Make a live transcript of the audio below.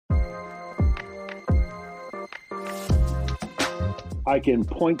I can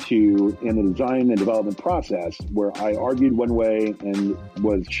point to in the design and development process where I argued one way and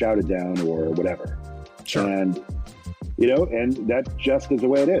was shouted down or whatever. Sure. And, and that just is the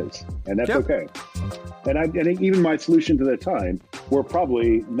way it is. And that's okay. And even my solutions at the time were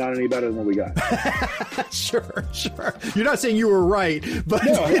probably not any better than what we got. Sure. You're not saying you were right, but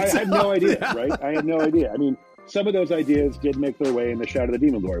no, I had no idea, right? I had no idea. I mean, some of those ideas did make their way in the Shadow of the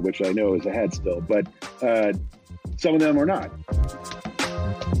Demon Lord, which I know is ahead still, but some of them are not.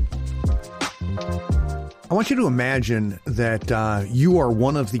 I want you to imagine that you are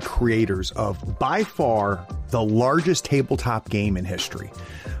one of the creators of, by far, the largest tabletop game in history.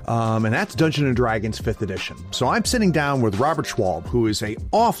 And that's Dungeons & Dragons 5th edition. So I'm sitting down with Robert Schwalb, who is an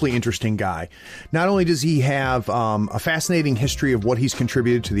awfully interesting guy. Not only does he have a fascinating history of what he's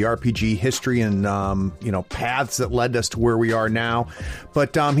contributed to the RPG history and, paths that led us to where we are now,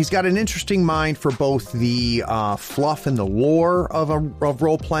 but he's got an interesting mind for both the fluff and the lore of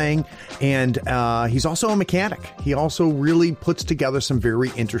role-playing, and he's also a mechanic. He also really puts together some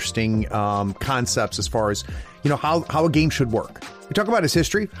very interesting concepts as far as how a game should work. We talk about his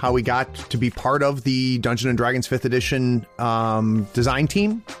history, how he got to be part of the Dungeons & Dragons 5th edition design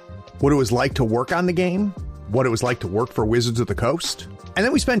team, what it was like to work on the game, what it was like to work for Wizards of the Coast. And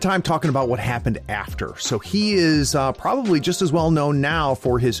then we spend time talking about what happened after. So he is probably just as well known now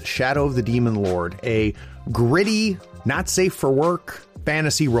for his Shadow of the Demon Lord, a gritty, not safe for work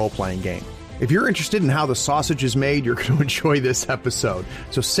fantasy role-playing game. If you're interested in how the sausage is made, you're going to enjoy this episode.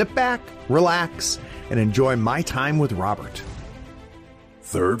 So sit back, relax, and enjoy my time with Robert.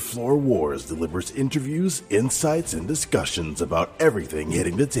 Third Floor Wars delivers interviews, insights, and discussions about everything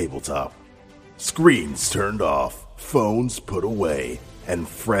hitting the tabletop. Screens turned off, phones put away, and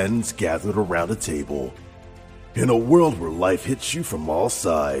friends gathered around a table. In a world where life hits you from all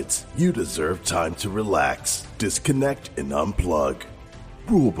sides, you deserve time to relax, disconnect, and unplug.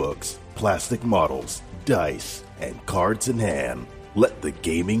 Rulebooks, plastic models, dice, and cards in hand. Let the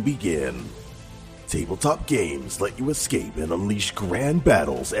gaming begin. Tabletop games let you escape and unleash grand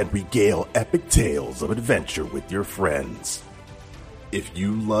battles and regale epic tales of adventure with your friends. If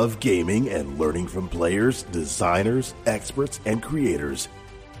you love gaming and learning from players, designers, experts, and creators,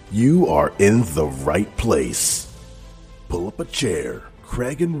 you are in the right place. Pull up a chair.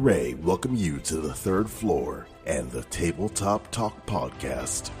 Craig and Ray welcome you to the third floor and the Tabletop Talk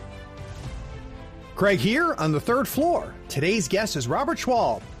podcast. Craig here on the third floor. Today's guest is Robert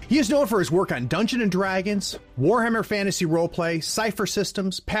Schwalb. He is known for his work on Dungeons & Dragons, Warhammer Fantasy Roleplay, Cypher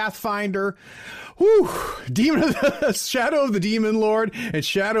Systems, Pathfinder, Shadow of the Demon Lord, and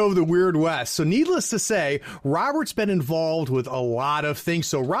Shadow of the Weird West. So needless to say, Robert's been involved with a lot of things.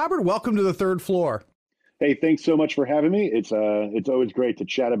 So Robert, welcome to the third floor. Hey, thanks so much for having me. It's always great to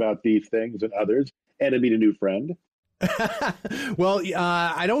chat about these things and others and to meet a new friend. Well,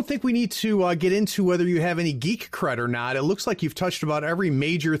 I don't think we need to get into whether you have any geek cred or not. It looks like you've touched about every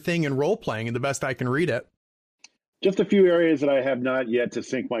major thing in role playing, and the best I can read it. Just a few areas that I have not yet to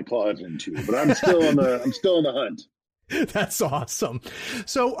sink my claws into, but I'm still on the hunt. That's awesome.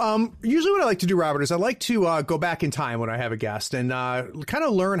 So usually what I like to do, Robert, is I like to go back in time when I have a guest and kind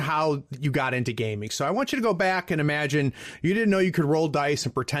of learn how you got into gaming. So I want you to go back and imagine you didn't know you could roll dice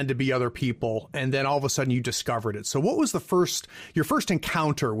and pretend to be other people, and then all of a sudden you discovered it. So what was your first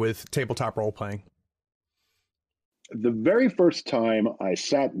encounter with tabletop role playing? The very first time I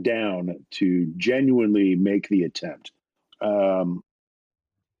sat down to genuinely make the attempt,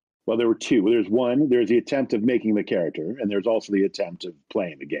 well, there were two. There's the attempt of making the character, and there's also the attempt of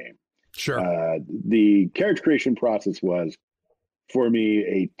playing the game. Sure. The character creation process was, for me,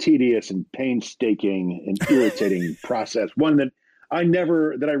 a tedious and painstaking and irritating process. One that I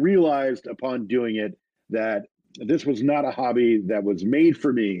realized upon doing it that this was not a hobby that was made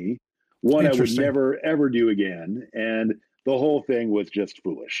for me. One I would never, ever do again. And the whole thing was just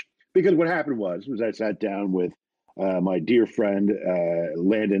foolish. Because what happened was I sat down with my dear friend,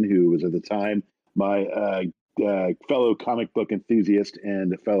 Landon, who was at the time my fellow comic book enthusiast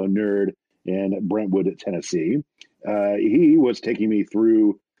and a fellow nerd in Brentwood, Tennessee. He was taking me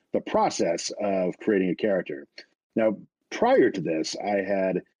through the process of creating a character. Now, prior to this, I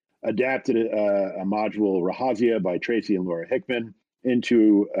had adapted a module, Rahazia by Tracy and Laura Hickman,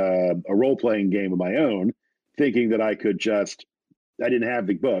 into a role-playing game of my own, thinking that I didn't have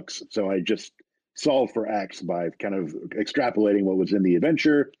the books, so I just solved for X by kind of extrapolating what was in the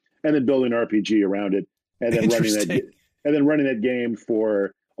adventure and then building an RPG around it, and then running that game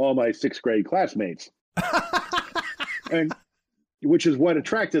for all my sixth grade classmates. And which is what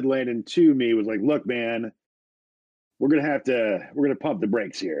attracted Landon to me, was like, look, man, we're gonna pump the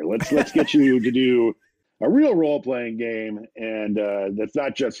brakes here. Let's get you to do a real role-playing game, and that's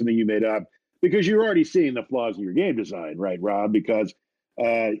not just something you made up, because you're already seeing the flaws in your game design, right, Rob? Because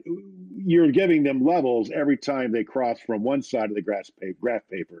you're giving them levels every time they cross from one side of the graph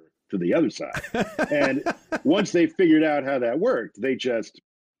paper to the other side. And once they figured out how that worked, they just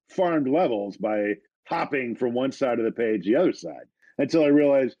farmed levels by hopping from one side of the page to the other side, until I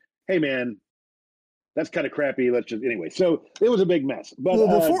realized, hey, man, that's kind of crappy. Let's just anyway. So it was a big mess.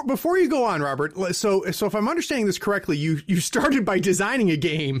 But before you go on, Robert, so if I'm understanding this correctly, you started by designing a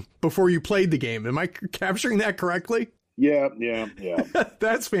game before you played the game. Am I capturing that correctly? Yeah.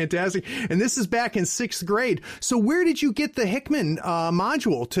 That's fantastic. And this is back in 6th grade. So where did you get the Hickman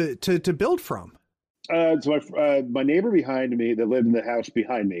module to build from? So my neighbor behind me that lived in the house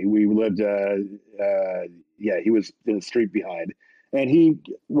behind me, we lived, he was in the street behind. And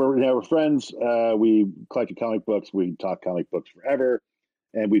we're friends. We collected comic books. We talked comic books forever.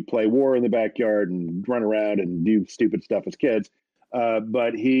 And we'd play war in the backyard and run around and do stupid stuff as kids.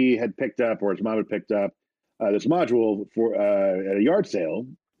 But he had picked up, or his mom had picked up, this module for at a yard sale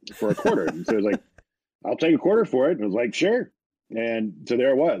for $0.25. And so it was like, I'll take $0.25 for it. And I was like, sure. And so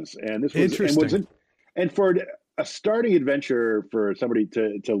there it was. And this was interesting. And for a starting adventure for somebody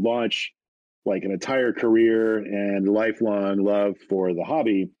to launch like an entire career and lifelong love for the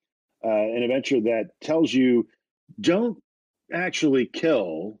hobby, an adventure that tells you don't actually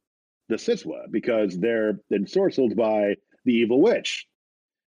kill the Siswa because they're ensorcelled by the evil witch.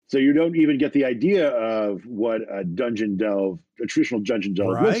 So you don't even get the idea of what a traditional dungeon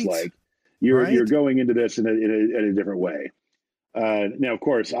delve looks like. You're going into this in a different way. Now, of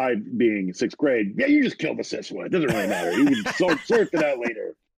course, I being 6th grade, you just kill the Siswa. It doesn't really matter. You can sort it out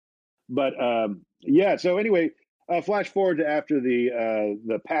later. But so anyway, flash forward to after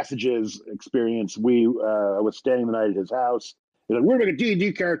the Passages experience. I was staying the night at his house. He's like, we're doing a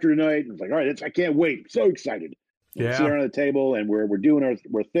D&D character tonight. And I was like, all right, I can't wait. I'm so excited. Yeah. Sitting around the table and we're doing our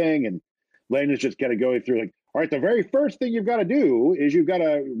thing. And Landon's just kind of going through like, all right, the very first thing you've got to do is you've got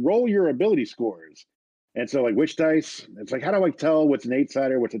to roll your ability scores. And so like, which dice? It's like, how do I tell what's an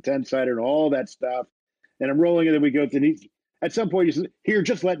 8-sider, what's a 10-sider, and all that stuff? And I'm rolling, and then we go to at some point he says, here,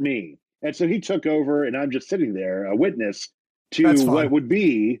 just let me. And so he took over, and I'm just sitting there, a witness to what would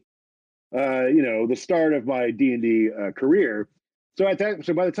be, the start of my D&D career. So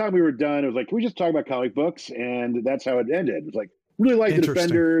by the time we were done, it was like, can we just talk about comic books? And that's how it ended. It was like, really like the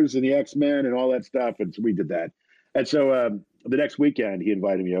Defenders and the X-Men and all that stuff. And so we did that. And so the next weekend, he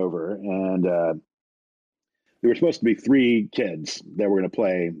invited me over, and there were supposed to be 3 kids that were going to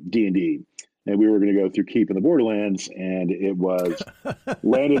play D&D. And we were going to go through Keep in the Borderlands, and it was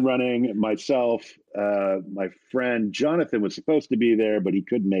Landon running, myself, my friend Jonathan was supposed to be there, but he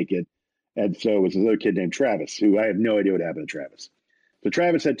couldn't make it. And so it was another kid named Travis, who I have no idea what happened to Travis. So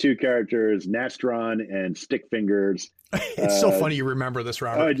Travis had 2 characters, Nastron and Stick Fingers. It's so funny you remember this,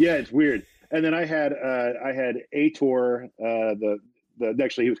 Robert. Yeah, it's weird. And then I had Ator,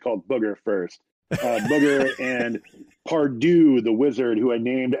 actually he was called Booger first. Booger and Pardue, the wizard, who I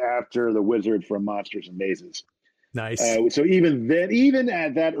named after the wizard from Monsters and Mazes. Nice. So even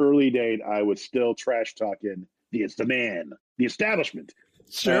at that early date, I was still trash talking the establishment,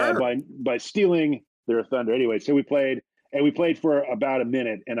 sure, by stealing their thunder. Anyway, so we played for about a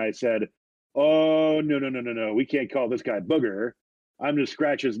minute, and I said, "Oh no, we can't call this guy Booger. I'm going to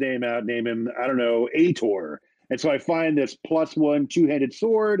scratch his name out, name him, I don't know, Ator." And so I find this +1 2-handed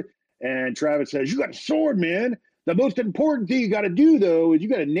sword. And Travis says, you got a sword, man. The most important thing you got to do, though, is you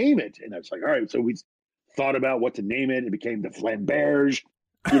got to name it. And I was like, all right. So we thought about what to name it. It became the Flamberge.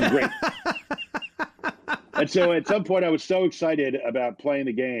 It was great. And so at some point, I was so excited about playing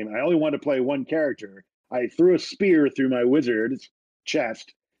the game. I only wanted to play one character. I threw a spear through my wizard's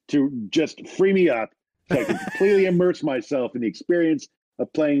chest to just free me up so I could completely immerse myself in the experience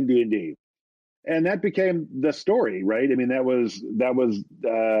of playing D&D. And that became the story, right? I mean, that was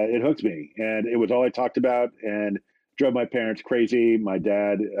it hooked me, and it was all I talked about, and drove my parents crazy. My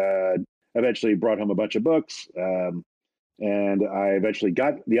dad eventually brought home a bunch of books, and I eventually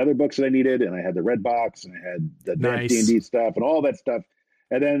got the other books that I needed, and I had the red box, and I had the D&D stuff, and all that stuff.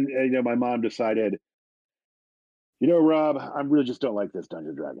 And then my mom decided, Rob, I really just don't like this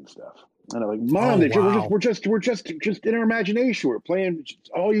Dungeons & Dragons stuff. And I'm like, Mom, we're just in our imagination. We're playing.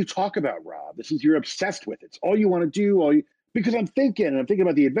 All you talk about, Rob. You're obsessed with it. It's all you want to do. Because I'm thinking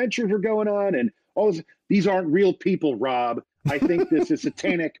about the adventures we're going on and all this. These aren't real people, Rob. I think this is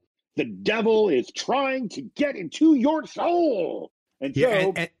satanic. The devil is trying to get into your soul. And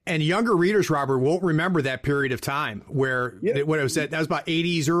and younger readers, Robert, won't remember that period of time where what it was that was about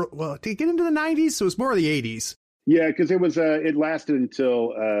 80s or to get into the 90s. So it was more of the 80s. Yeah, because it was it lasted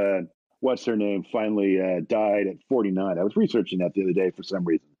until what's her name finally died at 49. I was researching that the other day for some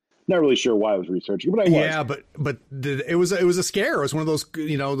reason. Not really sure why I was researching, but I was. Yeah, but it was a scare. It was one of those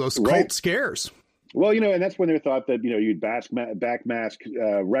those cult scares. Well, and that's when they thought that you'd backmask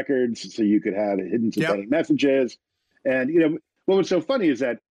records so you could have hidden synthetic messages, and what was so funny is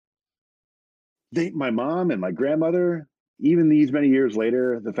that my mom and my grandmother, even these many years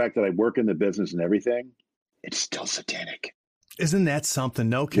later, the fact that I work in the business and everything, it's still satanic. Isn't that something?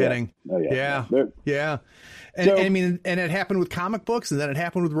 No kidding. Yeah. Oh, yeah. Yeah. And, So, and it happened with comic books, and then it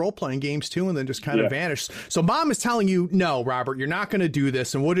happened with role-playing games too, and then just kind of vanished. So mom is telling you, no, Robert, you're not going to do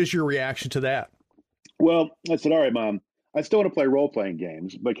this. And what is your reaction to that? Well, I said, all right, Mom, I still want to play role-playing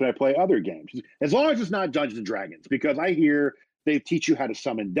games, but can I play other games? As long as it's not Dungeons and Dragons, because I hear they teach you how to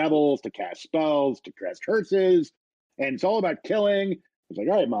summon devils, to cast spells, to cast curses, and it's all about killing. I was like,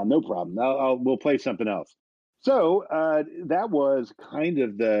 all right, Mom, no problem. We'll play something else. So that was kind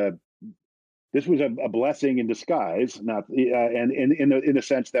of this was a blessing in disguise, not and in the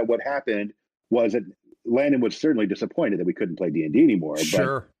sense that what happened was that Landon was certainly disappointed that we couldn't play D&D anymore.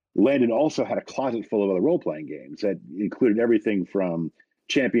 Sure. But Landon also had a closet full of other role-playing games that included everything from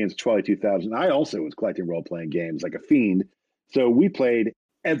Champions of Twilight 2000. I also was collecting role-playing games like a fiend. So we played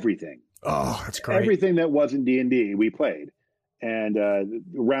everything. Oh, that's great. Everything that wasn't D&D, we played. And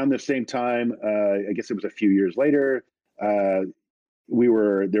around the same time, I guess it was a few years later, there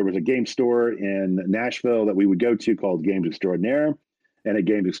was a game store in Nashville that we would go to called Games Extraordinaire. And at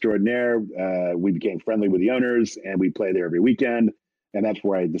Games Extraordinaire, we became friendly with the owners, and we played there every weekend. And that's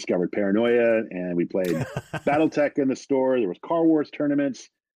where I discovered Paranoia, and we played BattleTech in the store. There was Car Wars tournaments.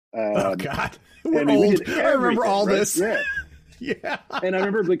 Oh God, we're old. I remember all this. Yeah. Yeah. And I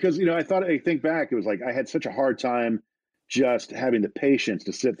remember because I think back, it was like I had such a hard time just having the patience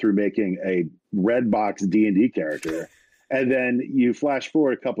to sit through making a red box D&D character. And then you flash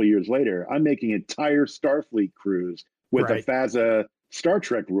forward a couple of years later, I'm making entire Starfleet crews with the FASA Star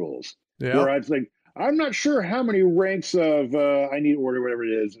Trek rules. Yeah. Where I was like, I'm not sure how many ranks of I need order, whatever it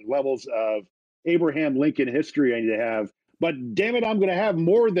is, levels of Abraham Lincoln history I need to have. But damn it, I'm going to have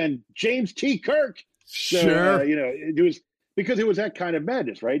more than James T. Kirk. So, sure. It was because it was that kind of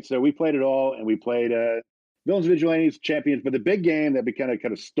madness, right? So we played it all, and we played Villains, Vigilantes, Champions. But the big game that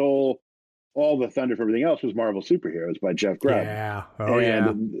kind of stole all the thunder from everything else was Marvel Superheroes by Jeff Grubb. Yeah.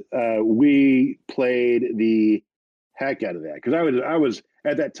 We played the heck out of that because I was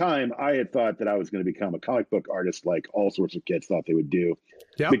at that time I had thought that I was going to become a comic book artist like all sorts of kids thought they would do.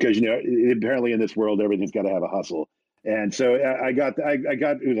 Yep. Because apparently in this world everything's got to have a hustle. And so I got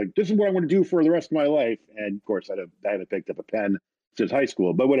it was like, this is what I want to do for the rest of my life. And of course I haven't picked up a pen since high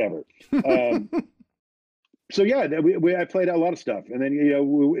school, but whatever. So yeah, I played a lot of stuff, and then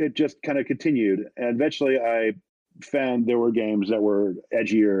it just kind of continued. And eventually, I found there were games that were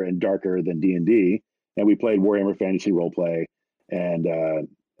edgier and darker than D&D, and we played Warhammer Fantasy Roleplay, and then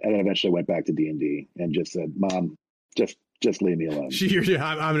eventually went back to D&D and just said, "Mom, just leave me alone."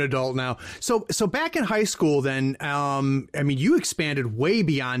 I'm an adult now. So back in high school, then, you expanded way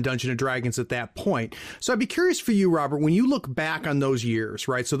beyond Dungeons and Dragons at that point. So I'd be curious for you, Robert, when you look back on those years,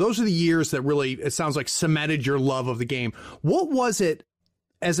 right? So those are the years that really, it sounds like, cemented your love of the game. What was it,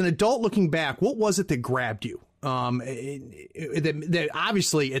 as an adult looking back, what was it that grabbed you? That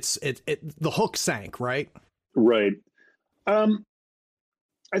obviously the hook sank, right? Right. I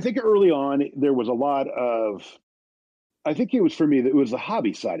think early on there was a lot of. I think it was for me that it was the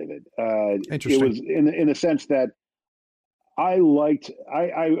hobby side of it. Interesting. It was in the sense that I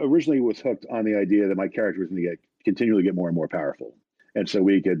originally was hooked on the idea that my character was going to continually get more and more powerful. And so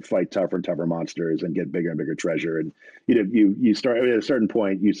we could fight tougher and tougher monsters and get bigger and bigger treasure. And you start at a certain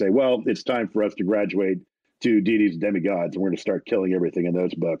point, you say, well, it's time for us to graduate to deities and demigods, and we're going to start killing everything in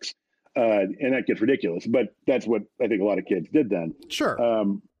those books. And that gets ridiculous, but that's what I think a lot of kids did then. Sure.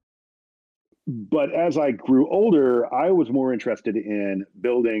 But as I grew older, I was more interested in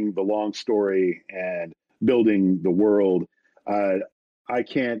building the long story and building the world. I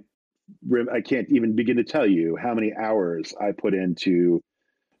can't even begin to tell you how many hours I put into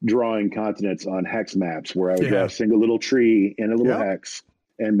drawing continents on hex maps where I would draw a single little tree in a little hex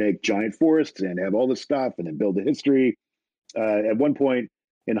and make giant forests and have all this stuff and then build the history. At one point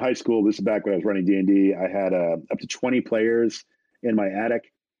in high school, this is back when I was running D&D, I had up to 20 players in my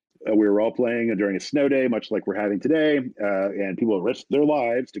attic. We were all playing during a snow day, much like we're having today, and people risked their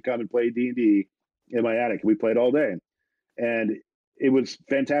lives to come and play D&D in my attic. We played all day, and it was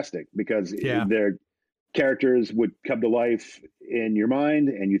fantastic because their characters would come to life in your mind,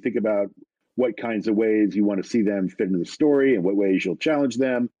 and you think about what kinds of ways you want to see them fit into the story and what ways you'll challenge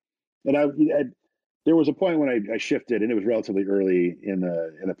them. And there was a point when I shifted, and it was relatively early in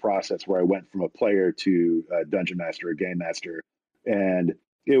the process where I went from a player to a dungeon master, a game master, and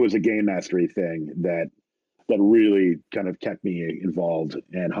it was a game mastery thing that really kind of kept me involved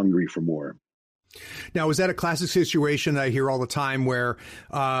and hungry for more. Now, is that a classic situation that I hear all the time where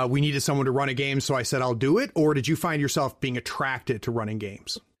we needed someone to run a game, so I said I'll do it, or did you find yourself being attracted to running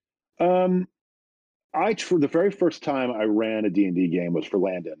games? For the very first time I ran a D&D game was for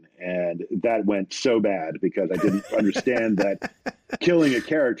Landon, and that went so bad because I didn't understand that killing a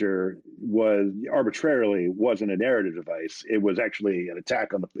character wasn't a narrative device. It was actually an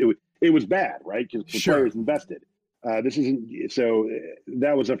attack on it was bad, right? Because the players invested. This isn't so.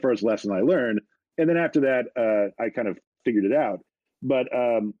 That was the first lesson I learned, and then after that, I kind of figured it out. But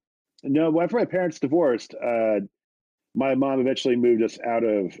no, after my parents divorced, my mom eventually moved us out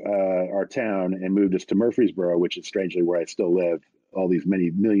of our town and moved us to Murfreesboro, which is strangely where I still live all these many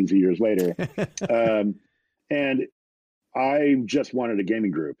millions of years later. And I just wanted a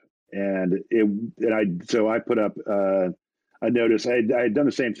gaming group, so I put up a notice. I had done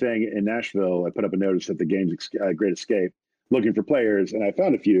the same thing in Nashville. I put up a notice at the Games Great Escape, looking for players, and I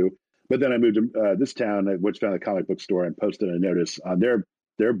found a few. But then I moved to this town, which found a comic book store, and posted a notice on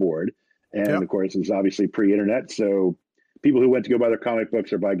their board. And of course, it was obviously pre-internet, so people who went to go buy their comic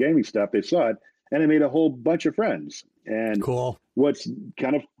books or buy gaming stuff, they saw it, and I made a whole bunch of friends. And cool. What's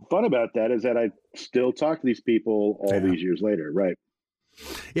kind of fun about that is that I still talk to these people all these years later, right?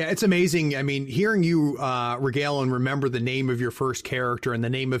 Yeah, it's amazing. I mean, hearing you regale and remember the name of your first character and the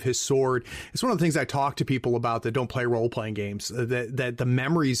name of his sword, it's one of the things I talk to people about that don't play role-playing games, that the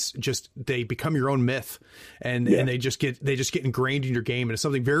memories they become your own myth, and they just get ingrained in your game. And it's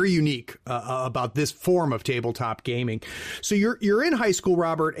something very unique about this form of tabletop gaming. So you're in high school,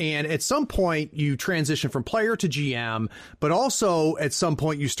 Robert, and at some point you transition from player to GM, but also at some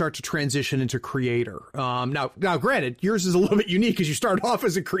point you start to transition into creator. Now, granted, yours is a little bit unique because you start off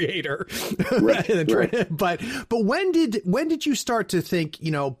as a creator, right. But when did you start to think,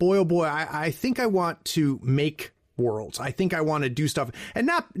 boy, oh boy, I think I want to make worlds. I think I want to do stuff, and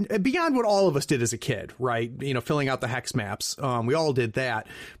not beyond what all of us did as a kid, right? Filling out the hex maps. We all did that,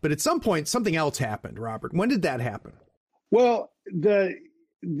 but at some point something else happened. Robert, when did that happen? Well, I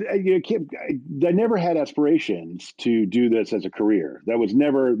never had aspirations to do this as a career. That was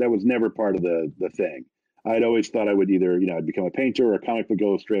never part of the thing. I'd always thought I would either, I'd become a painter or a comic book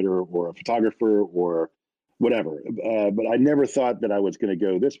illustrator or a photographer or whatever. But I never thought that I was going to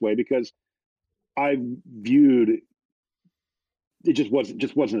go this way because I viewed it just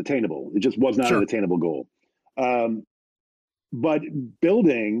wasn't attainable. It just was not an attainable goal. But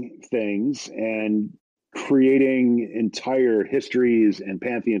building things and creating entire histories and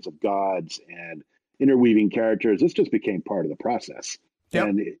pantheons of gods and interweaving characters, this just became part of the process. Yep.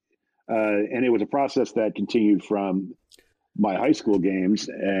 And it was a process that continued from my high school games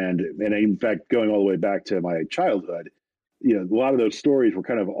and in fact, going all the way back to my childhood. A lot of those stories were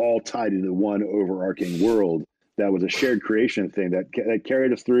kind of all tied into one overarching world that was a shared creation thing that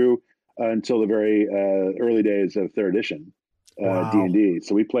carried us through until the very early days of third edition D&D.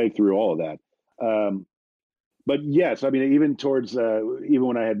 So we played through all of that. But yes, I mean, even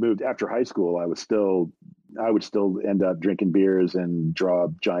when I had moved after high school, I would still end up drinking beers and draw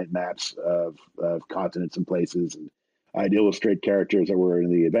giant maps of continents and places. And I'd illustrate characters that were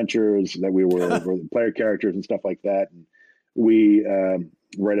in the adventures that we were player characters and stuff like that. And we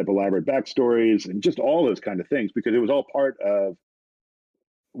write up elaborate backstories and just all those kind of things because it was all part of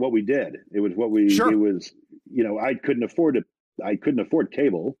what we did. It was what we. Sure. It was. I couldn't afford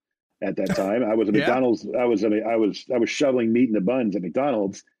cable at that time. I was at McDonald's. I was shoveling meat in the buns at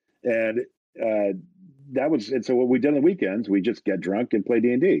McDonald's, and so what we did on the weekends, we just get drunk and play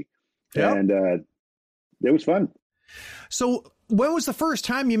D&D. Yep. And it was fun. So when was the first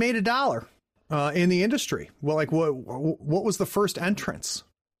time you made $1 in the industry? Well, what was the first entrance?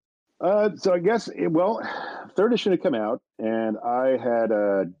 So I guess third edition had come out, and I had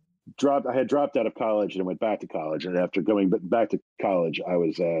dropped out of college and went back to college. And after going back to college, I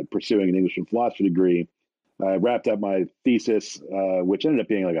was pursuing an English and philosophy degree. I wrapped up my thesis, which ended up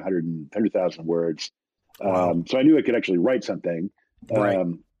being like 100,000 words. Wow. So I knew I could actually write something, right.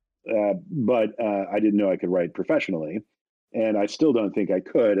 But I didn't know I could write professionally. And I still don't think I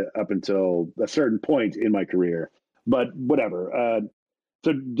could up until a certain point in my career. But whatever.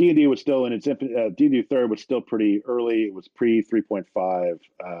 So D&D was still in its infant. D&D third was still pretty early. It was pre 3.5.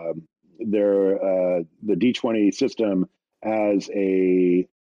 The D20 system as a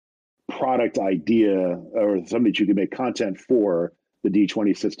product idea or something that you could make content for the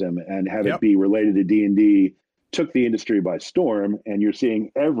D20 system and have it be related to D&D took the industry by storm. And you're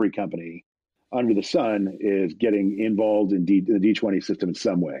seeing every company under the sun is getting involved in the D20 system in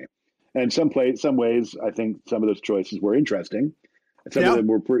some way. And some ways, I think some of those choices were interesting. Some of them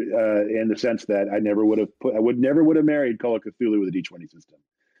were in the sense that I never would have married Call of Cthulhu with a D20 system.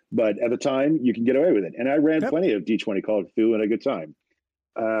 But at the time, you can get away with it. And I ran plenty of D20 Call of Cthulhu and a good time.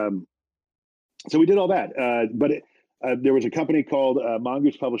 So we did all that. But there was a company called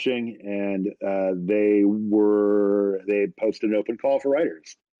Mongoose Publishing, and they posted an open call for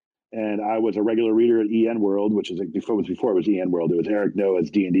writers. And I was a regular reader at EN World, which is before it was EN World. It was Eric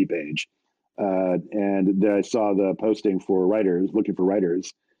Noah's D&D page. And then I saw the posting for writers, looking for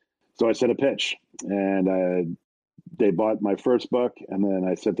writers. So I sent a pitch, and they bought my first book, and then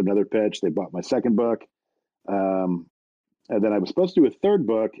I sent them another pitch. They bought my second book. And then I was supposed to do a third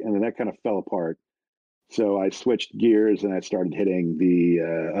book, and then that kind of fell apart. So I switched gears and I started hitting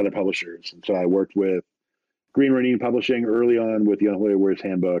the other publishers. And so I worked with Green Ronin Publishing early on with the Unholy Warriors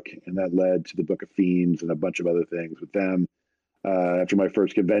Handbook, and that led to the Book of Fiends and a bunch of other things with them. After my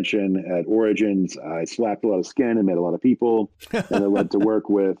first convention at Origins, I slapped a lot of skin and met a lot of people, and it led to work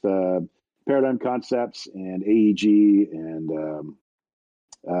with Paradigm Concepts and AEG and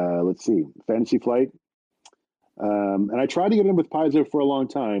Fantasy Flight. And I tried to get in with Paizo for a long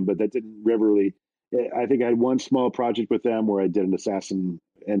time, but that didn't really. I think I had one small project with them where I did an assassin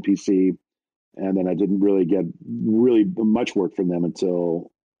NPC. And then I didn't really get much work from them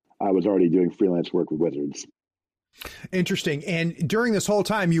until I was already doing freelance work with Wizards. Interesting. And during this whole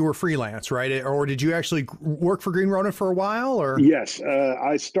time, you were freelance, right? Or did you actually work for Green Ronin for a while? Or yes,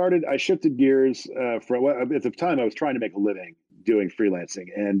 I shifted gears. At the time, I was trying to make a living doing freelancing,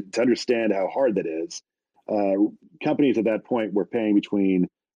 and to understand how hard that is, companies at that point were paying between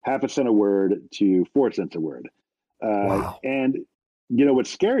half a cent a word to 4 cents a word. Wow. And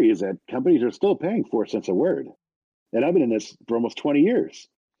what's scary is that companies are still paying 4 cents a word. And I've been in this for almost 20 years.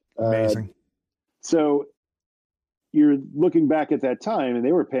 Amazing. So you're looking back at that time, and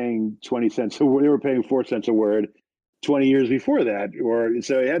they were paying 20 cents. They were paying 4 cents a word 20 years before that.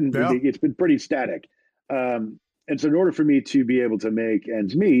 It's been pretty static. And so in order for me to be able to make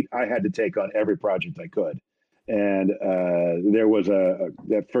ends meet, I had to take on every project I could. And there was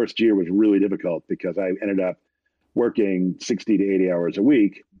that first year was really difficult because I ended up working 60 to 80 hours a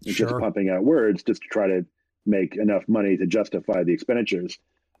week, just pumping out words just to try to make enough money to justify the expenditures.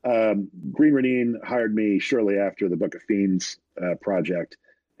 Green Ronin hired me shortly after the Book of Fiends project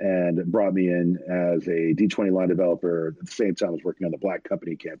and brought me in as a D20 line developer at the same time I was working on the Black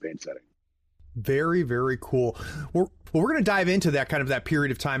Company campaign setting. Very, very cool. We're going to dive into that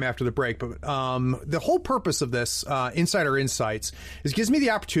period of time after the break. But the whole purpose of this Insider Insights is gives me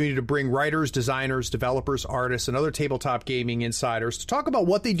the opportunity to bring writers, designers, developers, artists, and other tabletop gaming insiders to talk about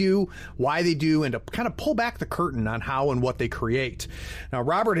what they do, why they do, and to kind of pull back the curtain on how and what they create. Now,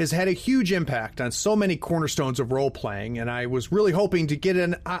 Robert has had a huge impact on so many cornerstones of role playing, and I was really hoping to get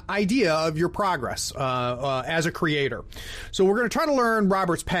an idea of your progress as a creator. So we're going to try to learn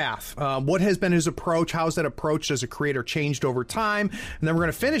Robert's path. What has been his approach? How's that approach as a creator changed over time? And then we're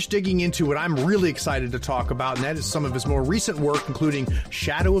going to finish digging into what I'm really excited to talk about, and that is some of his more recent work, including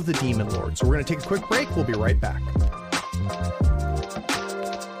Shadow of the Demon Lord. So we're going to take a quick break. We'll be right back.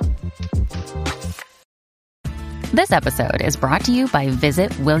 This episode is brought to you by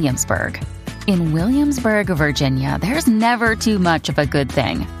Visit Williamsburg. In Williamsburg, Virginia, there's never too much of a good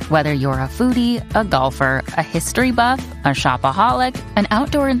thing. Whether you're a foodie, a golfer, a history buff, a shopaholic, an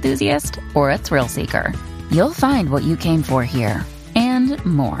outdoor enthusiast, or a thrill seeker, you'll find what you came for here and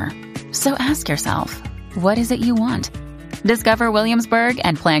more. So ask yourself, what is it you want? Discover Williamsburg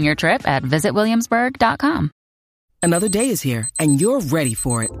and plan your trip at visitwilliamsburg.com. Another day is here, and you're ready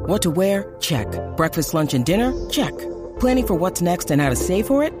for it. What to wear? Check. Breakfast, lunch, and dinner? Check. Planning for what's next and how to save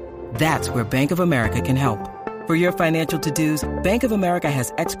for it? That's where Bank of America can help. For your financial to-dos, Bank of America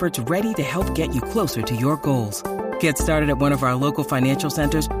has experts ready to help get you closer to your goals. Get started at one of our local financial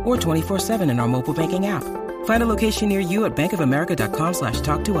centers or 24/7 in our mobile banking app. Find a location near you at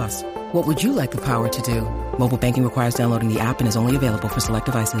bankofamerica.com/talktous. What would you like the power to do? Mobile banking requires downloading the app and is only available for select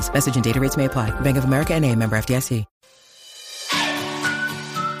devices. Message and data rates may apply. Bank of America N.A., member FDIC.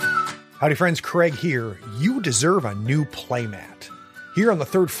 Howdy friends, Craig here. You deserve a new playmat. Here on the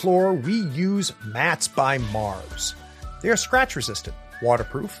third floor, we use Mats by Mars. They are scratch resistant,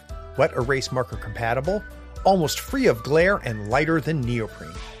 waterproof, wet erase marker compatible, almost free of glare, and lighter than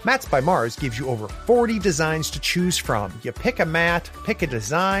neoprene. Mats by Mars gives you over 40 designs to choose from. You pick a mat, pick a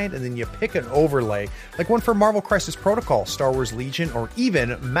design, and then you pick an overlay, like one for Marvel Crisis Protocol, Star Wars Legion, or even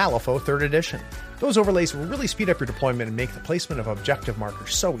Malifaux 3rd Edition. Those overlays will really speed up your deployment and make the placement of objective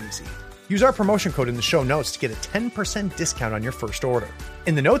markers so easy. Use our promotion code in the show notes to get a 10% discount on your first order.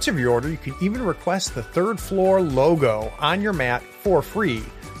 In the notes of your order, you can even request the Third Floor logo on your mat for free.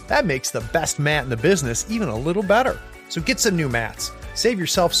 That makes the best mat in the business even a little better. So get some new mats, save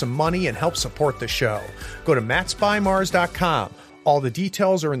yourself some money, and help support the show. Go to matsbymars.com. All the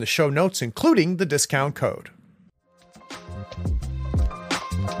details are in the show notes, including the discount code.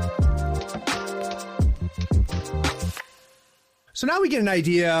 So now we get an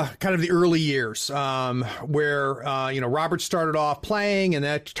idea, kind of the early years, where Robert started off playing, and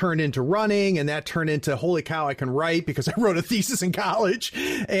that turned into running, and that turned into holy cow, I can write because I wrote a thesis in college,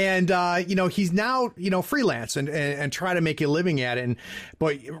 and he's now freelance and try to make a living at it.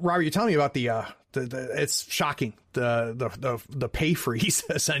 But Robert, you're telling me about the it's shocking the pay freeze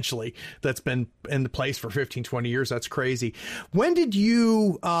essentially that's been in place for 15, 20 years. That's crazy. When did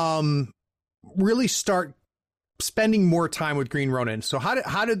you really start spending more time with Green Ronin? So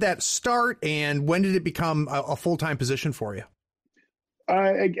how did that start, and when did it become a full-time position for you?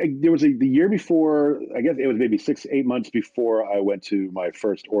 There was the year before, I guess it was maybe 6-8 months before I went to my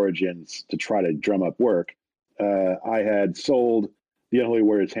first Origins to try to drum up work. I had sold the Unholy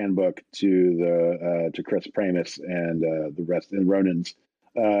Warriors Handbook to Chris Pramis and the rest in Ronins,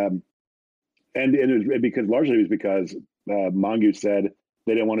 and it was because Mongoose said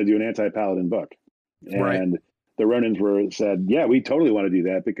they didn't want to do an anti-paladin book, and right. The Ronins said, yeah, we totally want to do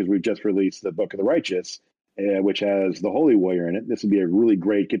that because we've just released the Book of the Righteous, which has the Holy Warrior in it. This would be a really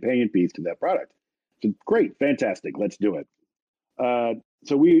great companion piece to that product. So great, fantastic, let's do it.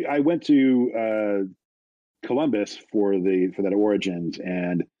 So I went to Columbus for that Origins,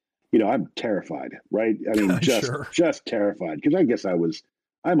 and I'm terrified, right? I mean, just terrified, because I guess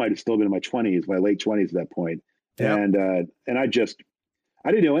I might have still been in my 20s, my late 20s at that point, yep. And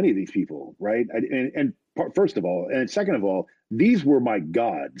I didn't know any of these people, right? First of all, and second of all, these were my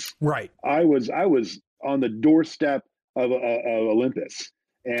gods. Right. I was on the doorstep of Olympus,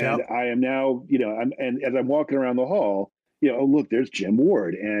 and yep. I am now, and as I'm walking around the hall, oh look, there's Jim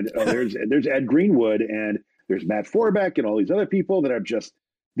Ward, and there's Ed Greenwood, and there's Matt Forbeck, and all these other people that are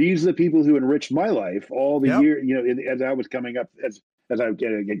these are the people who enriched my life all the yep. year, as I was coming up, as I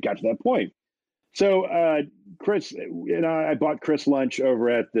got to that point. So Chris and I bought Chris lunch over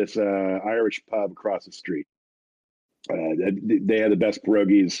at this Irish pub across the street. They had the best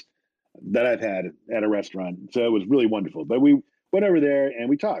pierogies that I've had at a restaurant, so it was really wonderful. But we went over there and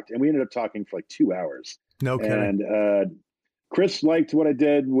we talked, and we ended up talking for like 2 hours. No kidding. And Chris liked what I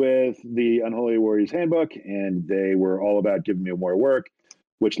did with the Unholy Warriors Handbook, and they were all about giving me more work,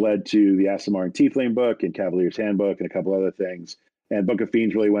 which led to the Aasimar and Tiefling book and Cavalier's Handbook and a couple other things. And Book of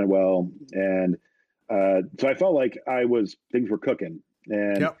Fiends really went well. And so I felt like things were cooking.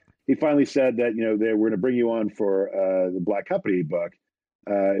 And yep. he finally said that, they were going to bring you on for the Black Company book.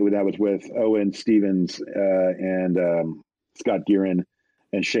 That was with Owen Stevens and Scott Gearin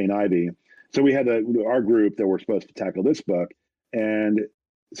and Shane Ivey. So we had our group that were supposed to tackle this book. And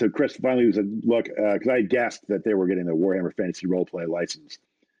so Chris finally said, look, because I guessed that they were getting the Warhammer Fantasy Roleplay license.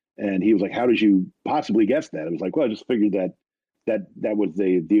 And he was like, how did you possibly guess that? I was like, well, I just figured that was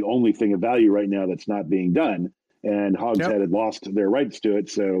the only thing of value right now that's not being done, and Hogshead yep. had lost their rights to it,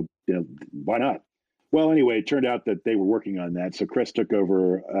 so why not? Well, anyway, it turned out that they were working on that, so Chris took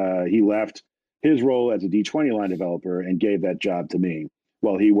over. He left his role as a D20 line developer and gave that job to me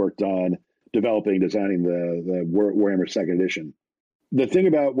while he worked on designing the Warhammer Second Edition. The thing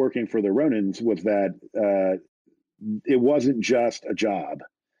about working for the Ronins was that it wasn't just a job.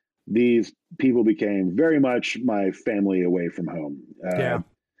 These people became very much my family away from home.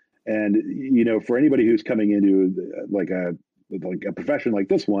 And, for anybody who's coming into like a profession like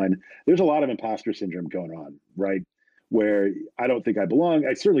this one, there's a lot of imposter syndrome going on, right? Where I don't think I belong.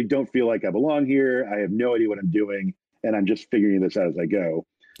 I certainly don't feel like I belong here. I have no idea what I'm doing, and I'm just figuring this out as I go.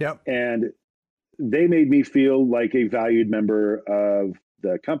 Yep. And they made me feel like a valued member of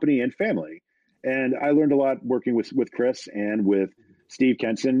the company and family. And I learned a lot working with Chris and with Steve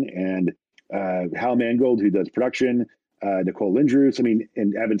Kenson and Hal Mangold, who does production, Nicole Lindrews,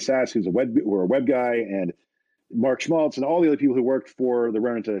 and Evan Sass, who's a web guy, and Mark Schmaltz, and all the other people who worked for the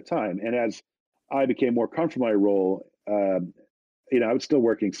Ronins at the time. And as I became more comfortable in my role, I was still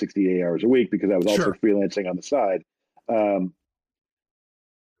working 68 hours a week because I was also freelancing on the side.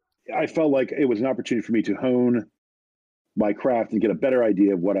 I felt like it was an opportunity for me to hone my craft and get a better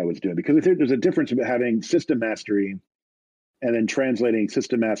idea of what I was doing, because there's a difference about having system mastery and then translating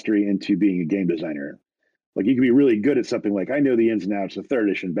system mastery into being a game designer. Like, you can be really good at something, like I know the ins and outs of third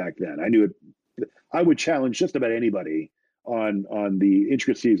edition back then. I knew it. I would challenge just about anybody on the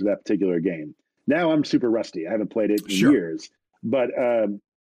intricacies of that particular game. Now I'm super rusty. I haven't played it in years, but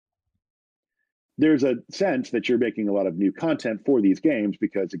there's a sense that you're making a lot of new content for these games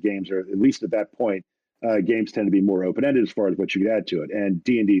because the games are, at least at that point, games tend to be more open-ended as far as what you could add to it. And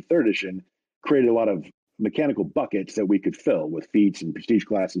D&D 3rd Edition created a lot of mechanical buckets that we could fill with feats and prestige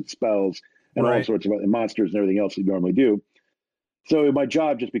classes, spells, and all sorts of monsters and everything else you normally do. So my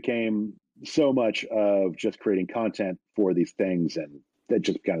job just became so much of just creating content for these things, and that's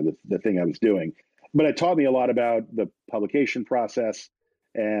just kind of the thing I was doing. But it taught me a lot about the publication process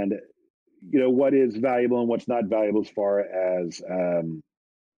and, what is valuable and what's not valuable as far as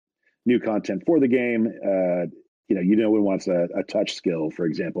new content for the game. No one wants a touch skill, for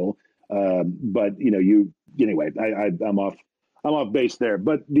example. But anyway, I'm off base there.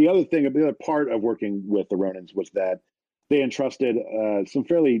 But the other part of working with the Ronins was that they entrusted some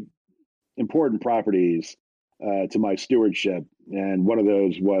fairly important properties to my stewardship, and one of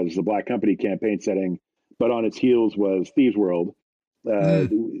those was the Black Company campaign setting. But on its heels was Thieves World,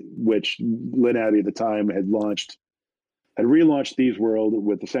 which Lynn Abbey at the time had relaunched Thieves World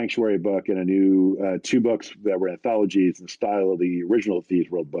with the Sanctuary book and a new 2 books that were anthologies in the style of the original Thieves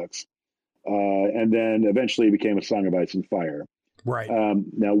World books. And then eventually became A Song of Ice and Fire. Right.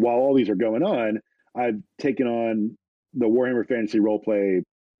 Now, while all these are going on, I've taken on the Warhammer Fantasy Roleplay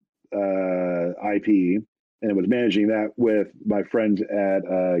IP, and was managing that with my friends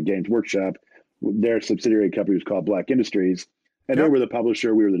at Games Workshop. Their subsidiary company was called Black Industries, and they were the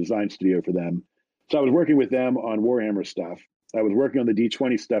publisher. We were the design studio for them. So I was working with them on Warhammer stuff. I was working on the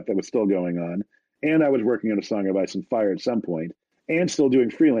D20 stuff that was still going on, and I was working on A Song of Ice and Fire at some point, and still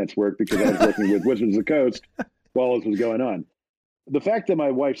doing freelance work because I was working with Wizards of the Coast while this was going on. The fact that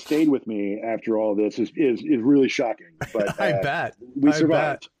my wife stayed with me after all this is really shocking. But I bet we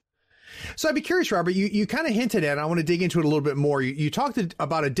survived. So I'd be curious, Robert, you kind of hinted at, I want to dig into it a little bit more. You talked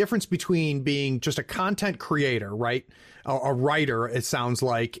about a difference between being just a content creator, right? A writer, it sounds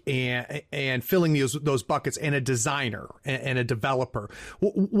like, and filling those buckets, and a designer and a developer.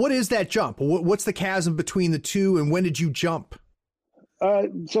 What is that jump? What's the chasm between the two, and when did you jump?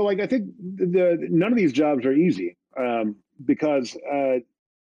 So I think none of these jobs are easy because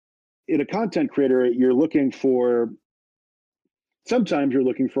in a content creator, sometimes you're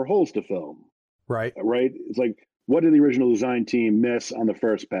looking for holes to fill. Right. Right. It's like, what did the original design team miss on the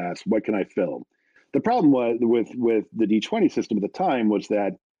first pass? What can I fill? The problem was with the D20 system at the time was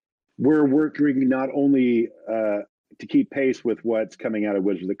that we're working not only to keep pace with what's coming out of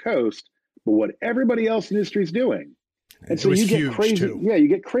Wizards of the Coast, but what everybody else in the industry is doing. And so you get crazy. Yeah, you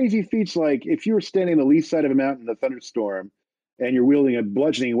get crazy feats like if you were standing on the lee side of a mountain in a thunderstorm and you're wielding a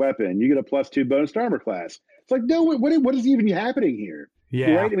bludgeoning weapon, you get a +2 bonus to armor class. It's like, no, what is even happening here?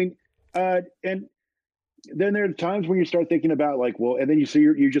 Yeah. Right. I mean, and then there are times when you start thinking about like, well, and then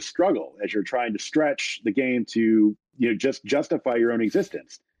you just struggle as you're trying to stretch the game to, just justify your own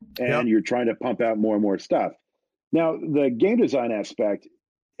existence, and you're trying to pump out more and more stuff. Now, the game design aspect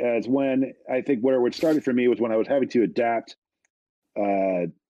is when I think where it started for me was when I was having to adapt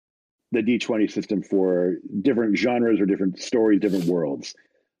the D20 system for different genres or different stories, different worlds.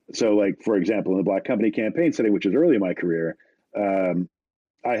 So, like, for example, in the Black Company campaign setting, which is early in my career,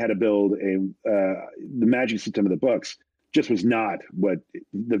 I had to build the magic system of the books just was not what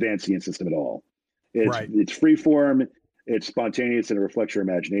the Vancian system at all. It's free form, it's spontaneous, and it reflects your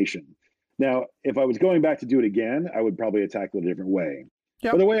imagination. Now, if I was going back to do it again, I would probably tackle it a different way.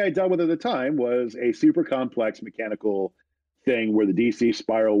 But the way I dealt with it at the time was a super complex mechanical thing where the DC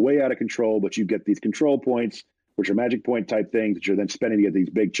spiral way out of control, but you get these control points, which are magic point type things that you're then spending to get these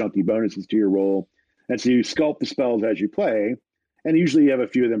big chunky bonuses to your roll. And so you sculpt the spells as you play. And usually you have a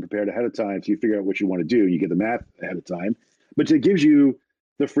few of them prepared ahead of time. So you figure out what you want to do. You get the math ahead of time, but it gives you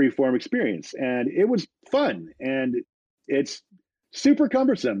the free form experience. And it was fun, and it's super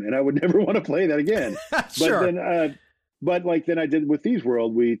cumbersome, and I would never want to play that again. Sure. But then I did with Thieves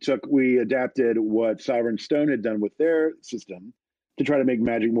World, we adapted what Sovereign Stone had done with their system to try to make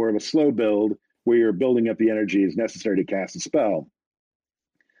Magic more of a slow build where you're building up the energies necessary to cast a spell.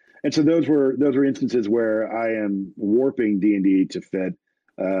 And so those were instances where I am warping D&D to fit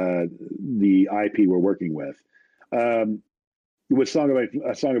the IP we're working with. With Song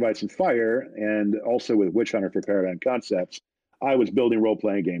of Ice and Fire, and also with Witch Hunter for Paradigm Concepts, I was building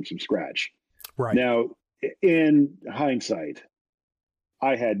role-playing games from scratch. Right. Now, in hindsight,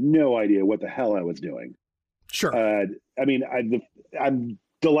 I had no idea what the hell I was doing. Sure. I'm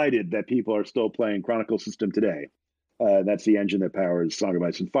delighted that people are still playing Chronicle System today. That's the engine that powers Song of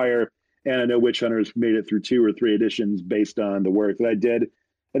Ice and Fire. And I know Witch Hunters made it through 2 or 3 editions based on the work that I did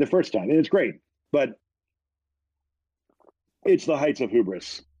the first time. And it's great, but it's the heights of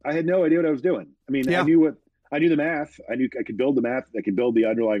hubris. I had no idea what I was doing. I mean, I knew the math. I knew I could build the math. I could build the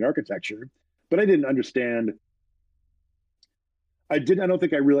underlying architecture, but I didn't understand. I don't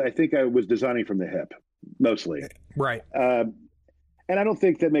think I think I was designing from the hip mostly. Right. And I don't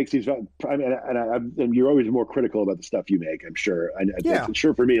think that makes these, I mean, and you're always more critical about the stuff you make, I'm sure. Yeah.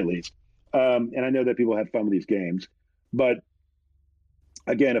 Sure, for me at least. And I know that people had fun with these games, but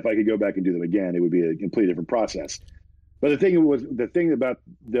again, if I could go back and do them again, it would be a completely different process. But the thing about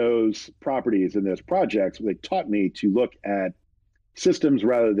those properties and those projects, they taught me to look at systems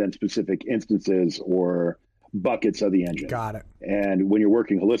rather than specific instances or buckets of the engine. Got it. And when you're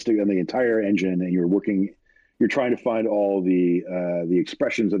working holistic on the entire engine, and you're trying to find all the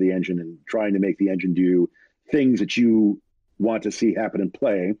expressions of the engine and trying to make the engine do things that you want to see happen in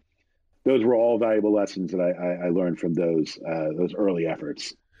play. Those were all valuable lessons that I learned from those early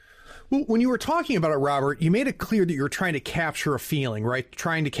efforts. Well, when you were talking about it, Robert, you made it clear that you were trying to capture a feeling, right?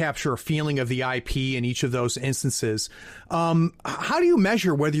 Trying to capture a feeling of the IP in each of those instances. How do you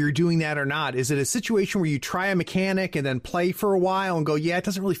measure whether you're doing that or not? Is it a situation where you try a mechanic and then play for a while and go, yeah, it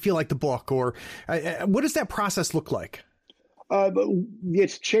doesn't really feel like the book? Or what does that process look like?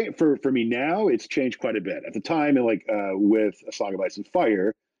 It's changed for me now. It's changed quite a bit. At the time, with A Song of Ice and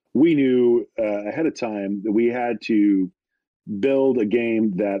Fire, we knew ahead of time that we had to build a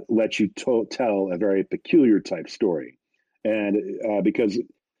game that lets you tell a very peculiar type story. And because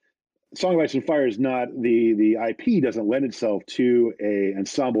Song of Ice and Fire is not, the IP doesn't lend itself to a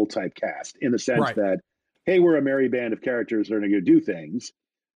ensemble type cast in the sense that, hey, we're a merry band of characters that are going to go do things.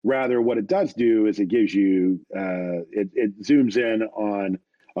 Rather, what it does do is it gives you, it zooms in on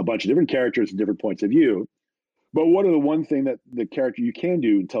a bunch of different characters and different points of view. But one thing that the character you can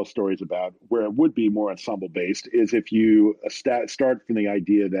do and tell stories about, where it would be more ensemble based, is if you start from the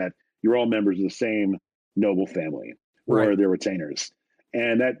idea that you're all members of the same noble family or their retainers.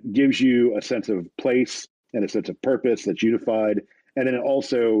 And that gives you a sense of place and a sense of purpose that's unified. And then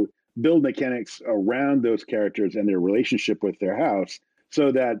also build mechanics around those characters and their relationship with their house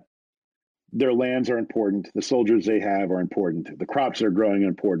so that their lands are important, the soldiers they have are important, the crops they're growing are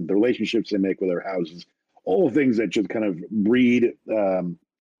important, the relationships they make with their houses, all things that just kind of breed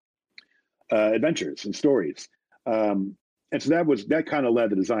adventures and stories. And so that kind of led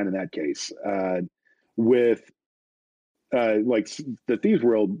the design in that case. With like the Thieves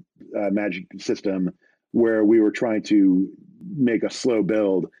World magic system, where we were trying to make a slow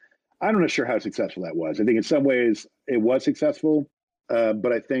build, I'm not sure how successful that was. I think in some ways it was successful,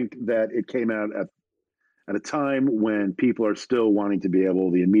 but I think that it came out at a time when people are still wanting to be able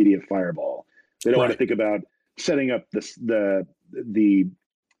the immediate fireball. They don't want to think about setting up the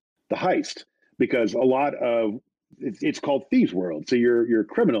heist, because a lot of it's called Thieves World. So you're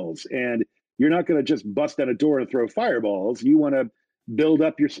criminals, and you're not going to just bust down a door and throw fireballs. You want to build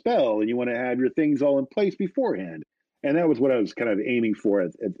up your spell, and you want to have your things all in place beforehand. And that was what I was kind of aiming for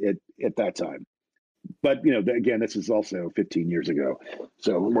at that time. But again, this is also 15 years ago,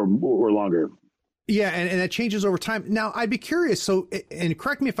 so we're longer. Yeah, and that changes over time. Now, I'd be curious. So, and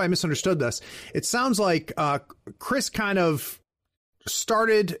correct me if I misunderstood this. It sounds like Chris kind of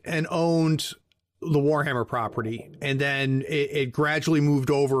started and owned the Warhammer property, and then it gradually moved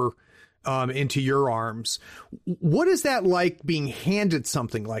over into your arms. What is that like, being handed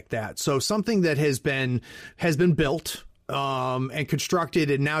something like that? So something that has been built and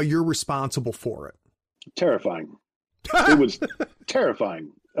constructed, and now you're responsible for it. Terrifying. It was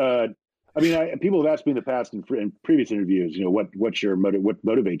terrifying. I mean, people have asked me in the past in previous interviews, what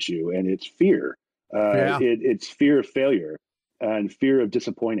motivates you, and it's fear. It's fear of failure and fear of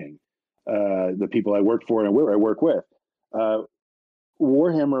disappointing the people I work for and where I work with.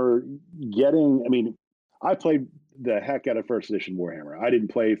 Warhammer I played the heck out of first edition Warhammer. I didn't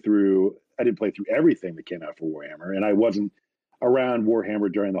play through everything that came out for Warhammer, and I wasn't around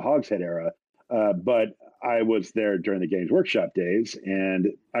Warhammer during the Hogshead era, but I was there during the Games Workshop days,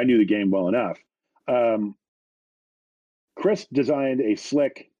 and I knew the game well enough. Chris designed a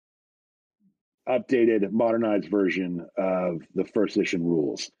slick, updated, modernized version of the first edition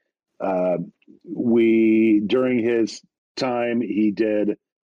rules. During his time, he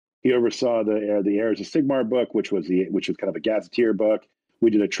oversaw the Heirs of Sigmar book, which was kind of a gazetteer book.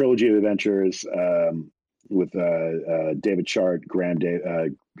 We did a trilogy of adventures with David Chart, Graham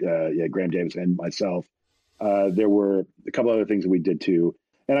Davis, and myself. There were a couple other things that we did too.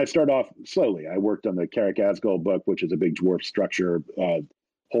 And I started off slowly. I worked on the Carrick Asgul book, which is a big dwarf structure,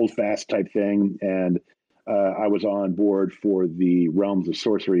 hold fast type thing. And I was on board for the Realms of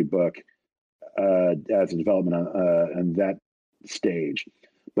Sorcery book as a development on that stage.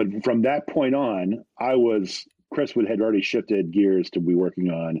 But from that point on, Chris had already shifted gears to be working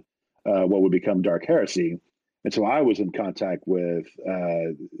on what would become Dark Heresy. And so I was in contact with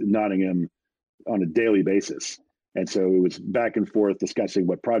Nottingham on a daily basis. And so it was back and forth discussing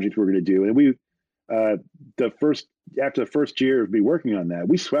what projects we were going to do. And we, after the first year of me working on that,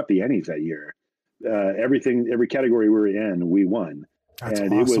 we swept the Ennies that year. Every category we were in, we won. That's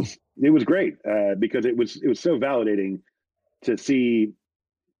and awesome. it was great because it was so validating to see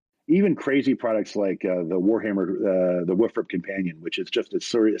even crazy products like the Warhammer, the WFRP Companion, which is just a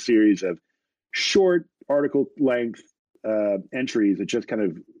series of short article length entries that just kind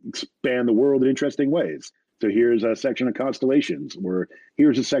of expand the world in interesting ways. So here's a section on constellations, or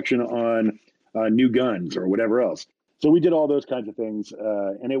here's a section on new guns or whatever else. So we did all those kinds of things,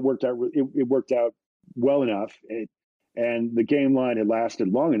 and it worked out. It worked out well enough, and the game line had lasted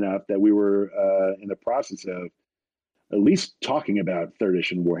long enough that we were in the process of at least talking about third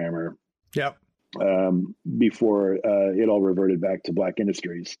edition Warhammer. Yep. Before it all reverted back to Black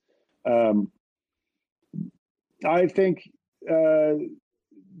Industries. I think the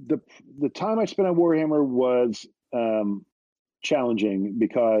time I spent on Warhammer was challenging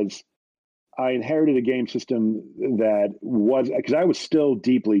because I inherited a game system that was, because I was still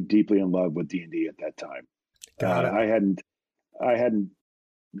deeply, deeply in love with D&D at that time. Got it. I hadn't,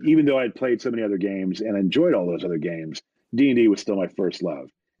 even though I'd played so many other games and enjoyed all those other gahave, D&D was still my first love.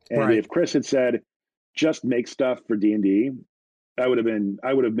 And Right. if Chris had said, just make stuff for D&D, I would have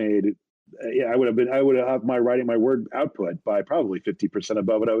upped my writing, my word output by probably 50%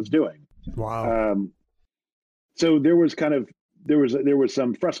 above what I was doing. Wow. So there was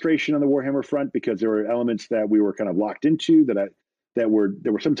some frustration on the Warhammer front because there were elements that we were kind of locked into that were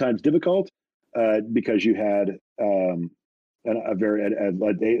sometimes difficult because you had an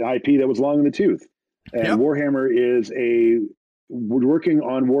IP that was long in the tooth. And Yep. Warhammer is working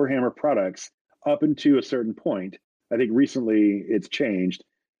on Warhammer products up into a certain point. I think recently it's changed,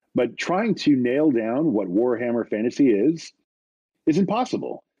 but trying to nail down what Warhammer Fantasy is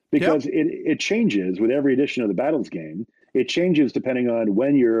impossible because it changes with every edition of the Battles game. It changes depending on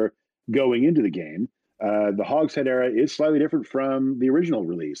when you're going into the game. The Hogshead era is slightly different from the original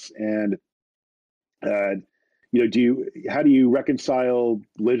release. And, how do you reconcile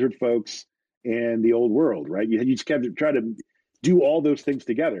lizard folks and the old world, right? You just have to try to do all those things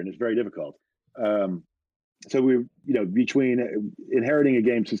together, and it's very difficult. So we, between inheriting a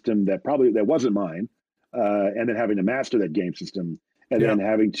game system that wasn't mine, and then having to master that game system, and then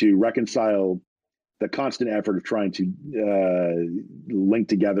having to reconcile the constant effort of trying to link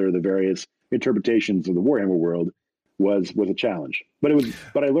together the various interpretations of the Warhammer world was a challenge. But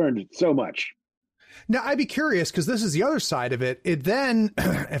I learned so much. Now, I'd be curious, because this is the other side of it. It then,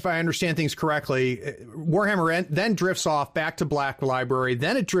 if I understand things correctly, Warhammer then drifts off back to Black Library.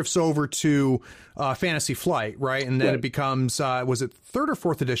 Then it drifts over to Fantasy Flight, right? And then it becomes, was it third or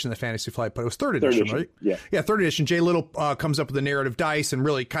fourth edition of Fantasy Flight? But it was third edition, right? Yeah. Yeah, third edition. Jay Little comes up with the narrative dice and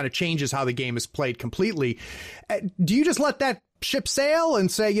really kind of changes how the game is played completely. Do you just let that ship sail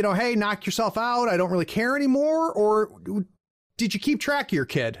and say, hey, knock yourself out, I don't really care anymore? Or did you keep track of your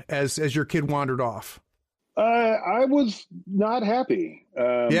kid as your kid wandered off? I was not happy.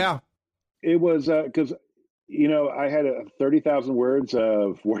 It was because I had 30,000 words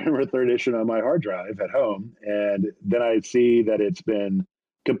of Warhammer 3rd edition on my hard drive at home, and then I see that it's been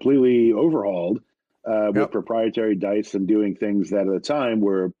completely overhauled with proprietary dice and doing things that at the time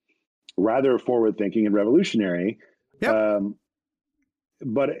were rather forward-thinking and revolutionary. But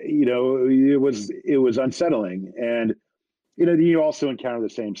it was unsettling. And you also encounter the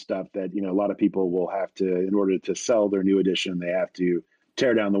same stuff that, a lot of people will have to, in order to sell their new edition, they have to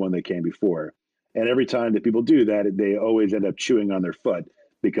tear down the one that came before. And every time that people do that, they always end up chewing on their foot,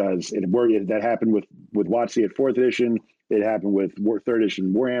 because that happened with WotC at 4th edition. It happened with 3rd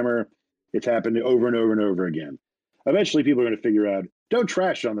edition Warhammer. It's happened over and over and over again. Eventually people are going to figure out, don't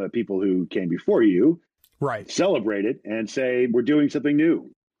trash on the people who came before you. Right. Celebrate it and say, we're doing something new.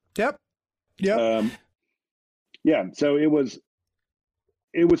 Yep. So it was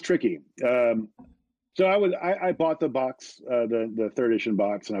tricky. So I bought the box, the 3rd edition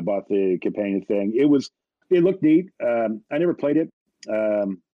box, and I bought the companion thing. It looked neat. I never played it.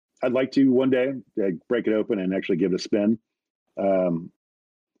 I'd like to one day break it open and actually give it a spin.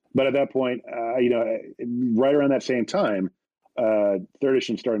 But at that point, right around that same time, 3rd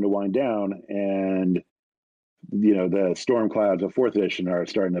edition starting to wind down, and the storm clouds of 4th edition are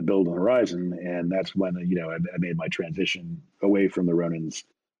starting to build on the horizon. And that's when, I made my transition away from the Ronins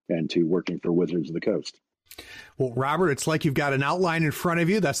and to working for Wizards of the Coast. Well, Robert, it's like you've got an outline in front of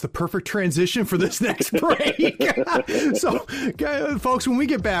you. That's the perfect transition for this next break. So, folks, when we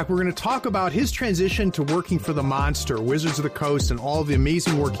get back, we're going to talk about his transition to working for the Monster, Wizards of the Coast, and all of the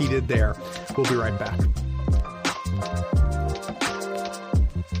amazing work he did there. We'll be right back.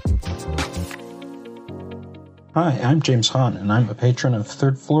 Hi, I'm James Hahn, and I'm a patron of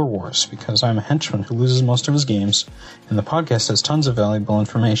Third Floor Wars because I'm a henchman who loses most of his games, and the podcast has tons of valuable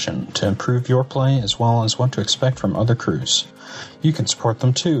information to improve your play as well as what to expect from other crews. You can support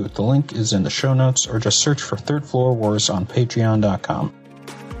them too. The link is in the show notes, or just search for Third Floor Wars on patreon.com.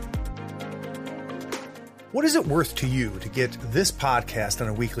 What is it worth to you to get this podcast on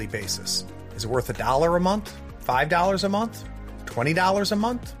a weekly basis? Is it worth $1 a month? $5 a month? $20 a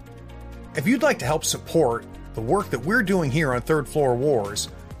month? If you'd like to help support the work that we're doing here on Third Floor Wars,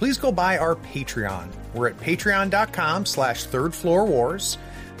 please go by our Patreon. We're at patreon.com/Third Floor Wars.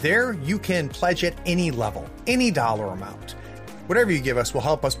 There you can pledge at any level, any dollar amount. Whatever you give us will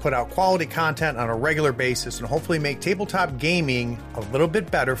help us put out quality content on a regular basis and hopefully make tabletop gaming a little bit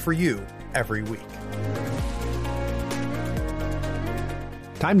better for you every week.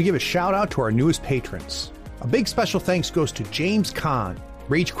 Time to give a shout out to our newest patrons. A big special thanks goes to James Kahn,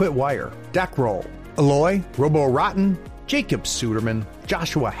 Rage Quit Wire, Deck Roll, Eloy, Robo Rotten, Jacob Suderman,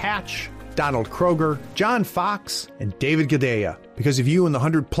 Joshua Hatch, Donald Kroger, John Fox, and David Gadea. Because of you and the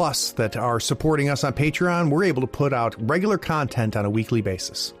 100+ that are supporting us on Patreon, we're able to put out regular content on a weekly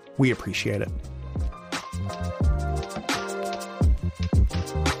basis. We appreciate it.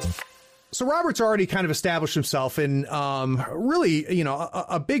 So Robert's already kind of established himself in really,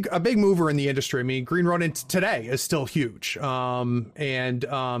 a big mover in the industry. I mean, Green Ronin today is still huge and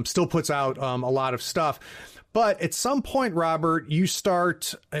still puts out a lot of stuff. But at some point, Robert, you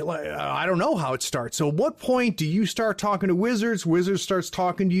start, I don't know how it starts. So at what point do you start talking to Wizards? Wizards starts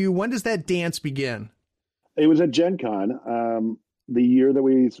talking to you. When does that dance begin? It was at Gen Con, the year that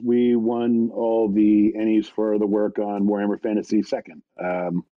we won all the Ennies for the work on Warhammer Fantasy 2nd.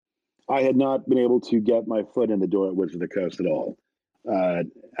 I had not been able to get my foot in the door at Wizards of the Coast at all. I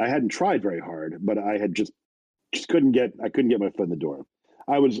hadn't tried very hard, but I had just couldn't get my foot in the door.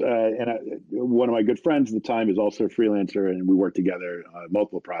 I was, one of my good friends at the time is also a freelancer, and we worked together on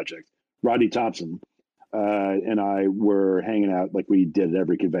multiple projects. Rodney Thompson and I were hanging out like we did at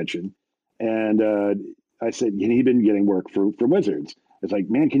every convention. And I said, he'd been getting work for Wizards. It's like,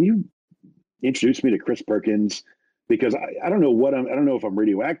 man, can you introduce me to Chris Perkins? Because I don't know I don't know if I'm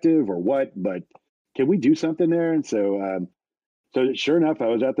radioactive or what, but can we do something there? And so sure enough, I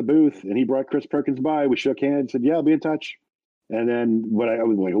was at the booth and he brought Chris Perkins by. We shook hands, said, yeah, I'll be in touch. And then I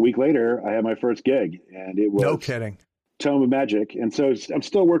was like a week later, I had my first gig, and it was no kidding, Tome of Magic. And so I'm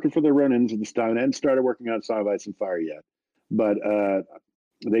still working for the Ronins at this time, and I hadn't started working on Song of Ice and Fire yet. But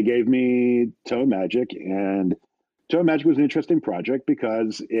they gave me Tome of Magic, and Tome of Magic was an interesting project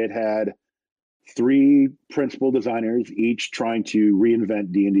because it had 3 principal designers, each trying to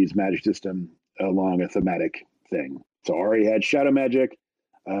reinvent D&D's magic system along a thematic thing. So Ari had Shadow Magic,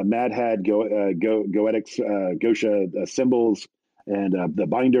 Matt had Goetic's Gosha symbols and the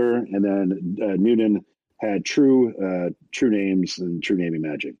binder, and then Noonan had true names and true naming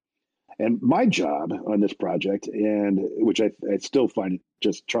magic. And my job on this project, and which I still find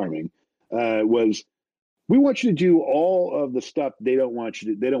just charming, was we want you to do all of the stuff they don't want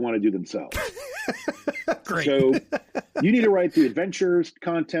to do themselves. Great. So you need to write the adventures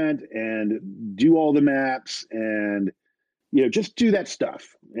content and do all the maps and just do that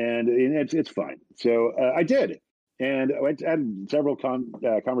stuff, and it's fine. So I did, and I had several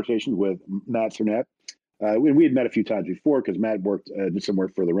conversations with Matt Cernett. We had met a few times before because Matt did some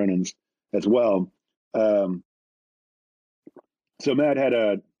work for the Ronins as well. So Matt had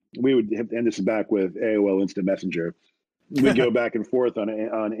and this is back with AOL Instant Messenger. We'd go back and forth on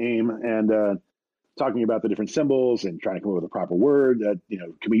AIM and talking about the different symbols and trying to come up with a proper word.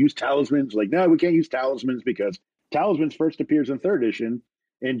 Can we use talismans? Like, no, we can't use talismans because talismans first appears in 3rd edition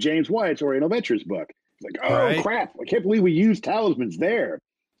in James Wyatt's Oriental Ventures book. It's like, oh, right. Crap, I can't believe we used talismans there.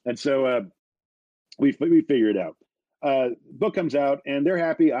 And so we figured it out. Book comes out, and they're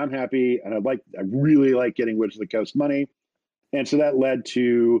happy, I'm happy, and I really like getting Wizards of the Coast money. And so that led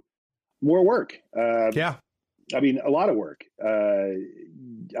to more work. Yeah. I mean, a lot of work.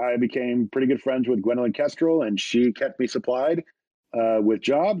 I became pretty good friends with Gwendolyn Kestrel, and she kept me supplied with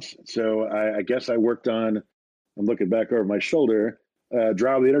jobs. So I guess I worked on, I'm looking back over my shoulder,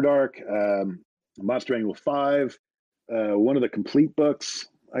 Drow of the Underdark, Monster Manual 5, one of the complete books.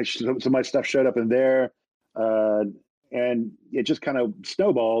 Some of my stuff showed up in there, and it just kind of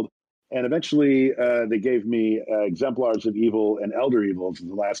snowballed. And eventually they gave me Exemplars of Evil and Elder Evils in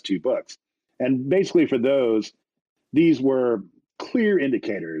the last 2 books. And basically for those, these were clear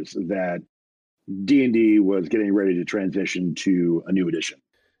indicators that D&D was getting ready to transition to a new edition.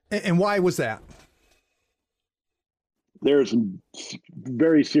 And why was that? There's some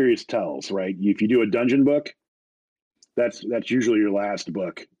very serious tells, right? If you do a dungeon book, that's usually your last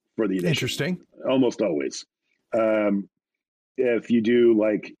book for the edition. Interesting. Almost always. If you do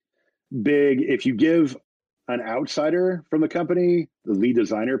like if you give an outsider from the company the lead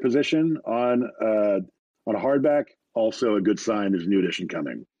designer position on a hardback, also a good sign there's a new edition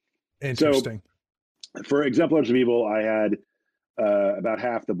coming. Interesting. So, for Exemplars of Evil, I had about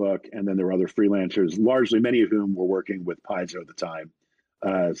half the book, and then there were other freelancers, largely many of whom were working with Paizo at the time.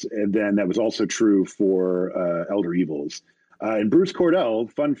 And then that was also true for Elder Evils. And Bruce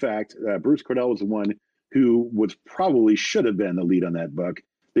Cordell, fun fact, Bruce Cordell was the one who should have been the lead on that book,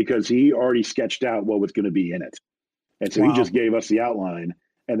 because he already sketched out what was going to be in it. And so he just gave us the outline,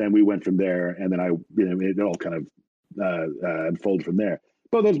 and then we went from there. And then it all kind of unfolded from there.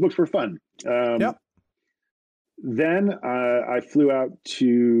 But those books were fun. Yep. Then I flew out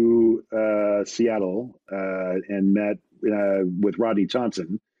to Seattle and met with Rodney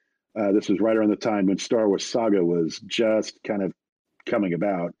Thompson. This was right around the time when Star Wars Saga was just kind of coming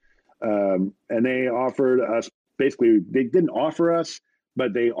about. And they offered us, basically, they didn't offer us,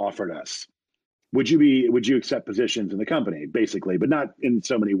 but they offered us. Would you accept positions in the company, basically, but not in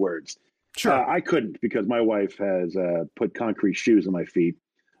so many words. Sure. I couldn't, because my wife has put concrete shoes on my feet.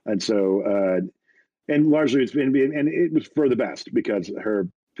 And so, and largely and it was for the best, because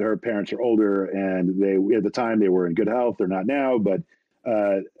her parents are older, and at the time they were in good health. They're not now, but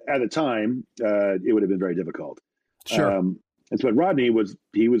at the time it would have been very difficult. Sure. And so Rodney was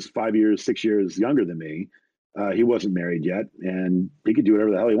 6 years younger than me. He wasn't married yet, and he could do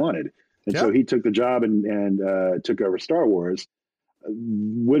whatever the hell he wanted. And so he took the job and took over Star Wars.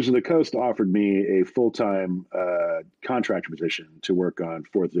 Wizards of the Coast offered me a full-time contractor position to work on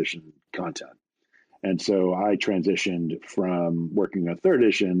 4th edition content. And so I transitioned from working on 3rd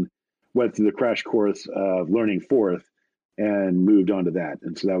edition, went through the crash course of learning 4th, and moved on to that.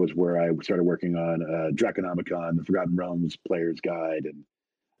 And so that was where I started working on Draconomicon, the Forgotten Realms Player's Guide. And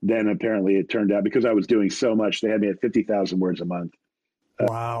then apparently it turned out, because I was doing so much, they had me at 50,000 words a month.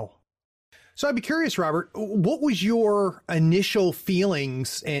 Wow. So I'd be curious, Robert, what was your initial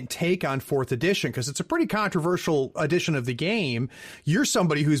feelings and take on 4th edition? Because it's a pretty controversial edition of the game. You're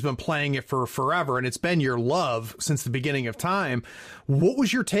somebody who's been playing it for forever, and it's been your love since the beginning of time. What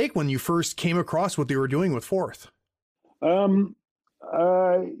was your take when you first came across what they were doing with 4th?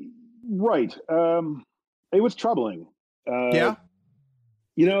 Right. It was troubling. Yeah.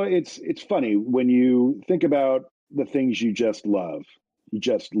 It's funny when you think about the things you just love. You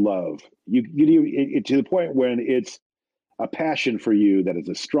just love you to the point when it's a passion for you that is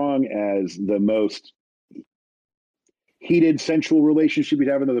as strong as the most heated, sensual relationship you'd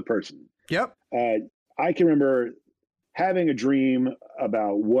have with another person. Yep. I can remember having a dream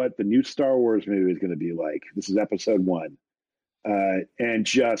about what the new Star Wars movie is going to be like. This is episode 1. And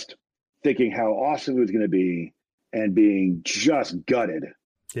just thinking how awesome it was going to be, and being just gutted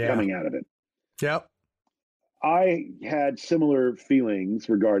coming out of it. Yep. I had similar feelings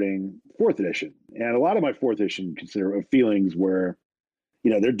regarding 4th edition, and a lot of my 4th edition feelings were,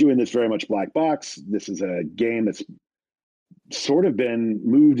 they're doing this very much black box. This is a game that's sort of been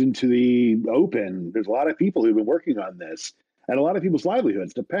moved into the open. There's a lot of people who've been working on this, and a lot of people's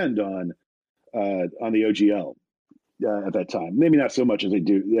livelihoods depend on the OGL at that time. Maybe not so much as they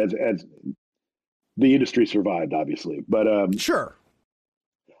do as the industry survived, obviously, but sure.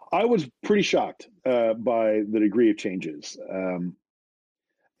 I was pretty shocked by the degree of changes,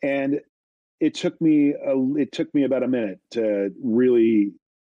 and it took me about a minute to really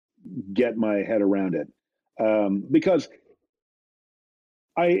get my head around it, because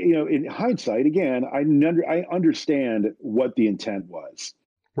in hindsight, again, I understand what the intent was.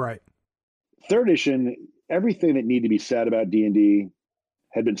 Right. 3rd edition, everything that needed to be said about D&D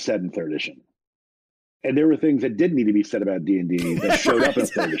had been said in 3rd edition. And there were things that didn't need to be said about D&D that showed up in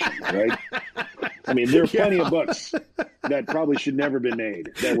 3rd edition, right? I mean, there are plenty of books that probably should never bhave been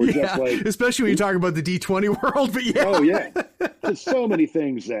made that were just like... Especially when you talk about the D20 world, but yeah. Oh, yeah. There's so many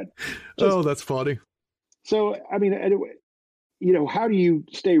things that... that's funny. So, I mean, how do you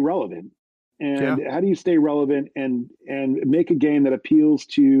stay relevant? And how do you stay relevant and make a game that appeals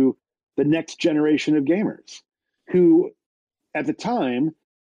to the next generation of gamers who, at the time...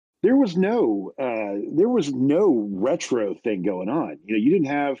 There was no retro thing going on. You didn't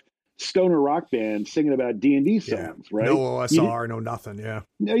have stoner rock bands singing about D&D songs, right? No OSR, no nothing. Yeah.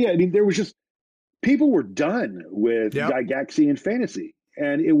 No, yeah. I mean, there was just people were done with Gygaxian fantasy,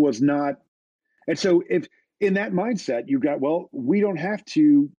 and it was not. And so, if in that mindset, you got, we don't have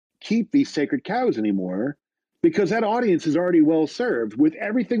to keep these sacred cows anymore, because that audience is already well served with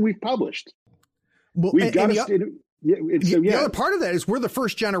everything we've published. Well, we've got to. The other part of that is we're the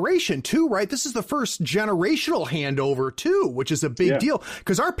first generation too, right? This is the first generational handover too, which is a big deal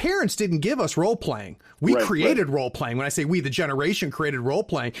because our parents didn't give us role playing. We created role playing. When I say we, the generation created role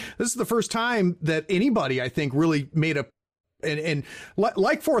playing. This is the first time that anybody, I think, really made and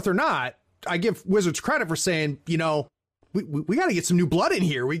like Fourth or Not, I give Wizards credit for saying, we got to get some new blood in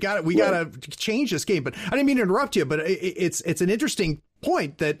here. We got to change this game. But I didn't mean to interrupt you, but it's an interesting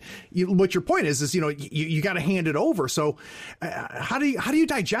point that what your point is you got to hand it over. So how do you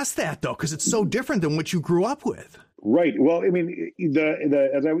digest that though? Because it's so different than what you grew up with. Right. Well, I mean,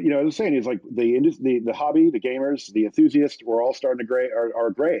 as I was saying, is like the hobby, the gamers, the enthusiasts, we're all starting to are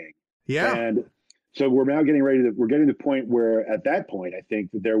graying. Yeah. And so we're now getting we're getting to the point where at that point, I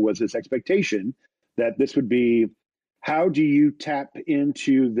think that there was this expectation that this would be, how do you tap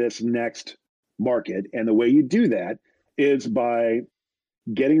into this next market? And the way you do that is by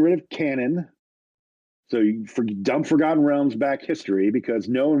getting rid of canon. So you dump Forgotten Realms back history because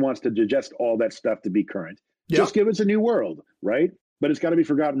no one wants to digest all that stuff to be current. Yep. Just give us a new world, right? But it's got to be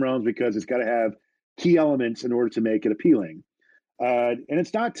Forgotten Realms because it's got to have key elements in order to make it appealing. And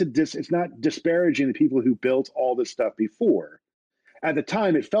it's not disparaging the people who built all this stuff before. At the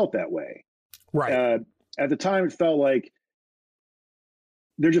time, it felt that way. Right. At the time, it felt like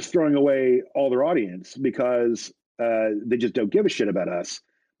they're just throwing away all their audience because they just don't give a shit about us.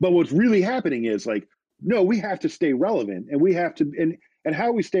 But what's really happening is like, no, we have to stay relevant, and we have to, and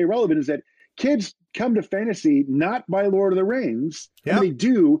how we stay relevant is that kids come to fantasy not by Lord of the Rings. Yep. And they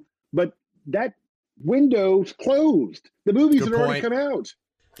do, but that window's closed. The movies have already come out.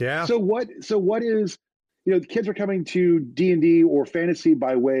 Yeah. So what is, the kids are coming to D&D or fantasy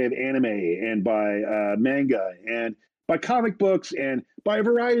by way of anime and by manga and by comic books and by a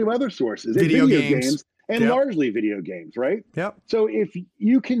variety of other sources. Video games. And largely video games, right? Yep. So if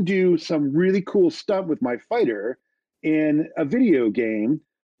you can do some really cool stuff with my fighter in a video game,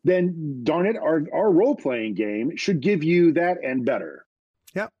 then darn it, our role-playing game should give you that and better.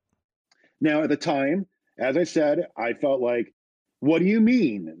 Yep. Now, at the time, as I said, I felt like, what do you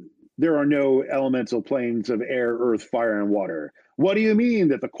mean there are no elemental planes of air, earth, fire, and water? What do you mean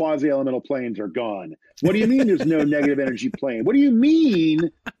that the quasi-elemental planes are gone? What do you mean there's no negative energy plane? What do you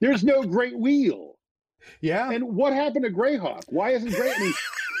mean there's no Great Wheel? Yeah. And what happened to Greyhawk? Why isn't Grey? I mean,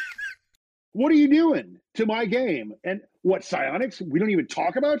 what are you doing to my game? And what, psionics? We don't even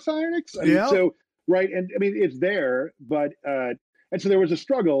talk about psionics? I mean, so, right. And I mean, it's there, but, and so there was a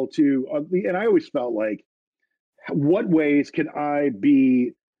struggle to, and I always felt like, what ways can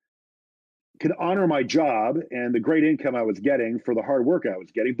honor my job and the great income I was getting for the hard work I was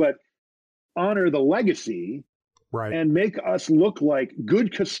getting, but honor the legacy, right, and make us look like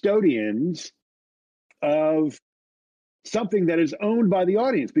good custodians of something that is owned by the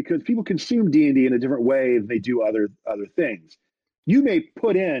audience, because people consume D&D in a different way than they do other things. You may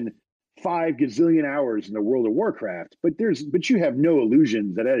put in 5 gazillion hours in the World of Warcraft, but you have no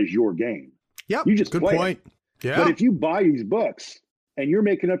illusions that is your game. Yep. You just good play point. It. Yeah. But if you buy these books and you're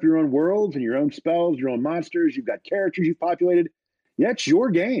making up your own worlds and your own spells, your own monsters, you've got characters you've populated, that's your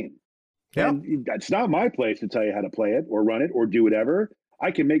game. Yeah. And it's not my place to tell you how to play it or run it or do whatever.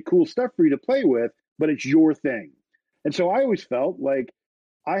 I can make cool stuff for you to play with, but it's your thing. And so I always felt like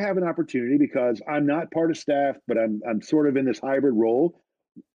I have an opportunity, because I'm not part of staff, but I'm sort of in this hybrid role.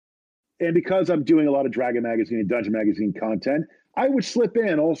 And because I'm doing a lot of Dragon Magazine and Dungeon Magazine content, I would slip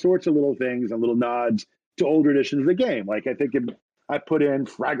in all sorts of little things and little nods to older editions of the game. Like I think I put in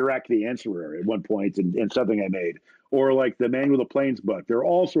Fragorak the Answerer at one point in something I made, or like the Manual of the Planes book. There are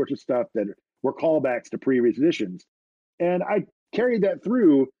all sorts of stuff that were callbacks to previous editions. And I carried that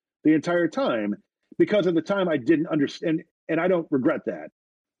through the entire time, because at the time I didn't understand, and I don't regret that.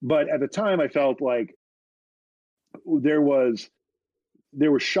 But at the time I felt like there was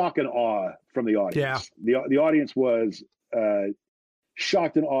shock and awe from the audience. Yeah. The audience was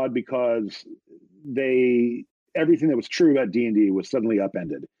shocked and awed because everything that was true about D&D was suddenly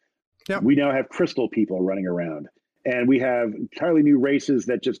upended. Yep. We now have crystal people running around, and we have entirely new races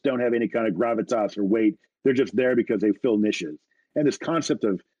that just don't have any kind of gravitas or weight. They're just there because they fill niches. And this concept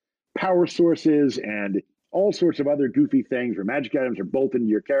of power sources and all sorts of other goofy things where magic items are bolted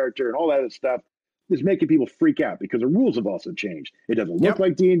into your character and all that other stuff is making people freak out, because the rules have also changed. It doesn't look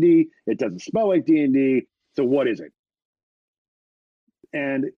like D&D. It doesn't smell like D&D. So what is it?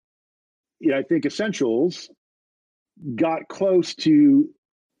 And I think Essentials got close to,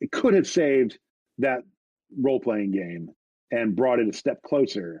 it could have saved that role-playing game and brought it a step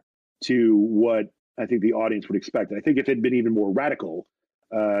closer to what I think the audience would expect. I think if it had been even more radical,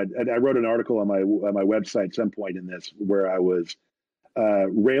 and I wrote an article on my website at some point in this where I was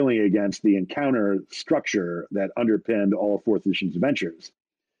railing against the encounter structure that underpinned all of 4th edition's adventures.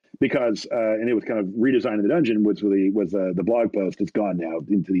 Because and it was kind of redesigning the dungeon was the blog post. It's gone now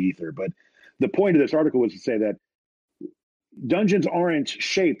into the ether. But the point of this article was to say that dungeons aren't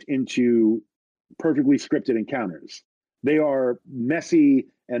shaped into perfectly scripted encounters. They are messy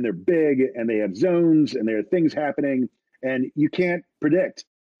and they're big and they have zones and there are things happening, and you can't predict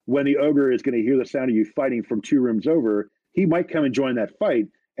when the ogre is going to hear the sound of you fighting from 2 rooms over. He might come and join that fight,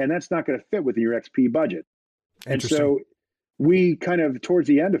 and that's not going to fit within your XP budget. And so we kind of, towards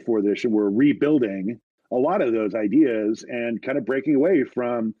the end of 4th edition, we're rebuilding a lot of those ideas and kind of breaking away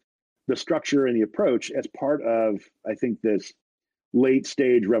from the structure and the approach as part of, I think, this late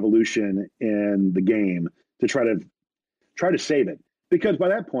stage revolution in the game to try to save it. Because by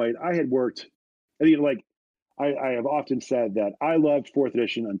that point, I had worked, I mean, like, I have often said that I loved 4th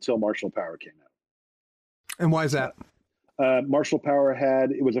edition until Martial Power came out. And why is that? Martial Power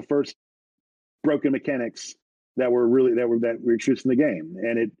it was the first broken mechanics that were introduced in the game,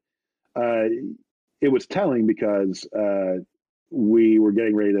 and it was telling because we were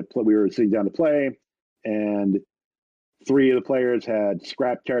getting ready to play. We were sitting down to play, and 3 of the players had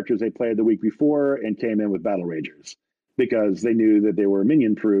scrapped characters they played the week before and came in with Battle Ragers because they knew that they were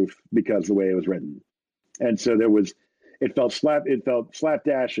minion proof because of the way it was written. And so it felt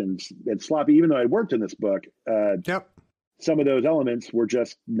slapdash and sloppy. Even though I worked in this book, some of those elements were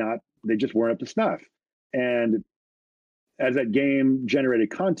just they just weren't up to snuff. And as that game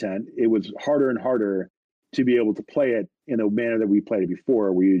generated content, it was harder and harder to be able to play it in a manner that we played it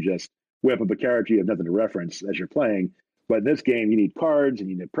before, where you just whip up a character, you have nothing to reference as you're playing. But in this game, you need cards and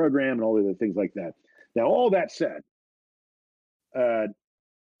you need a program and all the other things like that. Now, all that said, I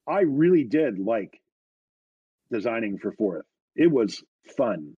really did like designing for 4th. It was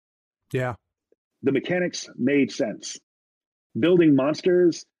fun. Yeah. The mechanics made sense. Building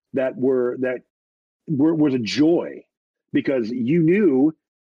monsters that was a joy, because you knew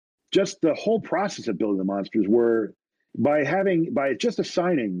just the whole process of building the monsters were by just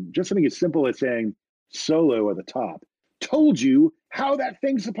assigning just something as simple as saying solo at the top told you how that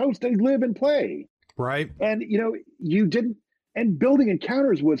thing's supposed to live and play. Right. And you didn't, and building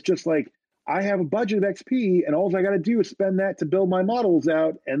encounters was just like, I have a budget of XP and all I got to do is spend that to build my models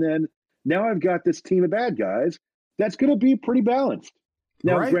out, and then now I've got this team of bad guys that's going to be pretty balanced.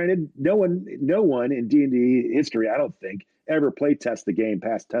 Now, Granted, no one in D&D history, I don't think, ever play test the game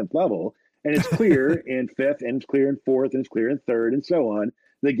past 10th level. And it's clear in 5th, and it's clear in 4th, and it's clear in 3rd, and so on.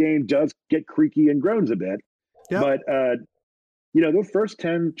 The game does get creaky and groans a bit. Yep. But, the first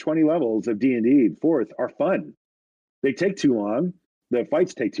 10, 20 levels of D&D 4th are fun. They take too long. The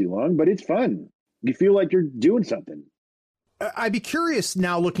fights take too long, but it's fun. You feel like you're doing something. I'd be curious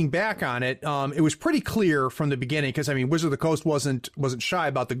now, looking back on it. It was pretty clear from the beginning, because Wizard of the Coast wasn't shy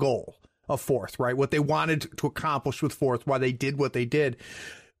about the goal of 4th, right? What they wanted to accomplish with 4th, why they did what they did.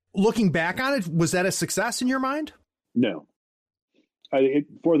 Looking back on it, was that a success in your mind? No.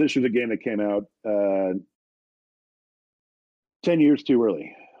 4th edition was a game that came out 10 years too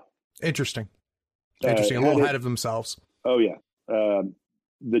early. Interesting. A little ahead of themselves. Oh yeah.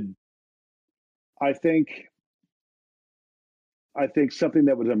 I think something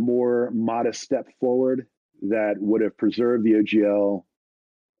that was a more modest step forward that would have preserved the OGL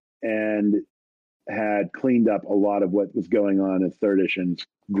and had cleaned up a lot of what was going on in 3rd edition's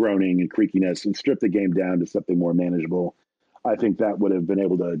groaning and creakiness and stripped the game down to something more manageable. I think that would have been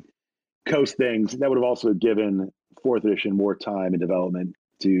able to coast things. That would have also given 4th edition more time and development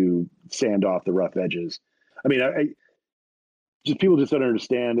to sand off the rough edges. People just don't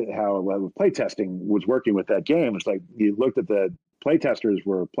understand how playtesting was working with that game. It's like you looked at the playtesters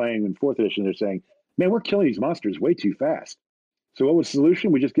were playing in 4th edition. They're saying, man, we're killing these monsters way too fast. So what was the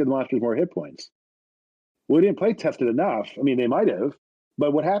solution? We just give the monsters more hit points. Well, we didn't playtest it enough. They might have,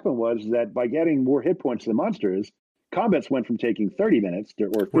 but what happened was that by getting more hit points to the monsters, combats went from taking 30 minutes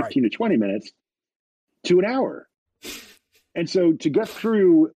or 15 to 20 minutes to an hour. And so to get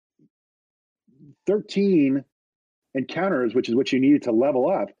through 13 encounters, which is what you needed to level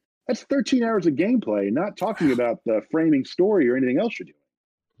up, that's 13 hours of gameplay, not talking about the framing story or anything else you're doing.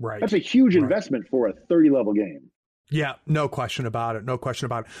 Right. That's a huge investment for a 30-level game. Yeah, no question about it.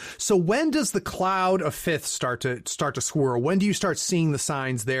 So when does the cloud of 5th start to swirl? When do you start seeing the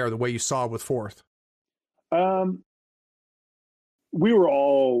signs there the way you saw with 4th?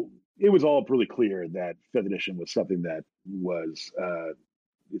 It was all really clear that 5th edition was something that was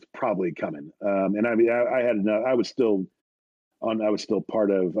it's probably coming. And I was still a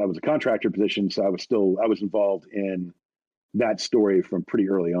contractor position, so I was involved in that story from pretty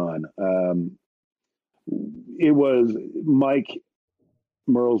early on. It was Mike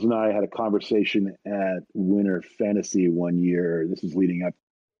Merles and I had a conversation at Winter Fantasy one year. This is leading up,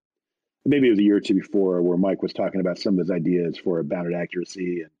 maybe it was a year or two before, where Mike was talking about some of his ideas for bounded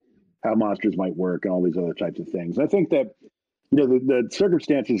accuracy and how monsters might work and all these other types of things. I think that, the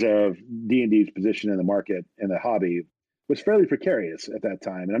circumstances of D&D's position in the market and the hobby was fairly precarious at that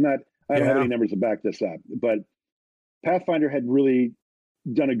time. And I don't have any numbers to back this up, but Pathfinder had really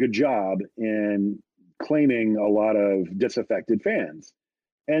done a good job in claiming a lot of disaffected fans.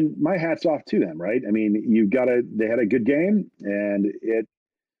 And my hat's off to them, right? I mean, they had a good game, and it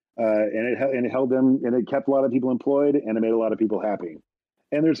held them, and it kept a lot of people employed, and it made a lot of people happy.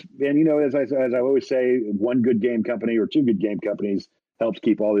 And as I always say, one good game company or two good game companies helps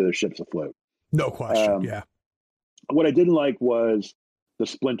keep all the other ships afloat. No question. Yeah. What I didn't like was the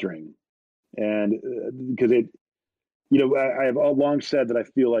splintering, and because I have all long said that I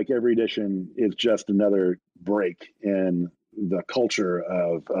feel like every edition is just another break in the culture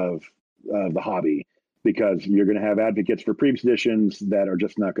of the hobby, because you're going to have advocates for previous editions that are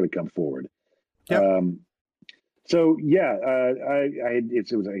just not going to come forward. Yep. So yeah, I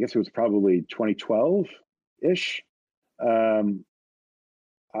guess it was probably 2012 ish. I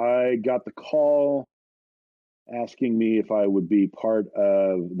got the call asking me if I would be part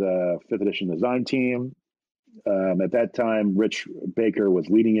of the 5th edition design team. At that time, Rich Baker was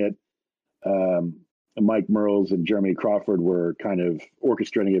leading it. Mike Merles and Jeremy Crawford were kind of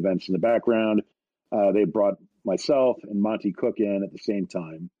orchestrating events in the background. They brought myself and Monty Cook in at the same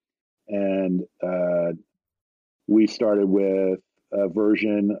time. And we started with a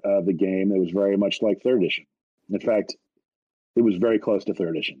version of the game that was very much like 3rd edition. In fact, it was very close to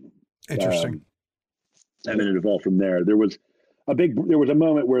 3rd edition. Interesting. And then it evolved from there. There was a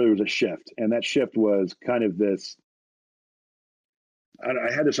moment where there was a shift, and that shift was kind of this.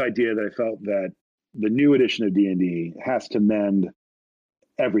 I had this idea that I felt that the new edition of D&D has to mend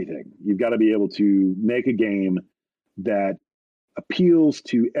everything. You've got to be able to make a game that appeals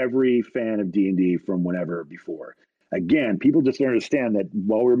to every fan of D&D from whenever before. Again, people just don't understand that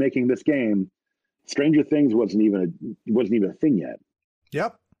while we're making this game, Stranger Things wasn't even a thing yet.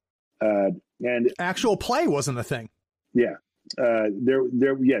 Yep. And actual play wasn't a thing. Yeah.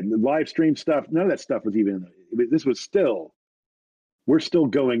 The live stream stuff, none of that stuff was even, we're still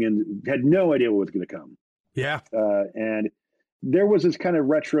going and had no idea what was going to come. Yeah. And there was this kind of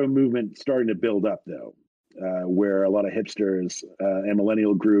retro movement starting to build up, though, where a lot of hipsters and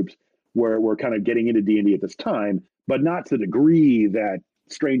millennial groups were kind of getting into D&D at this time, but not to the degree that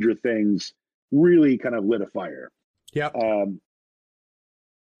Stranger Things really kind of lit a fire. Yeah.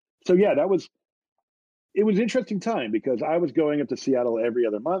 So yeah, it was an interesting time, because I was going up to Seattle every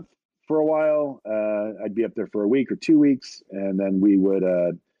other month for a while. I'd be up there for a week or 2 weeks, and then we would,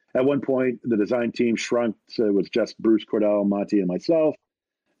 at one point, the design team shrunk, so it was just Bruce Cordell, Monty, and myself.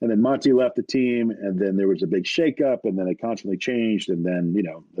 And then Monty left the team, and then there was a big shakeup, and then it constantly changed, and then,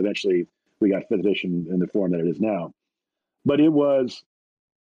 eventually we got 5th edition in the form that it is now. But it was,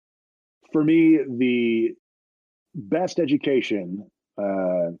 for me, the best education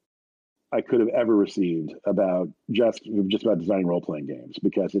I could have ever received about just about designing role-playing games,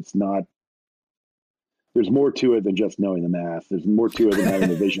 because there's more to it than just knowing the math. There's more to it than having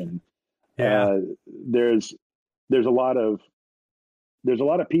the vision. Yeah. There's a lot of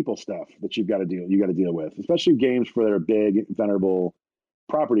people stuff that you got to deal with, especially games for their big, venerable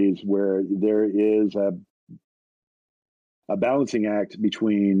properties, where there is a balancing act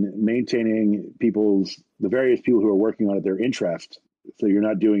between maintaining the various people who are working on it, their interest. So you're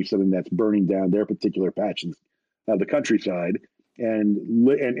not doing something that's burning down their particular patches of the countryside,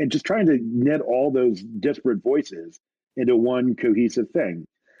 and just trying to knit all those disparate voices into one cohesive thing.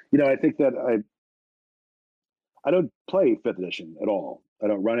 I think that I don't play 5th edition at all. I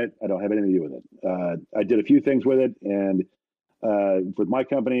don't run it. I don't have anything to do with it. I did a few things with it and with my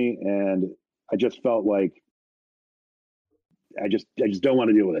company, and I just felt like I just don't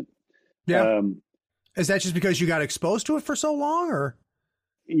want to deal with it. Yeah. Is that just because you got exposed to it for so long, or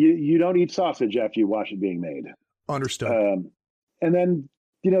you don't eat sausage after you watch it being made? Understood. And then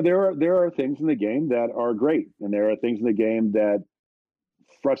there are things in the game that are great, and there are things in the game that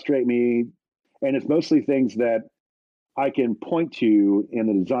frustrate me, and it's mostly things that I can point to in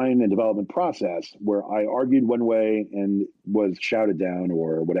the design and development process where I argued one way and was shouted down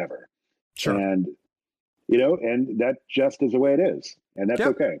or whatever. Sure. And and that just is the way it is, and that's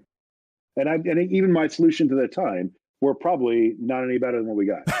okay. And even my solution to the time were probably not any better than what we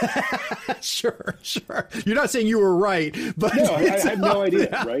got. Sure. You're not saying you were right, but no, I have no idea,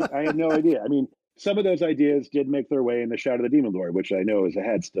 right? I have no idea. I mean, some of those ideas did make their way in the Shout of the Demon Lord, which I know is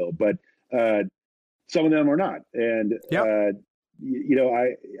ahead still, but some of them are not. And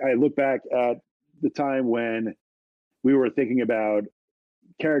I look back at the time when we were thinking about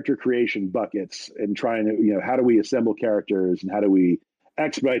character creation buckets and trying to, how do we assemble characters and how do we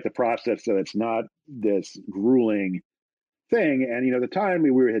expedite the process so it's not this grueling thing. And, at the time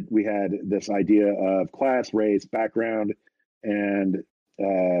we had this idea of class, race, background, and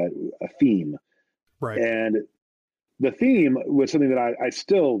a theme. Right. And the theme was something that I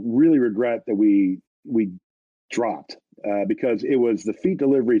still really regret that we dropped because it was the feat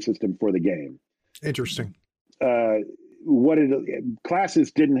delivery system for the game. Interesting.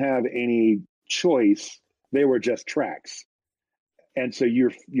 Classes didn't have any choice; they were just tracks, and so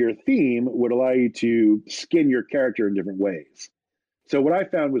your theme would allow you to skin your character in different ways. So what I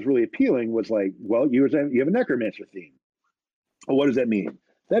found was really appealing was like, well, you have a necromancer theme. Well, what does that mean?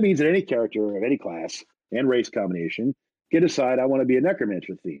 That means that any character of any class and race combination can decide I want to be a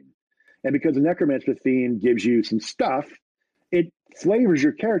necromancer theme, and because the necromancer theme gives you some stuff, it flavors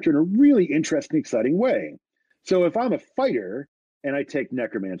your character in a really interesting, exciting way. So if I'm a fighter and I take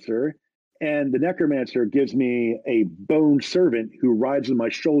necromancer, and the necromancer gives me a bone servant who rides on my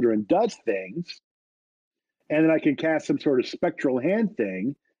shoulder and does things, and then I can cast some sort of spectral hand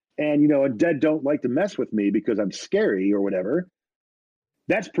thing, and undead don't like to mess with me because I'm scary or whatever,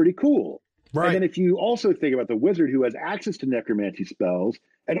 that's pretty cool. Right. And then if you also think about the wizard who has access to necromancy spells,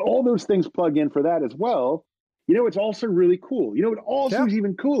 and all those things plug in for that as well, it's also really cool. What also is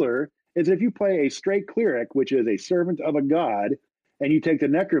even cooler is if you play a straight cleric, which is a servant of a god, and you take the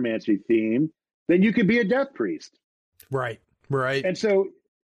necromancy theme, then you could be a death priest. Right. And so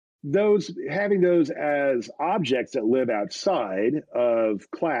having those as objects that live outside of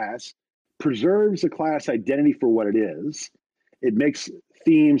class preserves the class identity for what it is. It makes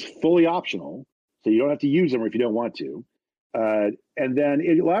themes fully optional, so you don't have to use them if you don't want to. And then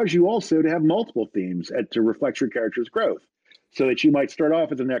it allows you also to have multiple themes to reflect your character's growth, so that you might start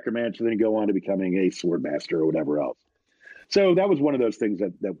off as a necromancer, then go on to becoming a sword master or whatever else. So that was one of those things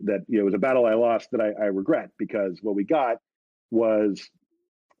that was a battle I lost that I regret, because what we got was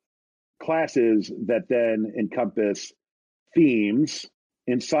classes that then encompass themes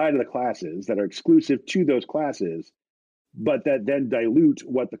inside of the classes that are exclusive to those classes, but that then dilute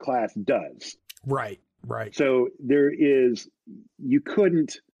what the class does. Right. So you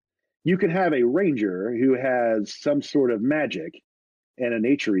can have a ranger who has some sort of magic in a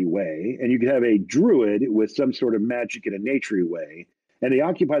nature-y way, and you can have a druid with some sort of magic in a nature-y way, and they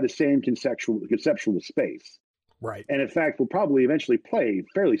occupy the same conceptual space. Right. And in fact, will probably eventually play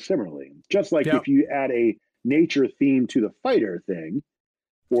fairly similarly. Just like if you add a nature theme to the fighter thing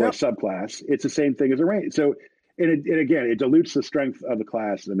or a subclass, it's the same thing as a ranger. So, and again, it dilutes the strength of the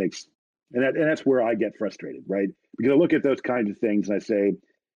class, and that's where I get frustrated, right? Because I look at those kinds of things and I say,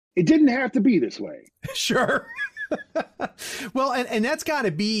 it didn't have to be this way. Sure. Well, and that's got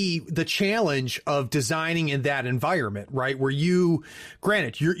to be the challenge of designing in that environment, right? Where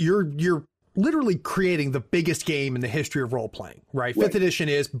granted, you're literally creating the biggest game in the history of role playing, right? Fifth edition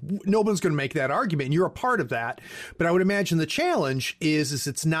is, nobody's going to make that argument, and you're a part of that. But I would imagine the challenge is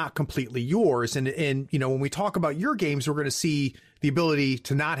it's not completely yours. And when we talk about your games, we're going to see the ability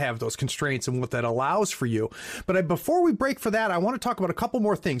to not have those constraints and what that allows for you. But before we break for that, I want to talk about a couple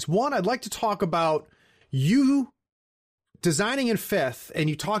more things. One, I'd like to talk about you designing in fifth, and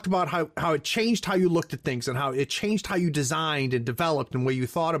you talked about how it changed how you looked at things and how it changed how you designed and developed and the way you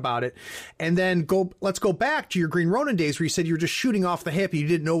thought about it. And then let's go back to your Green Ronin days where you said you were just shooting off the hip and you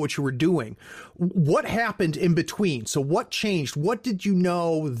didn't know what you were doing. What happened in between? So what changed? What did you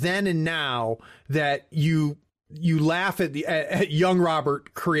know then and now that you laugh at young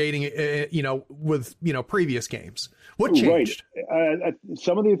Robert creating, with, previous games? What changed? Right.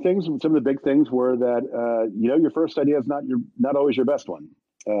 Some of the big things were that, your first idea is not always your best one.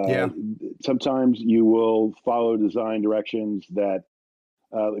 Sometimes you will follow design directions that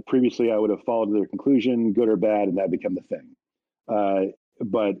previously I would have followed to their conclusion, good or bad, and that become the thing.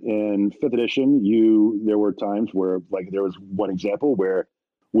 But in fifth edition, there were times where, like, there was one example where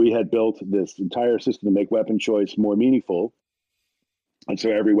we had built this entire system to make weapon choice more meaningful. And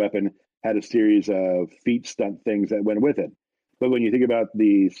so every weapon had a series of feat stunt things that went with it. But when you think about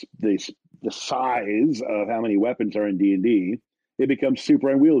the size of how many weapons are in D&D, it becomes super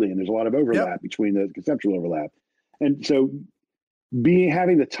unwieldy, and there's a lot of overlap between the conceptual overlap. And so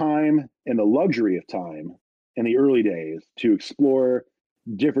having the time and the luxury of time in the early days to explore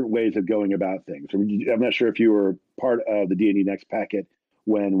different ways of going about things. I'm not sure if you were part of the D&D Next packet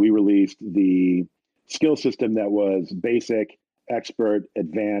when we released the skill system that was basic, expert,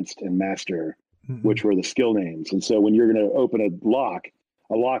 advanced, and master, which were the skill names. And so when you're going to open a lock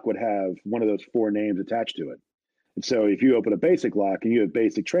would have one of those four names attached to it. And so if you open a basic lock and you have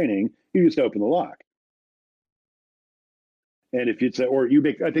basic training, you just open the lock. And if it's or you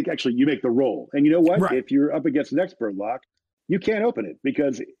make, I think actually you make the roll. And you know what? Right. If you're up against an expert lock, you can't open it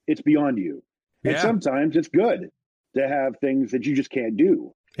because it's beyond you. And sometimes it's good to have things that you just can't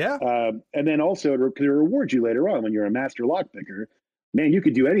do. Yeah. And then also it rewards you later on when you're a master lock picker. Man, you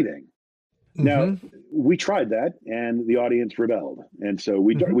could do anything. Mm-hmm. Now, we tried that and the audience rebelled. And so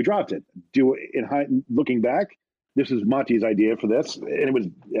we dropped it. Looking back, this is Monty's idea for this. And it was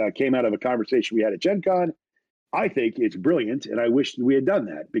came out of a conversation we had at Gen Con. I think it's brilliant, and I wish we had done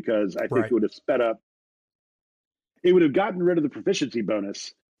that because I think it would have sped up. It would have gotten rid of the proficiency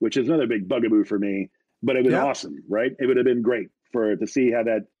bonus, which is another big bugaboo for me, but it was awesome, right? It would have been great to see how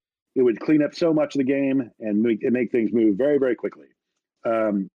that it would clean up so much of the game and make things move very, very quickly.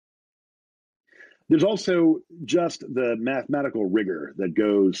 There's also just the mathematical rigor that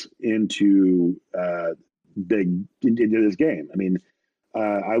goes into this game. I mean,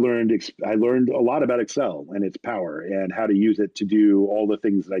 I learned a lot about Excel and its power and how to use it to do all the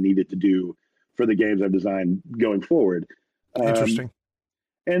things that I needed to do for the games I've designed going forward. Interesting.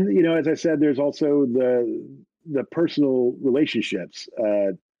 And you know, as I said, there's also the personal relationships.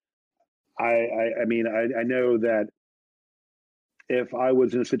 I mean, I know that if I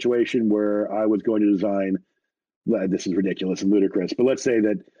was in a situation where I was going to design, this is ridiculous and ludicrous, but let's say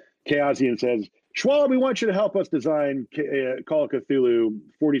that Chaosium says, Schwab, we want you to help us design Call of Cthulhu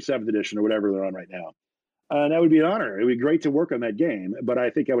 47th edition or whatever they're on right now. And that would be an honor. It would be great to work on that game, but I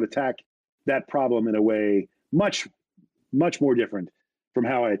think I would attack that problem in a way much, much more different from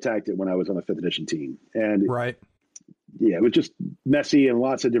how I attacked it when I was on the 5th edition team. And yeah, it was just messy and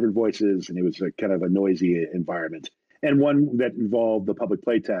lots of different voices, and it was a kind of a noisy environment. And one that involved the public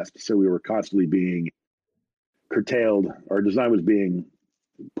play test, so we were constantly being curtailed. Our design was being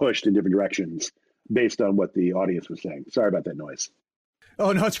pushed in different directions based on what the audience was saying. Sorry about that noise.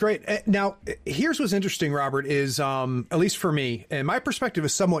 Oh, no, it's great. Now, here's what's interesting, Robert, is at least for me, and my perspective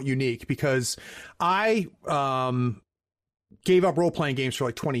is somewhat unique because I gave up role-playing games for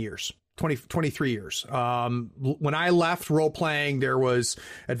like 23 years. When I left role-playing, there was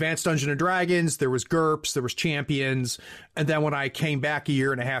Advanced Dungeons & Dragons, there was GURPS, there was Champions, and then when I came back a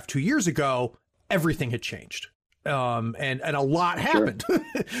year and a half, 2 years ago, everything had changed. And a lot happened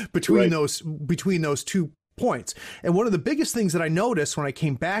between those 2 points. And one of the biggest things that I noticed when I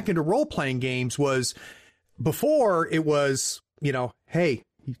came back into role-playing games was before it was, you know, hey,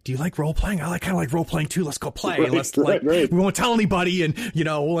 do you like role-playing? I kind of like role-playing too. Let's go play. We won't tell anybody and, you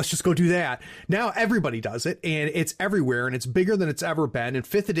know, let's just go do that. Now everybody does it and it's everywhere and it's bigger than it's ever been. And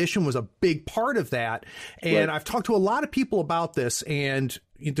 5th edition was a big part of that. And I've talked to a lot of people about this, and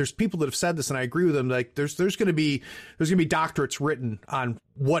there's people that have said this and I agree with them. Like there's going to be doctorates written on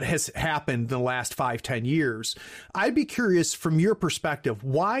what has happened in the last 5-10 years. I'd be curious from your perspective,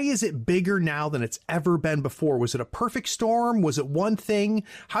 why is it bigger now than it's ever been before? Was it a perfect storm? Was it one thing?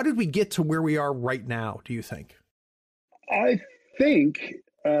 How did we get to where we are right now, do you think? I think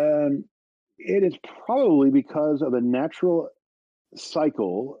it is probably because of the natural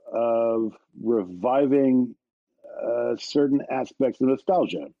cycle of reviving certain aspects of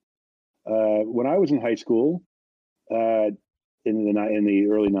nostalgia. When I was in high school, in the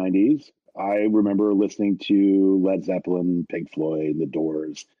early 90s, I remember listening to Led Zeppelin, Pink Floyd, The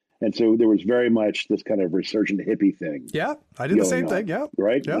Doors. And so there was very much this kind of resurgent hippie thing. Yeah, I did the same thing. Yeah.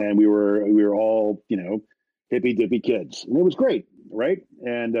 Right. Yeah. And we were all, you know, hippie dippy kids. And it was great. Right.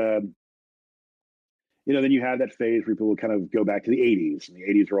 And, you know, then you had that phase where people would kind of go back to the 80s. And the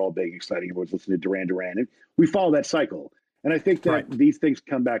 80s were all big, exciting. Everyone's listening to Duran Duran. And we follow that cycle. And I think that these things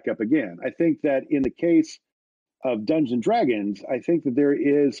come back up again. I think that in the case of Dungeons & Dragons, I think that there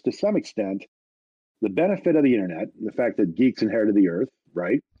is, to some extent, the benefit of the internet, the fact that geeks inherited the earth,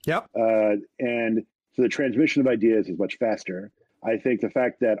 right? Yep. And so the transmission of ideas is much faster. I think the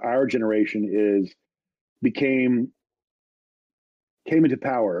fact that our generation came into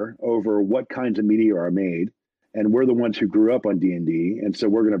power over what kinds of media are made, and we're the ones who grew up on D&D, and so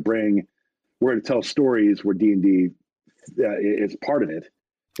we're going to tell stories where D&D is part of it.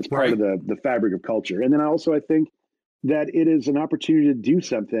 It's part of the fabric of culture. And then also I think that it is an opportunity to do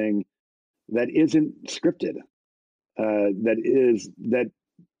something that isn't scripted.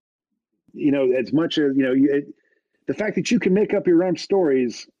 You know, as much as, you know, the fact that you can make up your own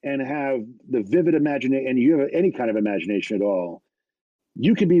stories and have the vivid imagination, and you have any kind of imagination at all,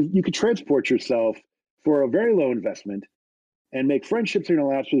 you could transport yourself for a very low investment and make friendships in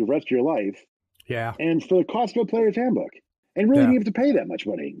your lives for the rest of your life. Yeah. And for the cost of a player's handbook. And really, you don't have to pay that much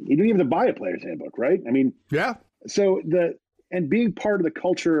money. You don't even have to buy a player's handbook, right? I mean, yeah. So being part of the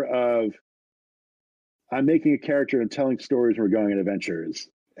culture of I'm making a character and telling stories and we're going on adventures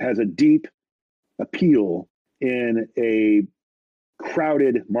has a deep appeal in a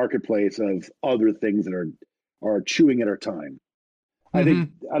crowded marketplace of other things that are chewing at our time. I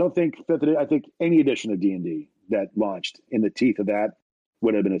don't think I think any edition of D&D that launched in the teeth of that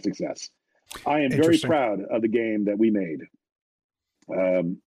would have been a success. I am very proud of the game that we made.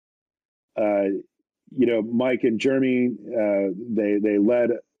 Mike and Jeremy, they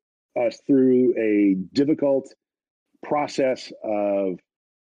led us through a difficult process of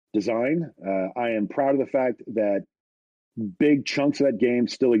design. I am proud of the fact that big chunks of that game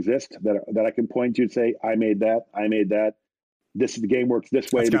still exist that I can point to and say, I made that. The game works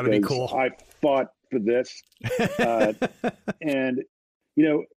this way because be cool. I fought for this. And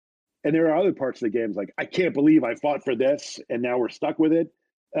there are other parts of the games like, I can't believe I fought for this and now we're stuck with it.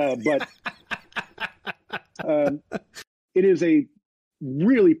 But it is a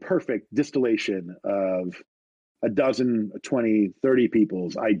really perfect distillation of a dozen, 20, 30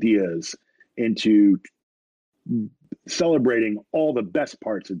 people's ideas into celebrating all the best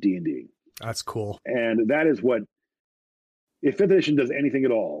parts of D&D. That's cool. And that is what, if 5th edition does anything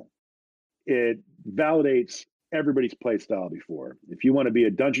at all, it validates everybody's play style before. If you want to be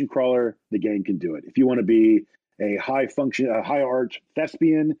a dungeon crawler, the game can do it. If you want to be a high art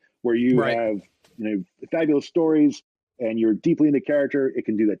thespian where you have fabulous stories and you're deeply into character, it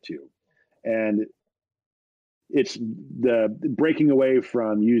can do that too. And it's the breaking away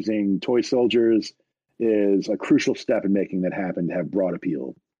from using toy soldiers is a crucial step in making that happen to have broad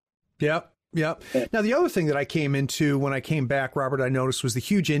appeal. Yep. Now, the other thing that I came into when I came back, Robert, I noticed was the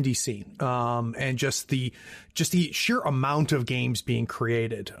huge indie scene, and just the sheer amount of games being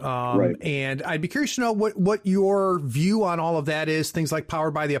created. And I'd be curious to know what your view on all of that is. Things like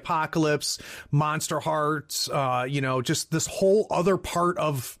Powered by the Apocalypse, Monster Hearts, just this whole other part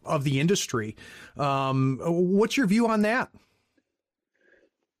of the industry. What's your view on that?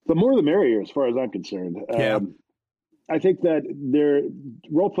 The more the merrier, as far as I'm concerned. I think that their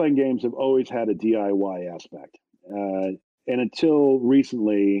role-playing games have always had a DIY aspect. And until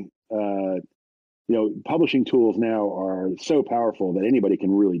recently, publishing tools now are so powerful that anybody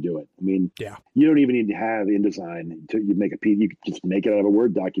can really do it. I mean, you don't even need to have InDesign to make you can just make it out of a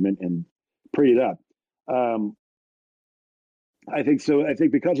Word document and pretty it up. I think so. I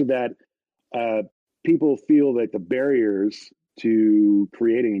think because of that, people feel that the barriers to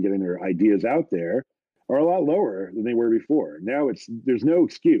creating and getting their ideas out there are a lot lower than they were before. Now there's no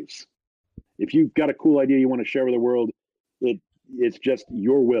excuse. If you've got a cool idea you want to share with the world, it's just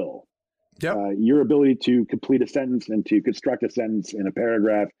your will. Your ability to complete a sentence and to construct a sentence in a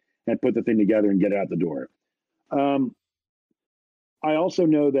paragraph and put the thing together and get it out the door. I also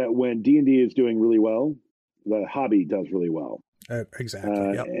know that when D&D is doing really well, the hobby does really well. Exactly.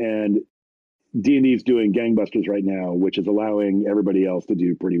 And D&D is doing gangbusters right now, which is allowing everybody else to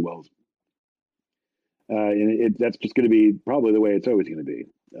do pretty well. And that's just going to be probably the way it's always going to be.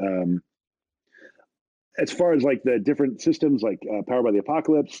 As far as like the different systems, like Powered by the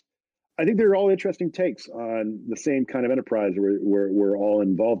Apocalypse, I think they're all interesting takes on the same kind of enterprise we're all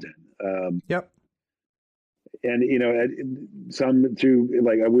involved in. And some too,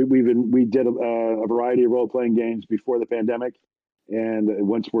 like we did a variety of role playing games before the pandemic, and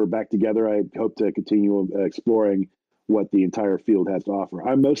once we're back together, I hope to continue exploring what the entire field has to offer.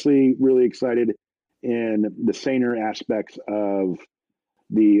 I'm mostly really excited in the saner aspects of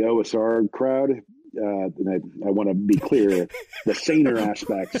the OSR crowd. And I want to be clear, the saner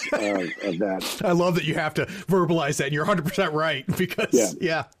aspects of that. I love that you have to verbalize that, and you're 100% right, because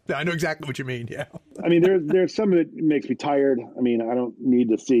I know exactly what you mean. Yeah. I mean, there's some of it makes me tired. I mean, I don't need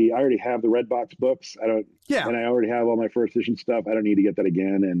to see, I already have the Redbox books. And I already have all my first edition stuff. I don't need to get that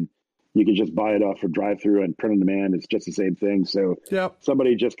again. And you can just buy it off for drive-through and print on demand. It's just the same thing. So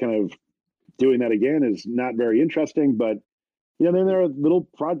somebody just kind of doing that again is not very interesting, but then there are little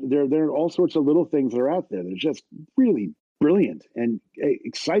there are all sorts of little things that are out there that are just really brilliant and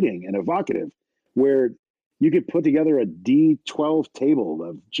exciting and evocative, where you could put together a D12 table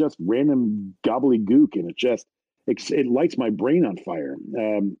of just random gobbledygook, and it lights my brain on fire.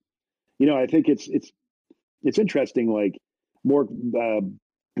 I think it's interesting. Like Borg is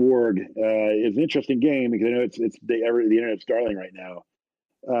an interesting game because I know it's the internet's darling right now.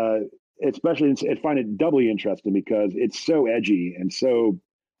 Especially, I find it doubly interesting because it's so edgy and so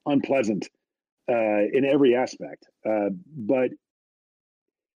unpleasant in every aspect. But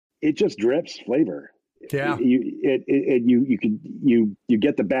it just drips flavor. Yeah, you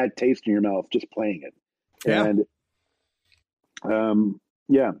get the bad taste in your mouth just playing it. Yeah. And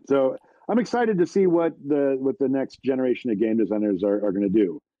so I'm excited to see what the next generation of game designers are going to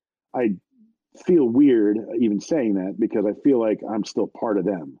do. feel weird even saying that because I feel like I'm still part of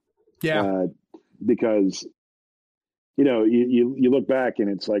them. Yeah. Because, you look back and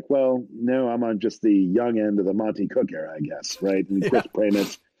it's like, well, no, I'm on just the young end of the Monty Cook era, I guess, right? And Chris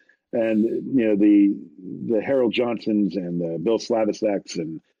Pramitz and, the Harold Johnsons and the Bill Slavicseks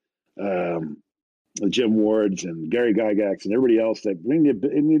and the Jim Wards and Gary Gygax and everybody else that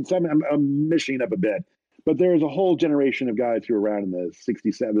I'm mishing up a bit, but there's a whole generation of guys who were around in the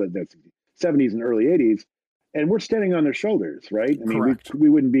 70s and early 80s, and we're standing on their shoulders, right? I mean, we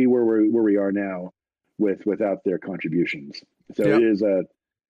wouldn't be where we are now without their contributions. So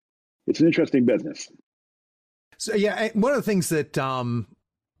it's an interesting business. So one of the things that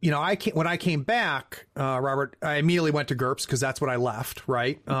when I came back, Robert, I immediately went to GURPS because that's what I left,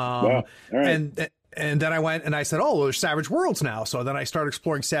 right? Wow. All right. And then I went and I said, oh, well, there's Savage Worlds now. So then I started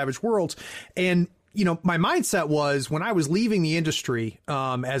exploring Savage Worlds. And, my mindset was when I was leaving the industry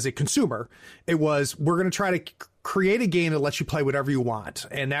as a consumer, it was we're going to try to create a game that lets you play whatever you want.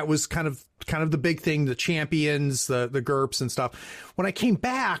 And that was kind of the big thing, the champions, the GURPS and stuff. When I came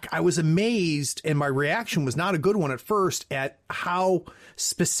back, I was amazed, and my reaction was not a good one at first, at how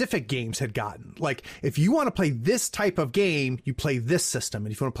specific games had gotten. Like, if you want to play this type of game, you play this system.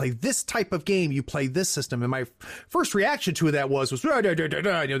 And if you want to play this type of game, you play this system. And my first reaction to that was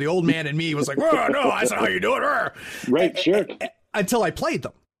the old man in me was like, oh, no, that's not how you do it. Right, sure. Until I played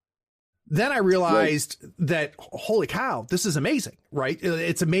them. Then I realized that, holy cow, this is amazing, right?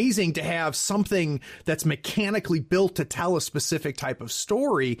 It's amazing to have something that's mechanically built to tell a specific type of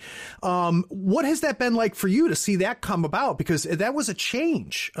story. What has that been like for you to see that come about? Because that was a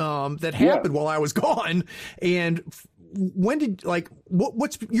change that happened while I was gone. And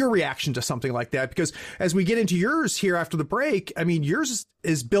what's your reaction to something like that? Because as we get into yours here after the break, I mean, yours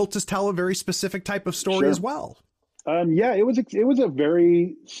is built to tell a very specific type of story as well. It was a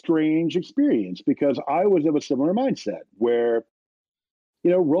very strange experience because I was of a similar mindset where,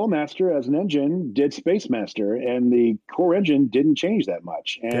 Rollmaster as an engine did Space Master, and the core engine didn't change that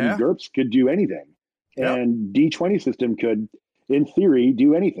much, and GURPS could do anything, and D20 system could, in theory,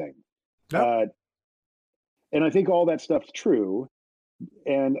 do anything. And I think all that stuff's true.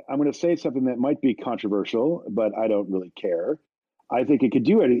 And I'm going to say something that might be controversial, but I don't really care. I think it could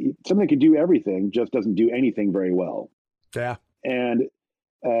do it. Something that could do everything, just doesn't do anything very well. Yeah. And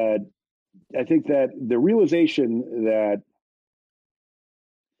I think that the realization that,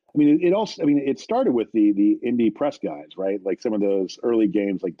 it started with the indie press guys, right? Like some of those early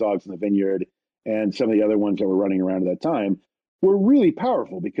games like Dogs in the Vineyard and some of the other ones that were running around at that time were really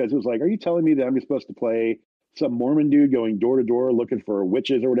powerful because it was like, are you telling me that I'm supposed to play some Mormon dude going door to door looking for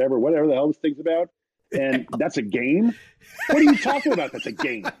witches or whatever the hell this thing's about? And that's a game? What are you talking about? That's a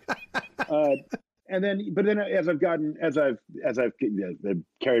game. But then as I've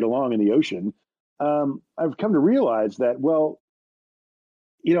carried along in the ocean, I've come to realize that,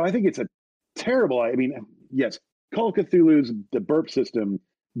 I think it's a terrible, yes, Call of Cthulhu's, the burp system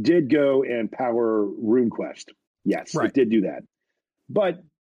did go and power RuneQuest. Yes, It did do that. But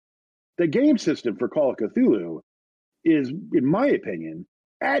the game system for Call of Cthulhu is, in my opinion,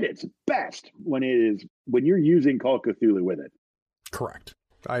 at its best when you're using Call of Cthulhu with it. Correct.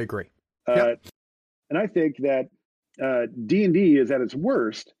 I agree. And I think that D&D is at its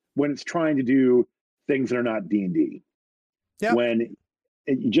worst when it's trying to do things that are not D&D. Yep. When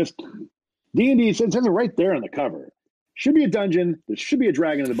D&D says it right there on the cover. Should be a dungeon. There should be a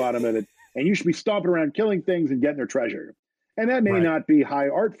dragon at the bottom of it, and you should be stomping around killing things and getting their treasure. And that may not be high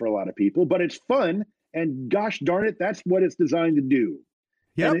art for a lot of people, but it's fun. And gosh darn it, that's what it's designed to do.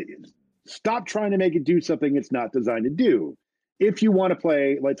 Yep. Stop trying to make it do something it's not designed to do. If you want to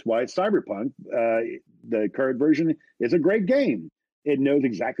play, that's why it's Cyberpunk. The current version is a great game. It knows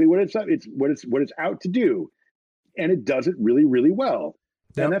exactly what it's out to do, and it does it really, really well.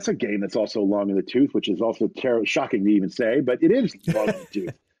 Yep. And that's a game that's also long in the tooth, which is also shocking to even say, but it is long in the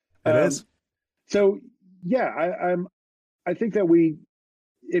tooth. It is. So I think that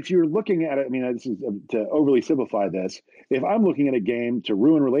if you're looking at it, this is to overly simplify this. If I'm looking at a game to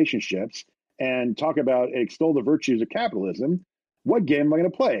ruin relationships and talk about and extol the virtues of capitalism, what game am I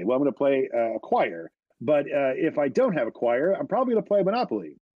going to play? Well, I'm going to play Acquire. But if I don't have Acquire, I'm probably going to play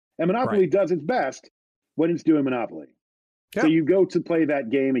Monopoly. And Monopoly does its best when it's doing Monopoly. Yep. So you go to play that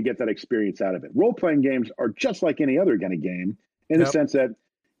game and get that experience out of it. Role-playing games are just like any other kind of game in the sense that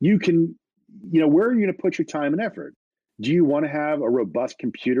you can, where are you going to put your time and effort? Do you want to have a robust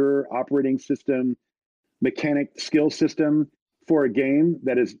computer operating system, mechanic skill system for a game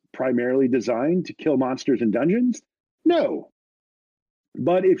that is primarily designed to kill monsters in dungeons? No.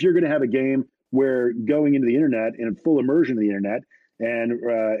 But if you're going to have a game where going into the internet and full immersion in the internet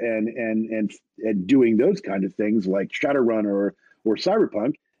and doing those kind of things like Shadowrun or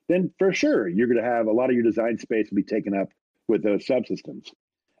Cyberpunk, then for sure you're going to have a lot of your design space will be taken up with those subsystems.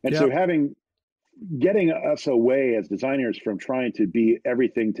 And so getting us away as designers from trying to be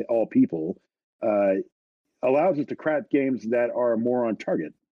everything to all people allows us to craft games that are more on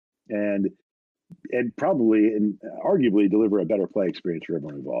target and probably and arguably deliver a better play experience for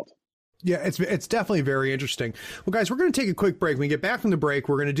everyone involved. Yeah, it's definitely very interesting. Well, guys, we're going to take a quick break. When we get back from the break,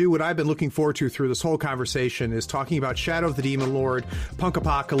 we're going to do what I've been looking forward to through this whole conversation, is talking about Shadow of the Demon Lord, Punk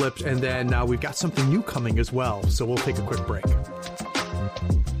Apocalypse, and then we've got something new coming as well. So we'll take a quick break.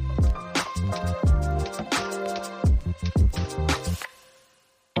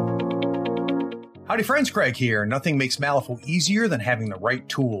 Howdy friends, Craig here. Nothing makes Malifaux easier than having the right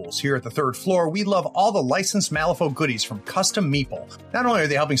tools. Here at the Third Floor, we love all the licensed Malifaux goodies from Custom Meeple. Not only are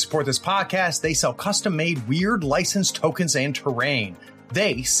they helping support this podcast, they sell custom-made weird licensed tokens and terrain.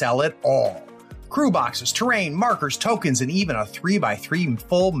 They sell it all. Crew boxes, terrain, markers, tokens, and even a 3x3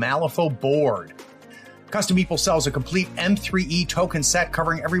 full Malifaux board. Custom Meeple sells a complete M3E token set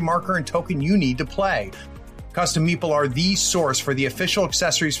covering every marker and token you need to play. Custom Meeple are the source for the official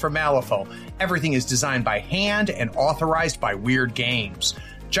accessories for Malifaux. Everything is designed by hand and authorized by Weird Games.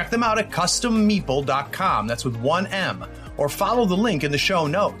 Check them out at custommeeple.com, that's with one M, or follow the link in the show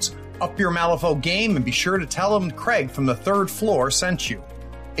notes. Up your Malifaux game and be sure to tell them Craig from the Third Floor sent you.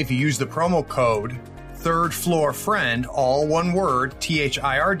 If you use the promo code Third Floor Friend, all one word,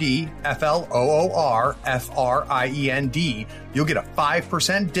 THIRDFLOORFRIEND, you'll get a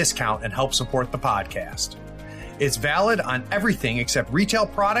 5% discount and help support the podcast. It's valid on everything except retail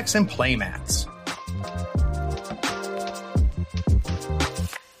products and playmats.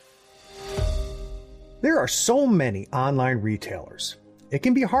 There are so many online retailers. It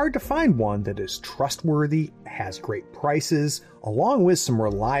can be hard to find one that is trustworthy, has great prices, along with some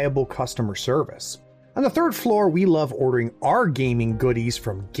reliable customer service. On the Third Floor, we love ordering our gaming goodies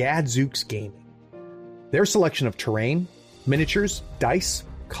from Gadzooks Gaming. Their selection of terrain, miniatures, dice,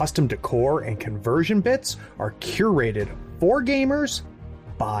 custom decor, and conversion bits are curated for gamers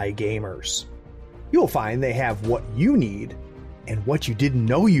by gamers. You'll find they have what you need and what you didn't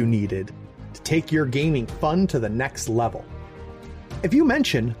know you needed to take your gaming fun to the next level. If you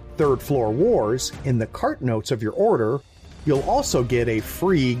mention Third Floor Wars in the cart notes of your order, you'll also get a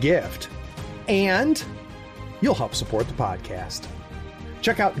free gift. And you'll help support the podcast.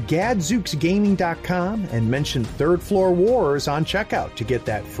 Check out GadzooksGaming.com and mention Third Floor Wars on checkout to get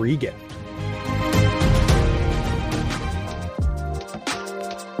that free gift.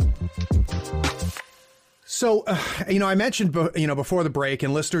 So, I mentioned, before the break,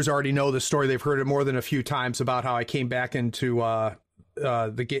 and listeners already know the story. They've heard it more than a few times about how I came back into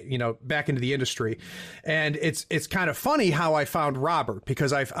back into the industry, and it's kind of funny how I found Robert,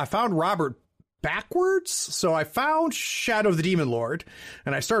 because I found Robert backwards. So I found Shadow of the Demon Lord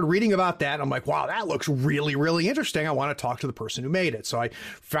and I started reading about that. And I'm like, wow, that looks really, really interesting. I want to talk to the person who made it. So I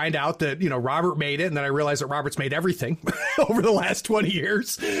find out that, Robert made it. And then I realized that Robert's made everything over the last 20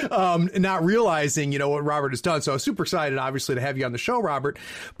 years, not realizing, what Robert has done. So I was super excited, obviously, to have you on the show, Robert.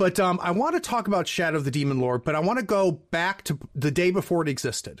 But I want to talk about Shadow of the Demon Lord, but I want to go back to the day before it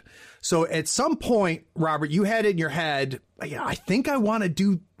existed. So at some point, Robert, you had it in your head, I think I want to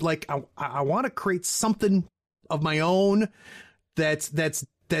do, I want to create something of my own that's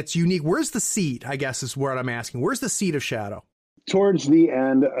unique. Where's the seed, I guess, is what I'm asking. Where's the seed of Shadow? Towards the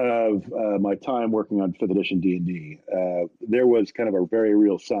end of my time working on 5th edition D&D, there was kind of a very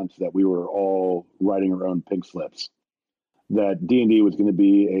real sense that we were all writing our own pink slips, that D&D was going to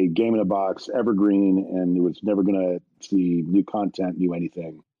be a game in a box, evergreen, and it was never going to see new content, new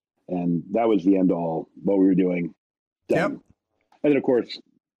anything. And that was the end all, what we were doing. Done. Yep. And then, of course,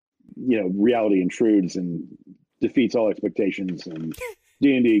 reality intrudes and defeats all expectations, and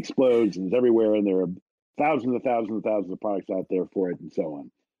D&D explodes and is everywhere, and there are thousands and thousands and thousands of products out there for it, and so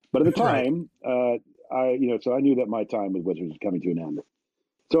on. But at the time, so I knew that my time with Wizards was coming to an end.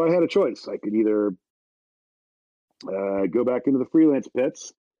 So I had a choice. I could either go back into the freelance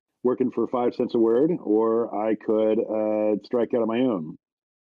pits, working for 5 cents a word, or I could strike out on my own.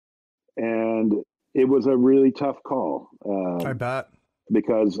 And it was a really tough call. I bet.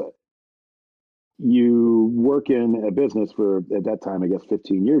 Because you work in a business for, at that time, I guess,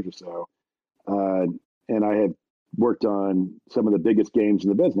 15 years or so. And I had worked on some of the biggest games in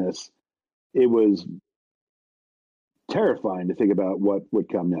the business. It was terrifying to think about what would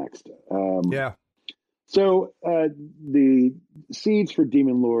come next. So the seeds for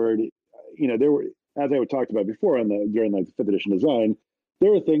Demon Lord, there were, as I talked about before during the 5th edition design,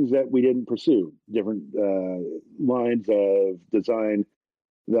 there are things that we didn't pursue, different lines of design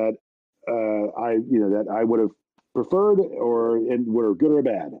that that I would have preferred, or and were good or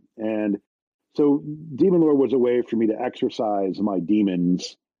bad. And so Demon Lord was a way for me to exercise my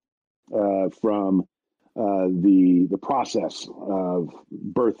demons from the process of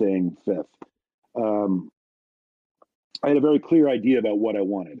birthing Fifth. I had a very clear idea about what I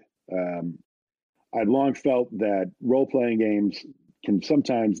wanted. I'd long felt that role-playing games can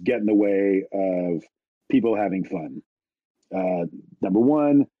sometimes get in the way of people having fun. Number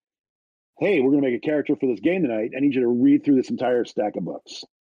one, hey, we're going to make a character for this game tonight. I need you to read through this entire stack of books.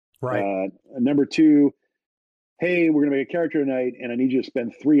 Right. Number two, hey, we're going to make a character tonight, and I need you to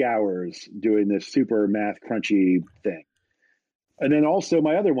spend 3 hours doing this super math crunchy thing. And then also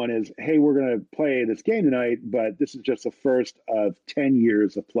my other one is, hey, we're going to play this game tonight, but this is just the first of 10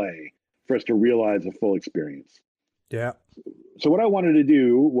 years of play for us to realize a full experience. Yeah. So what I wanted to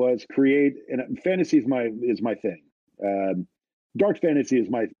do was create, and fantasy is my thing. Dark fantasy is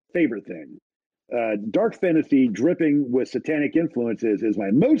my favorite thing. Dark fantasy dripping with satanic influences is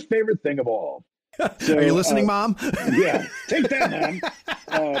my most favorite thing of all. So, are you listening, Mom? Yeah, take that,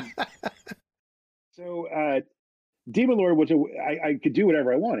 Mom. So Demon Lord was I could do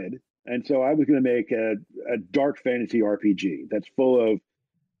whatever I wanted, and so I was going to make a dark fantasy RPG that's full of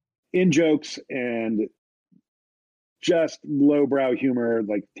in-jokes and just lowbrow humor,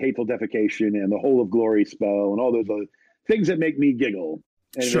 like hateful defecation and the whole of glory spell and all those other things that make me giggle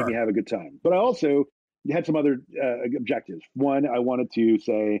and Sure. make me have a good time. But I also had some other objectives. One, I wanted to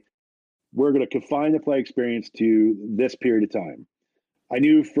say, we're going to confine the play experience to this period of time. I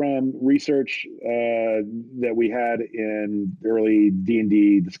knew from research that we had in early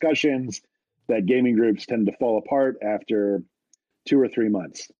D&D discussions that gaming groups tend to fall apart after 2 or 3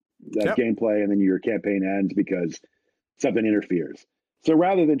 months. That gameplay, and then your campaign ends because something interferes. So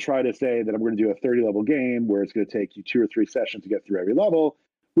rather than try to say that I'm going to do a 30-level game where it's going to take you 2 or 3 sessions to get through every level,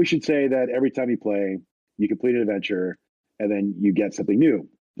 we should say that every time you play, you complete an adventure, and then you get something new.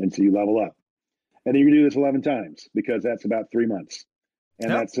 And so you level up. And then you can do this 11 times because that's about 3 months.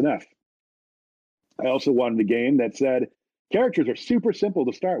 And that's enough. I also wanted a game that said characters are super simple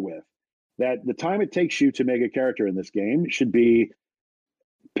to start with. That the time it takes you to make a character in this game should be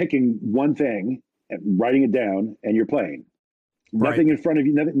picking one thing and writing it down, and you're playing. Right. Nothing in front of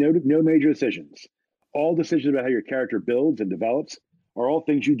you, no major decisions. All decisions about how your character builds and develops are all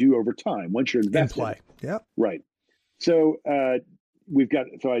things you do over time once you're invested. In play. Yep. Right. So I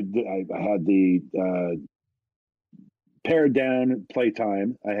had the pared down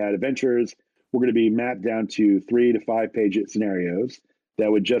playtime. I had adventures were going to be mapped down to 3 to 5 page scenarios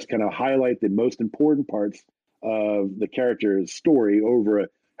that would just kind of highlight the most important parts of the character's story over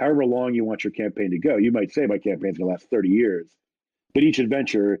however long you want your campaign to go. You might say my campaign's going to last 30 years, but each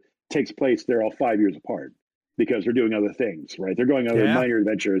adventure takes place, they're all 5 years apart because they're doing other things, right? They're going on other minor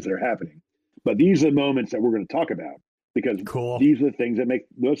adventures that are happening. But these are the moments that we're going to talk about because these are the things that make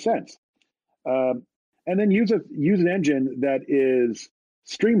most sense. And then use an engine that is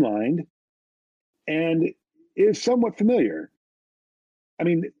streamlined and is somewhat familiar. I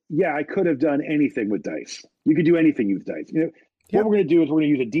mean, yeah, I could have done anything with dice. You could do anything with dice. What we're going to do is we're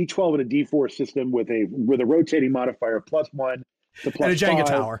going to use a D12 and a D4 system with a rotating modifier +1 to +5. And a Jenga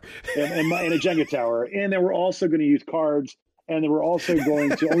tower. And a Jenga tower. And then we're also going to use cards. And then we're also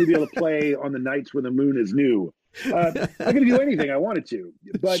going to only be able to play on the nights when the moon is new. I'm going to do anything I wanted to.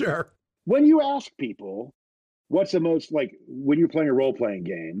 But sure. When you ask people, what's the most, like, when you're playing a role-playing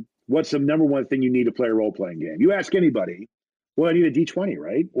game, what's the number one thing you need to play a role-playing game? You ask anybody, well, I need a D20,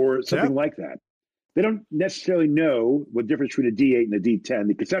 right? Or something like that. They don't necessarily know what difference between a D8 and a D10.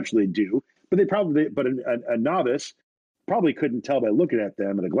 They conceptually do, but a novice probably couldn't tell by looking at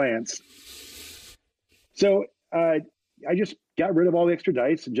them at a glance. So I just got rid of all the extra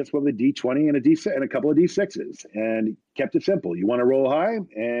dice and just went with a D20 and a D6 and a couple of D6s and kept it simple. You want to roll high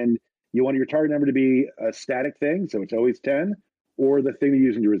and you want your target number to be a static thing, so it's always 10, or the thing you're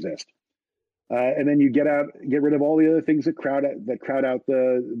using to resist. And then you get rid of all the other things that crowd out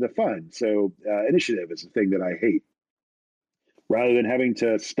the fun. So initiative is the thing that I hate. Rather than having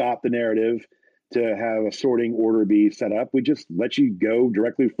to stop the narrative to have a sorting order be set up, we just let you go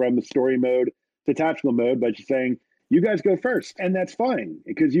directly from the story mode to tactical mode by just saying, you guys go first. And that's fine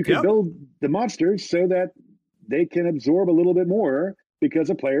because you can build the monsters so that they can absorb a little bit more because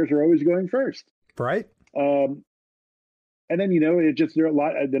the players are always going first. Right. And then, there are a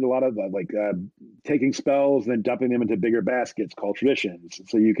lot of taking spells and then dumping them into bigger baskets called traditions.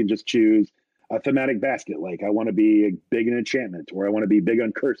 So you can just choose a thematic basket. Like I want to be big in enchantment, or I want to be big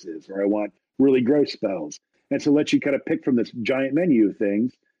on curses, or I want really gross spells. And so let you kind of pick from this giant menu of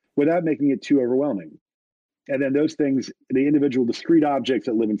things without making it too overwhelming. And then those things, the individual discrete objects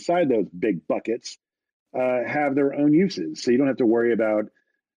that live inside those big buckets, have their own uses. So you don't have to worry about,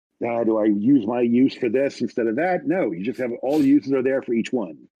 do I use my use for this instead of that? No, you just have all the uses are there for each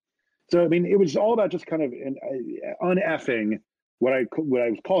one. So, I mean, it was all about just kind of uneffing what I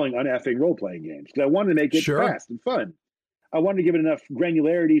was calling uneffing role-playing games, because I wanted to make it fast and fun. I wanted to give it enough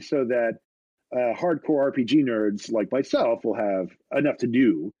granularity so that hardcore RPG nerds like myself will have enough to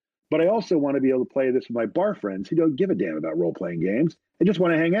do. But I also want to be able to play this with my bar friends who don't give a damn about role-playing games and just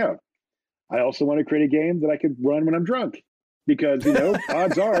want to hang out. I also want to create a game that I could run when I'm drunk, because,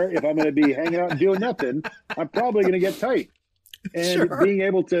 odds are if I'm going to be hanging out and doing nothing, I'm probably going to get tight. And being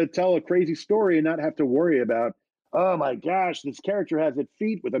able to tell a crazy story and not have to worry about, oh my gosh, this character has its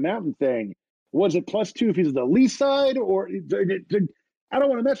feet with a mountain thing. Was it +2 if he's on the lee side? Or I don't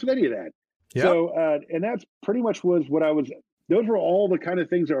want to mess with any of that. Yep. So, and that's pretty much was what I was. Those were all the kind of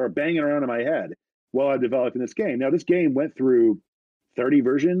things that are banging around in my head while I'm developing this game. Now, this game went through 30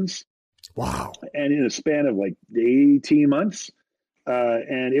 versions. Wow. And in a span of like 18 months.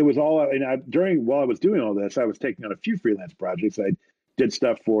 And it was all, while I was doing all this, I was taking on a few freelance projects. I did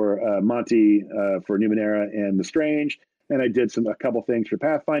stuff for Monty, for Numenera and The Strange. And I did a couple things for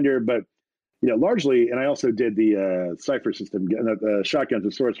Pathfinder, but largely, and I also did the Cypher system, the Shotguns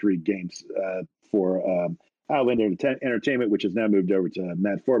of Sorcery games for Outlander Entertainment, which has now moved over to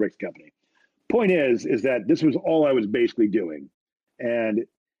Matt Forbeck's company. Point is that this was all I was basically doing. And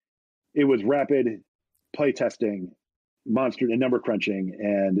it was rapid play testing, monster and number crunching,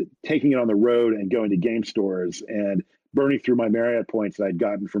 and taking it on the road and going to game stores and burning through my Marriott points that I'd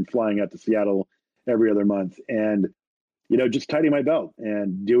gotten from flying out to Seattle every other month. And, just tightening my belt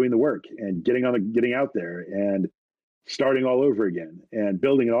and doing the work and getting out there and starting all over again and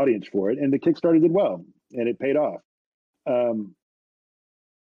building an audience for it. And the Kickstarter did well and it paid off.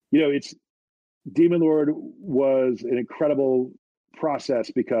 It's Demon Lord was an incredible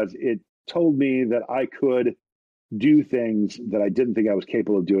process because it told me that I could do things that I didn't think I was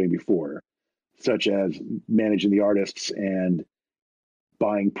capable of doing before, such as managing the artists and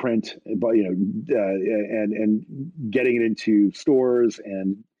buying print, but and getting it into stores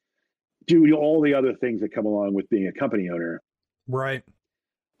and doing all the other things that come along with being a company owner. Right.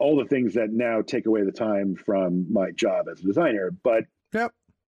 All the things that now take away the time from my job as a designer, but yep.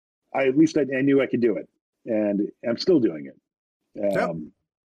 I knew I could do it, and I'm still doing it. Yep.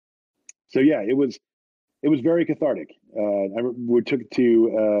 So yeah, it was very cathartic. We took it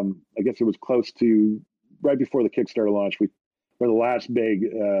to, I guess it was close to right before the Kickstarter launch. For the last big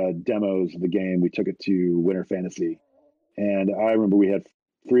demos of the game, we took it to Winter Fantasy, and I remember we had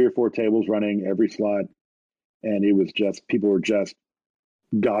 3 or 4 tables running every slot, and it was just people were just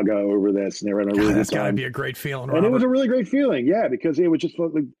gaga over this, and they were having a really good time. That's got to be a great feeling, Robert. And it was a really great feeling, yeah, because it was just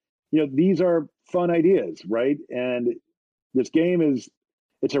like, these are fun ideas, right? And this game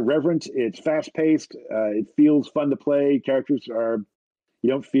it's irreverent, it's fast paced, it feels fun to play. Characters you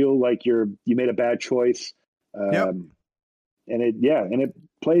don't feel like you made a bad choice. Yep. And it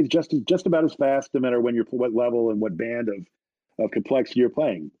plays just about as fast, no matter what level and what band of complexity you're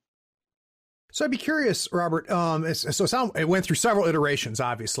playing. So I'd be curious, Robert. It went through several iterations,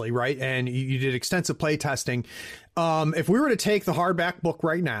 obviously, right? And you did extensive play testing. If we were to take the hardback book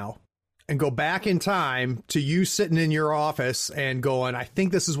right now and go back in time to you sitting in your office and going, I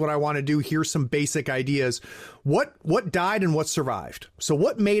think this is what I want to do. Here's some basic ideas. What died and what survived? So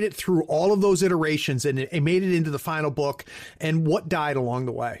what made it through all of those iterations and it made it into the final book, and what died along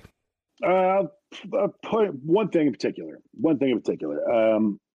the way? One thing in particular.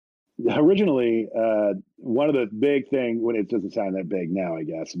 Originally, one of the big thing, when it doesn't sound that big now, I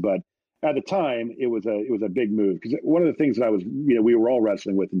guess, but at the time it was a big move, because one of the things that we were all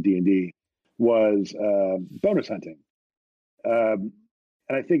wrestling with in D&D was bonus hunting. And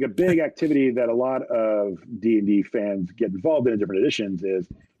I think a big activity that a lot of D&D fans get involved in different editions is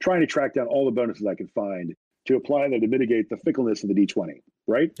trying to track down all the bonuses I can find to apply them to mitigate the fickleness of the D20,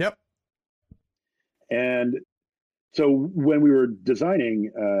 right? Yep. And so when we were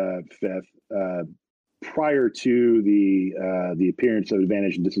designing Fifth, prior to the appearance of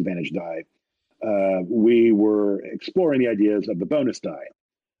advantage and disadvantage die, we were exploring the ideas of the bonus die,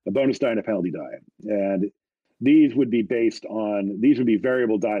 a bonus die and a penalty die. And these would be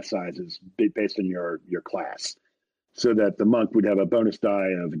variable die sizes based on your class, so that the monk would have a bonus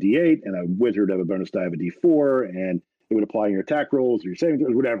die of a D8 and a wizard have a bonus die of a D4, and it would apply your attack rolls or your saving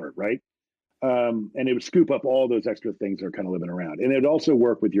throws, whatever, right? And it would scoop up all those extra things that are kind of living around. And it would also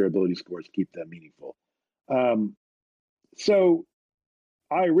work with your ability scores to keep them meaningful. So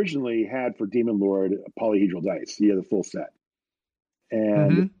I originally had for Demon Lord polyhedral dice, the full set.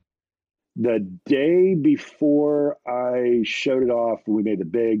 And the day before I showed it off, we made the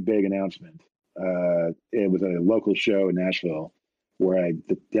big announcement. It was at a local show in Nashville where I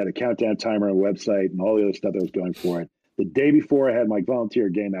had a countdown timer on a website and all the other stuff that was going for it. The day before, I had my volunteer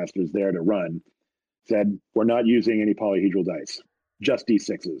game masters there to run. Said, we're not using any polyhedral dice, just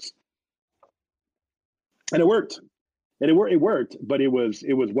D6s. And it worked. It worked, but it was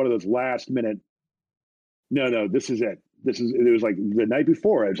one of those last minute. No, this is it. It was like the night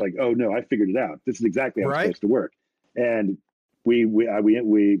before. I was like, oh no, I figured it out. This is exactly how it's supposed to work. And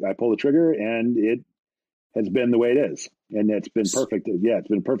I pulled the trigger, and it has been the way it is, and it's been perfect. Yeah, it's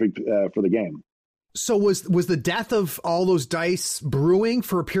been perfect for the game. So was the death of all those dice brewing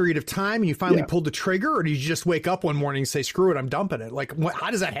for a period of time, and you finally pulled the trigger, or did you just wake up one morning and say, "Screw it, I'm dumping it"? Like,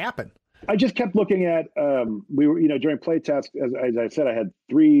 how does that happen? I just kept looking at, we were, during playtest, as I said, I had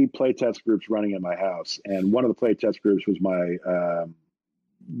 3 playtest groups running at my house. And one of the playtest groups was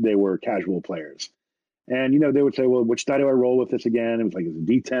they were casual players. And, they would say, well, which die do I roll with this again? It was like, is it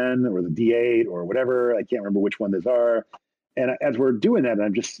D10 or the D8 or whatever? I can't remember which one these are. And as we're doing that,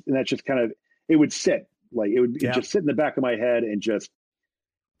 that's just kind of, it would sit, like, it would just sit in the back of my head and just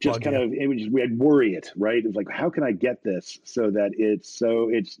kind of, I'd worry it, right? It was like, how can I get this so that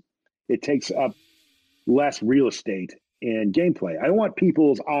it takes up less real estate in gameplay. I don't want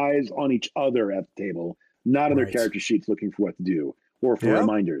people's eyes on each other at the table, not on their character sheets looking for what to do or for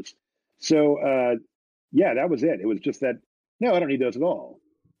reminders. So, that was it. It was just that, no, I don't need those at all,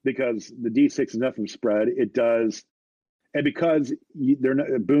 because the D6 is enough of a spread. It does. And because they're not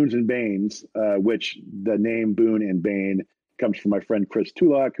boons and banes, which the name Boon and Bane comes from my friend Chris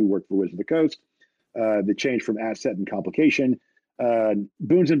Tulloch, who worked for Wizards of the Coast. The change from asset and complication.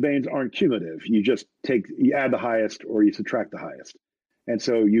 Boons and banes aren't cumulative. You add the highest or you subtract the highest. And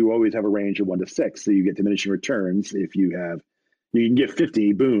so you always have a range of 1 to 6. So you get diminishing returns. If you can get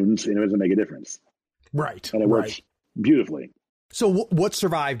 50 boons and it doesn't make a difference. Right. And it works beautifully. So what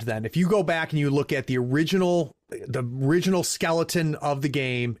survived then? If you go back and you look at the original skeleton of the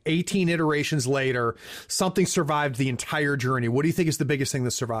game, 18 iterations later, something survived the entire journey. What do you think is the biggest thing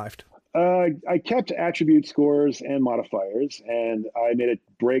that survived? I kept attribute scores and modifiers, and I made a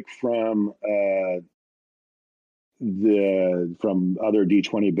break from other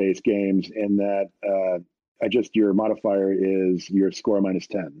D20 based games in that your modifier is your score minus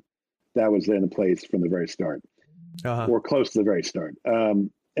 10. That was in place from the very start, or close to the very start.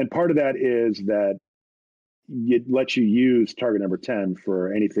 And part of that is that it lets you use target number 10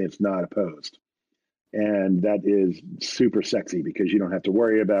 for anything that's not opposed. And that is super sexy because you don't have to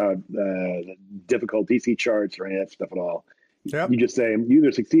worry about difficult DC charts or any of that stuff at all. Yep. You just say you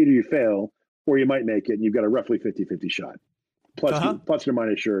either succeed or you fail, or you might make it, and you've got a roughly 50-50 shot, plus or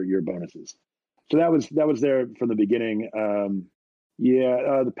minus your bonuses. So that was there from the beginning.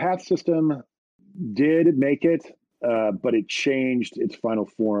 The path system did make it, but it changed its final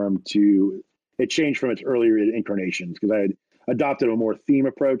form it changed from its earlier incarnations, because I had adopted a more theme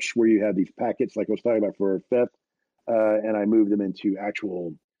approach where you have these packets like I was talking about for 5th, and I moved them into I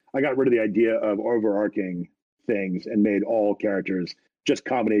got rid of the idea of overarching things and made all characters just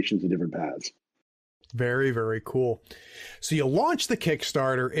combinations of different paths. Very, very cool. So you launch the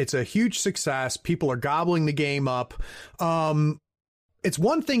Kickstarter. It's a huge success. People are gobbling the game up. It's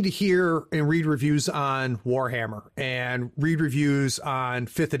one thing to hear and read reviews on Warhammer and read reviews on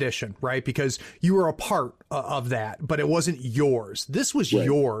 5th edition, right? Because you were a part of that, but it wasn't yours. This was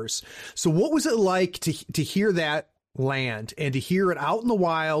yours. So what was it like to hear that land and to hear it out in the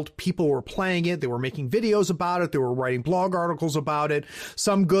wild? People were playing it. They were making videos about it. They were writing blog articles about it.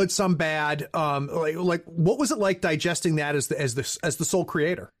 Some good, some bad. Like what was it like digesting that as the sole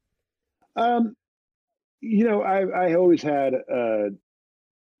creator? I always had,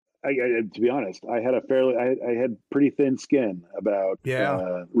 to be honest, I had pretty thin skin about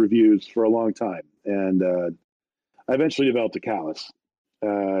reviews for a long time, and I eventually developed a callus.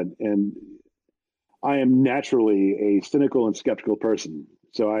 And I am naturally a cynical and skeptical person,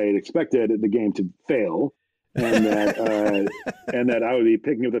 so I had expected the game to fail, and that I would be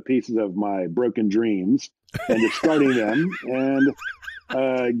picking up the pieces of my broken dreams and discarding them and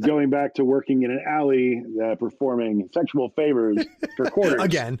going back to working in an alley performing sexual favors for quarters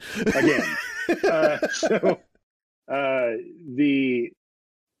again.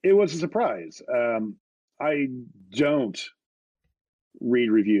 It was a surprise. I don't read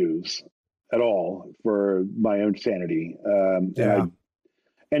reviews at all for my own sanity.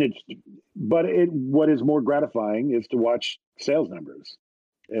 What is more gratifying is to watch sales numbers.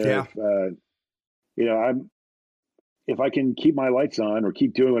 if I can keep my lights on or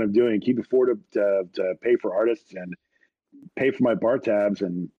keep doing what I'm doing, keep afford to pay for artists and pay for my bar tabs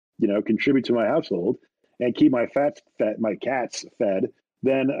and, contribute to my household and keep my my cats fed,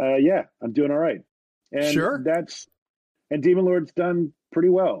 then yeah, I'm doing all right. And sure. And Demon Lord's done pretty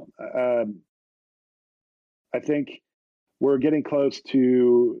well. I think we're getting close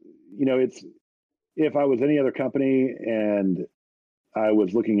to, if I was any other company and I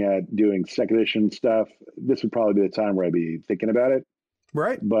was looking at doing second edition stuff, this would probably be the time where I'd be thinking about it.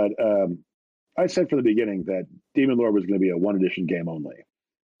 Right. But I said from the beginning that Demon Lord was going to be a one edition game only,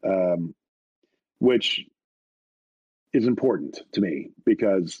 which is important to me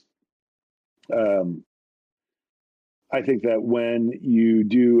because I think that when you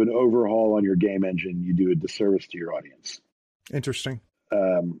do an overhaul on your game engine, you do a disservice to your audience. Interesting.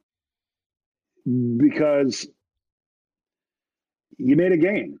 Because you made a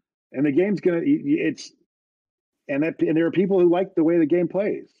game, and the game's and there are people who like the way the game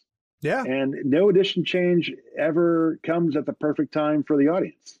plays. Yeah. And no edition change ever comes at the perfect time for the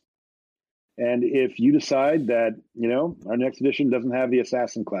audience. And if you decide that, our next edition doesn't have the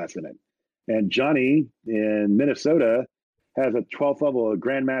assassin class in it, and Johnny in Minnesota has a 12th level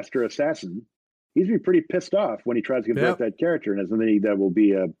Grandmaster Assassin, he's going to be pretty pissed off when he tries to convert that character, and that will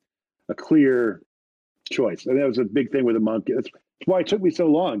be a clear choice. And that was a big thing with the monk. That's why it took me so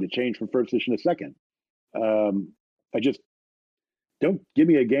long to change from first edition to second. I just don't give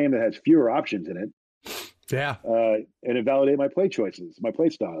me a game that has fewer options in it. Yeah. And invalidate my play choices, my play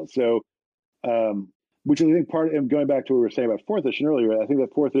styles. So, which is, I think, and going back to what we were saying about fourth edition earlier, I think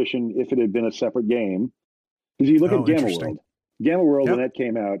that fourth edition, if it had been a separate game, because you look at Gamma World when that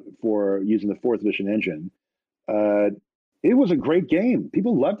came out for using the fourth edition engine, it was a great game.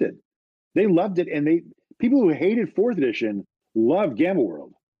 People loved it. They loved it, and people who hated fourth edition loved Gamma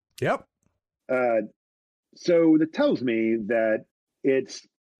World. Yep. So that tells me that it's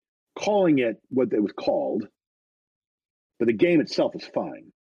calling it what it was called, but the game itself is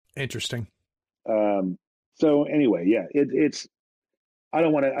fine. Interesting. So anyway, yeah, it's. I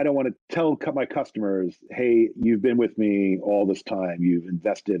don't want to tell my customers, hey, you've been with me all this time. You've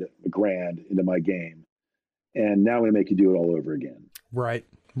invested $1,000 into my game, and now I'm going to make you do it all over again. Right.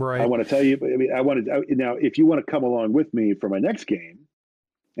 Right. I want to tell you. Now, if you want to come along with me for my next game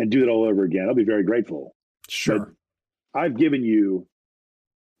and do it all over again, I'll be very grateful. Sure. But I've given you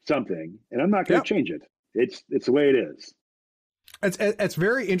something, and I'm not going to change it. It's the way it is. It's a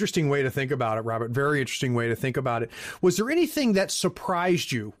very interesting way to think about it, Robert. Very interesting way to think about it. Was there anything that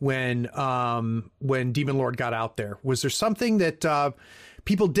surprised you when Demon Lord got out there? Was there something that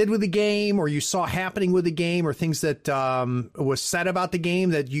people did with the game, or you saw happening with the game, or things that was said about the game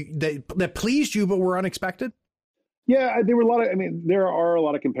that pleased you but were unexpected? Yeah, there were a lot of. I mean, there are a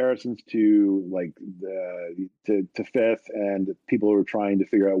lot of comparisons to to fifth, and people who are trying to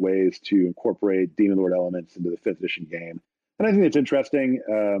figure out ways to incorporate Demon Lord elements into the fifth edition game. And I think it's interesting.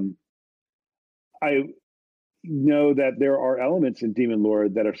 I know that there are elements in Demon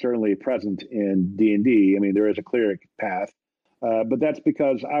Lord that are certainly present in D&D. I mean, there is a clear path, but that's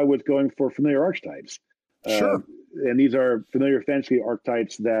because I was going for familiar archetypes. Sure. And these are familiar fantasy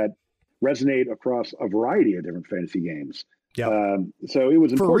archetypes that resonate across a variety of different fantasy games. Yeah. So it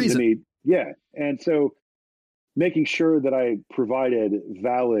was important to me. Yeah. And so making sure that I provided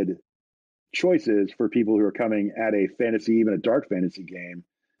valid choices for people who are coming at a fantasy, even a dark fantasy game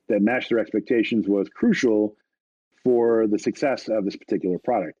that matched their expectations was crucial for the success of this particular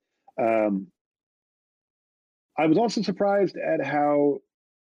product. I was also surprised at how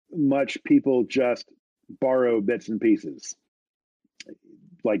much people just borrow bits and pieces.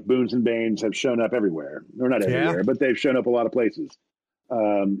 Like Boons and Banes have shown up everywhere, or not everywhere, but they've shown up a lot of places.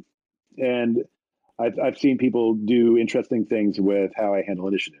 And I've seen people do interesting things with how I handle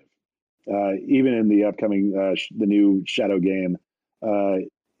initiative. Even in the upcoming, the new Shadow game,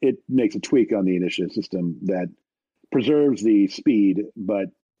 it makes a tweak on the initiative system that preserves the speed, but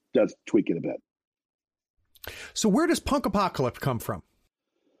does tweak it a bit. So where does Punk Apocalypse come from?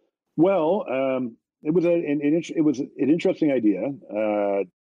 Well, it was an interesting idea.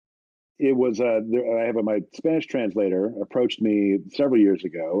 It was my Spanish translator approached me several years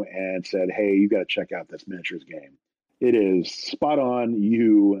ago and said, "Hey, you got to check out this miniatures game. It is spot on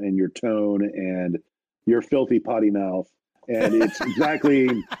you and your tone and your filthy potty mouth, and it's exactly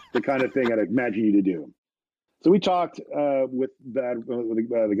the kind of thing I'd imagine you to do." So we talked with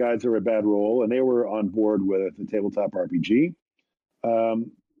the guys that were at Bad Roll, and they were on board with the tabletop RPG.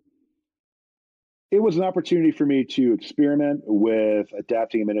 It was an opportunity for me to experiment with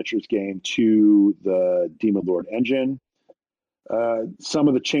adapting a miniatures game to the Demon Lord engine. Some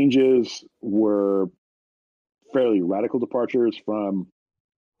of the changes were fairly radical departures from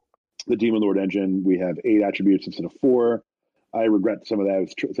the Demon Lord engine. We have 8 attributes instead of 4. I regret some of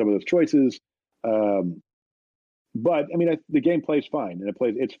those choices. But I mean, the game plays fine, and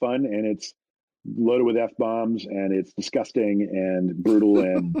it's fun, and it's loaded with F-bombs, and it's disgusting and brutal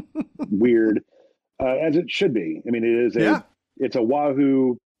and weird, as it should be. I mean, it's a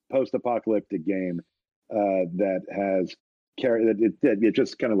Wahoo post-apocalyptic game that has it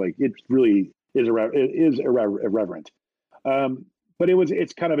just kind of like, it really is irreverent. But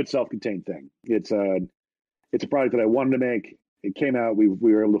it's kind of its self-contained thing. It's a product that I wanted to make. It came out. We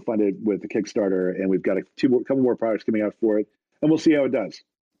were able to fund it with the Kickstarter, and we've got a couple more products coming out for it, and we'll see how it does.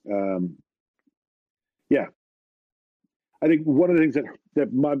 Yeah, I think one of the things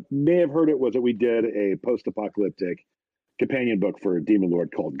that may have hurt it was that we did a post-apocalyptic companion book for Demon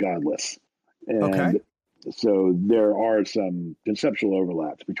Lord called Godless, and so there are some conceptual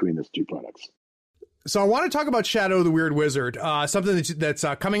overlaps between those two products. So I want to talk about Shadow of the Weird Wizard, something that's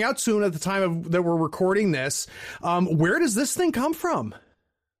coming out soon at the time that we're recording this. Where does this thing come from?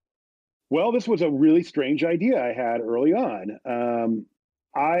 Well, this was a really strange idea I had early on.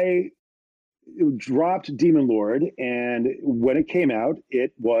 I dropped Demon Lord, and when it came out,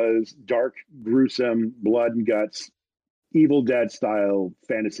 it was dark, gruesome, blood and guts, Evil Dead style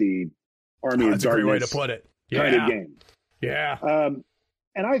fantasy army of darkness. That's a great way to put it. Kind of game. Yeah.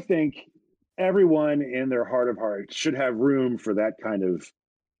 And I think everyone in their heart of hearts should have room for that kind of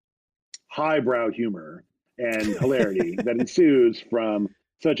highbrow humor and hilarity that ensues from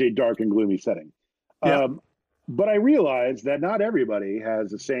such a dark and gloomy setting. Yeah. But I realized that not everybody has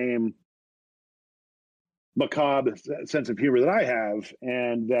the same macabre sense of humor that I have,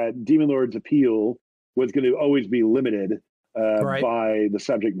 and that Demon Lord's appeal was going to always be limited by the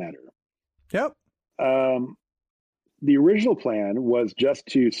subject matter. Yep. The original plan was just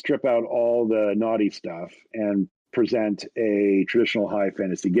to strip out all the naughty stuff and present a traditional high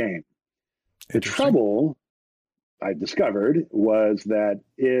fantasy game. The trouble I discovered was that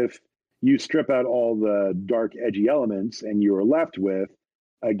if you strip out all the dark, edgy elements and you are left with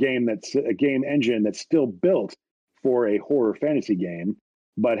a game engine that's still built for a horror fantasy game,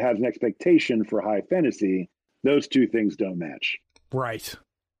 but has an expectation for high fantasy, those two things don't match. Right.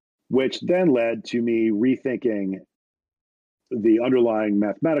 Which then led to me rethinking the underlying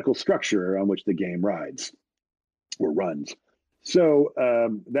mathematical structure on which the game rides or runs. So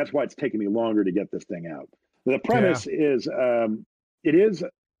that's why it's taken me longer to get this thing out. The premise is it is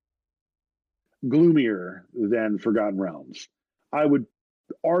gloomier than Forgotten Realms. I would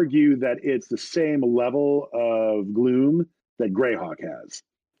argue that it's the same level of gloom that Greyhawk has,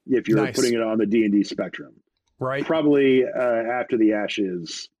 if you're putting it on the D&D spectrum. Right. Probably after the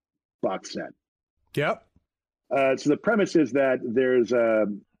Ashes box set. Yep. So the premise is that there's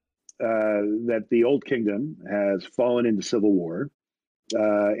that the Old Kingdom has fallen into civil war,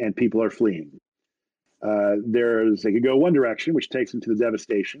 and people are fleeing. They could go one direction, which takes them to the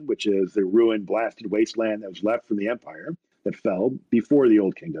devastation, which is the ruined, blasted wasteland that was left from the Empire that fell before the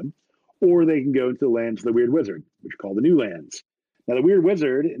Old Kingdom, or they can go into the lands of the Weird Wizard, which are called the New Lands. Now, the Weird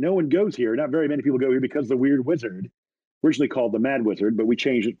Wizard, no one goes here. Not very many people go here because the Weird Wizard, originally called the Mad Wizard, but we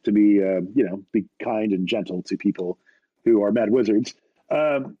changed it to be, be kind and gentle to people who are mad wizards.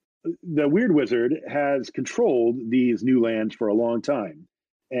 The Weird Wizard has controlled these new lands for a long time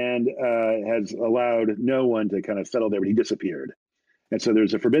and has allowed no one to kind of settle there, but he disappeared. And so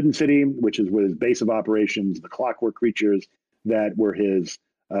there's a Forbidden City, which is with his base of operations, the clockwork creatures that were his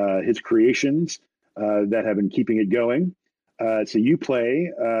creations that have been keeping it going. So you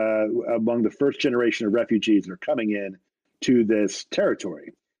play among the first generation of refugees that are coming in to this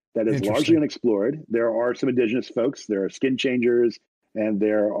territory that is largely unexplored. There are some indigenous folks, there are skin changers, and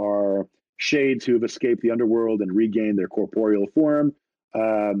there are shades who have escaped the underworld and regained their corporeal form.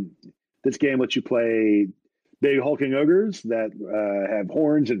 This game lets you play big hulking ogres that have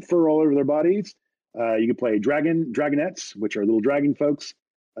horns and fur all over their bodies. You can play dragonettes, which are little dragon folks.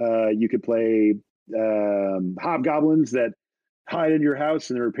 You could play hobgoblins that hide in your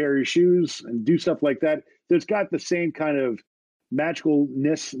house and repair your shoes and do stuff like that. So it's got the same kind of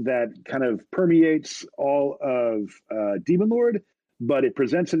magicalness that kind of permeates all of Demon Lord, but it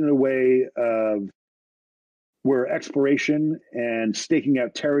presents it in a way of where exploration and staking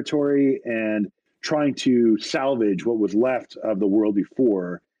out territory and trying to salvage what was left of the world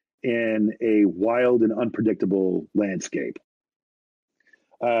before in a wild and unpredictable landscape.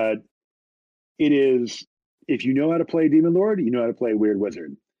 It is, if you know how to play Demon Lord, you know how to play Weird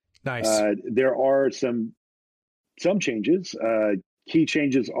Wizard. Nice. There are some changes. Key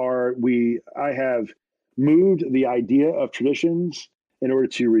changes are I have moved the idea of traditions in order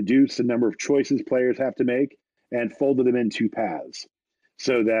to reduce the number of choices players have to make and folded them into paths.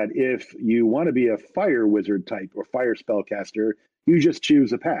 So that if you want to be a fire wizard type or fire spellcaster, you just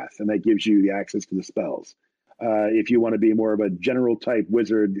choose a path, and that gives you the access to the spells. If you want to be more of a general type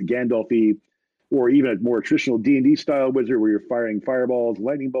wizard, Gandalf-y, or even a more traditional D&D style wizard where you're firing fireballs,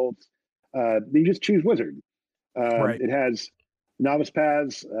 lightning bolts, then you just choose wizard. Right. It has novice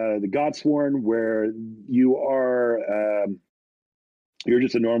paths, the Godsworn, where you're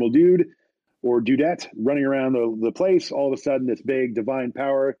just a normal dude or dudette running around the place. All of a sudden, this big divine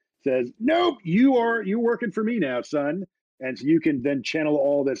power says, "Nope, you're working for me now, son." And so you can then channel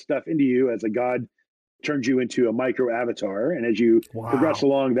all this stuff into you as a god turns you into a micro avatar. And as you progress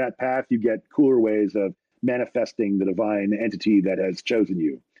along that path, you get cooler ways of manifesting the divine entity that has chosen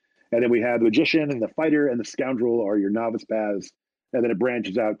you. And then we have the magician and the fighter and the scoundrel are your novice paths. And then it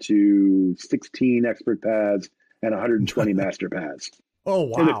branches out to 16 expert paths and 120 master paths. Oh,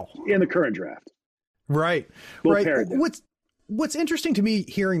 wow. In the current draft. Right. We'll Right. What's interesting to me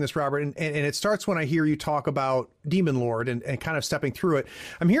hearing this, Robert, and it starts when I hear you talk about Demon Lord and kind of stepping through it.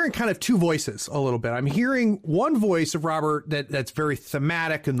 I'm hearing kind of two voices a little bit. I'm hearing one voice of Robert that's very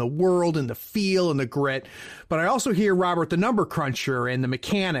thematic in the world and the feel and the grit. But I also hear Robert, the number cruncher and the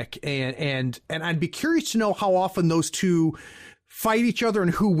mechanic. And I'd be curious to know how often those two fight each other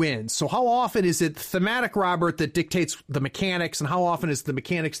and who wins. So how often is it thematic Robert that dictates the mechanics, and how often is the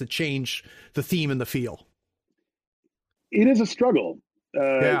mechanics that change the theme and the feel? It is a struggle.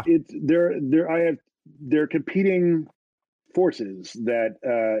 They're competing forces that,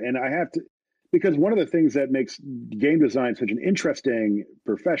 and I have to, because one of the things that makes game design such an interesting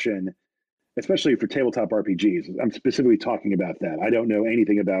profession, especially for tabletop RPGs, I'm specifically talking about that. I don't know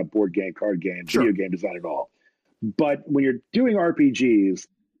anything about board game, card game, video game design at all. But when you're doing RPGs,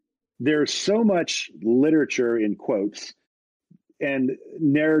 there's so much literature in quotes and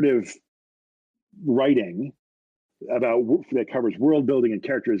narrative writing that covers world building and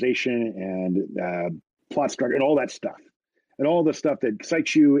characterization and plot structure and all that stuff, and all the stuff that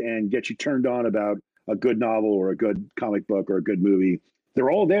excites you and gets you turned on about a good novel or a good comic book or a good movie.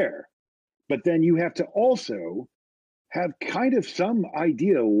 They're all there, but then you have to also have kind of some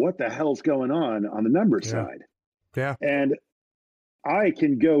idea what the hell's going on the number side. Yeah. And I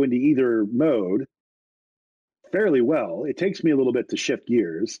can go into either mode fairly well. It takes me a little bit to shift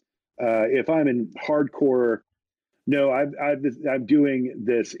gears. If I'm in hardcore, no, I'm doing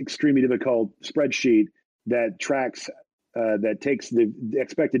this extremely difficult spreadsheet that tracks, that takes the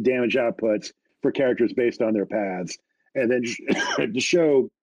expected damage outputs for characters based on their paths, and then to show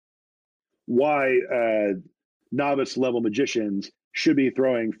why novice level magicians should be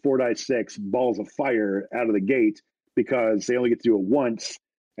throwing 4d6 balls of fire out of the gate because they only get to do it once.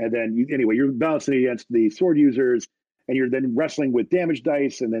 And then you're balancing against the sword users, and you're then wrestling with damage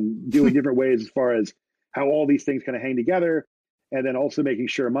dice and then doing different ways as far as how all these things kind of hang together, and then also making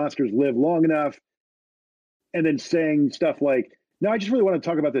sure monsters live long enough, and then saying stuff like, no, I just really want to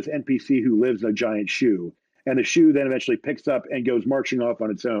talk about this NPC who lives in a giant shoe, and the shoe then eventually picks up and goes marching off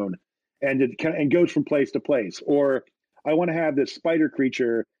on its own, and goes from place to place. Or I want to have this spider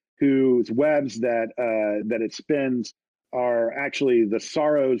creature whose webs that it spins are actually the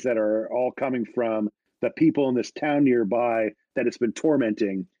sorrows that are all coming from the people in this town nearby that it's been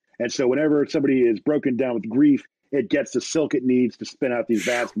tormenting. And so whenever somebody is broken down with grief, it gets the silk it needs to spin out these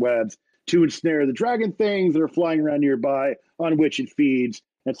vast webs to ensnare the dragon things that are flying around nearby on which it feeds.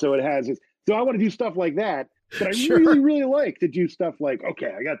 And so it has it. So I want to do stuff like that. But I really, really like to do stuff like,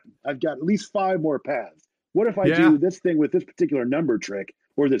 okay, I've got at least 5 more paths. What if I do this thing with this particular number trick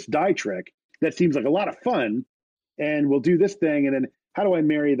or this die trick that seems like a lot of fun, and we'll do this thing, and then how do I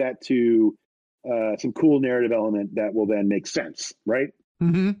marry that to some cool narrative element that will then make sense, right?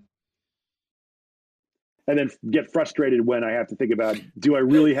 Mm-hmm. And then get frustrated when I have to think about, do I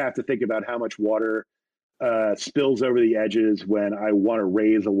really have to think about how much water spills over the edges when I want to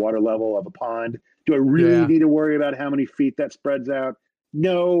raise the water level of a pond? Do I really need to worry about how many feet that spreads out?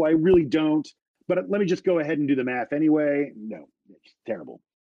 No, I really don't. But let me just go ahead and do the math anyway. No, it's terrible.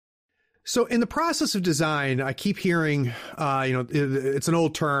 So in the process of design, I keep hearing, it's an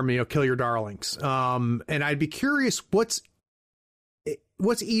old term, kill your darlings. And I'd be curious, what's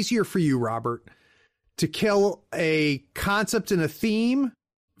easier for you, Robert, to kill a concept and a theme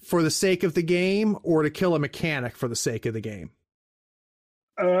for the sake of the game, or to kill a mechanic for the sake of the game?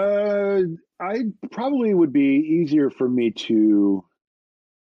 I probably would be easier for me to.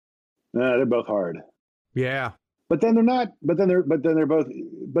 They're both hard. Yeah. But then they're not. But then they're both.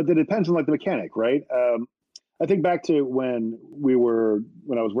 But it depends on the mechanic, right? I think back to when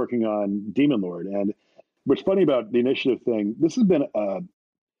I was working on Demon Lord, and what's funny about the initiative thing. This has been a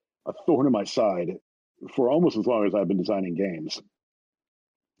thorn in my side for almost as long as I've been designing games.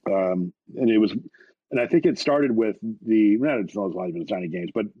 And I think it started with not as long as I've been designing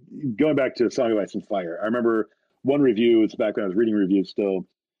games, but going back to Song of Ice and Fire. I remember one review, it's back when I was reading reviews still,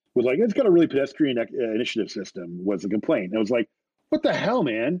 was like, it's got a really pedestrian initiative system, was the complaint. And I was like, what the hell,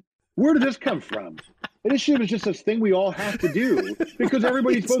 man? Where did this come from? Initiative is just this thing we all have to do because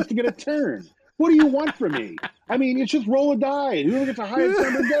everybody's supposed to get a turn. What do you want from me? I mean, it's just roll a die, and whoever gets the highest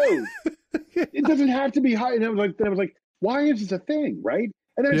number goes. It doesn't have to be high. And I was like, why is this a thing, right?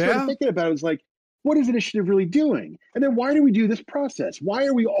 And then I started thinking about it. I was like, what is initiative really doing? And then why do we do this process? Why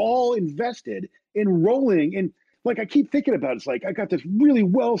are we all invested in rolling? And like, I keep thinking about it. It's like, I got this really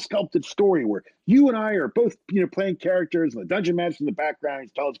well sculpted story where you and I are both, playing characters, and the dungeon master in the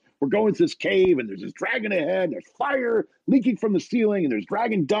background tells us we're going to this cave, and there's this dragon ahead, and there's fire leaking from the ceiling, and there's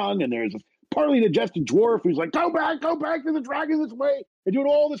dragon dung, and there's this partly digested dwarf who's like, go back to the dragon this way, and doing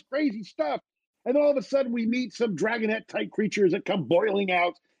all this crazy stuff. And then all of a sudden we meet some dragonette type creatures that come boiling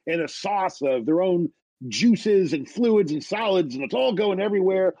out in a sauce of their own juices and fluids and solids, and it's all going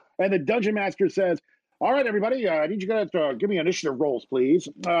everywhere. And the dungeon master says, all right, everybody, I need you guys to give me initiative rolls, please.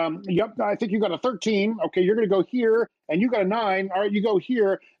 Yep, I think you got a 13. Okay, you're going to go here, and you got a 9. All right, you go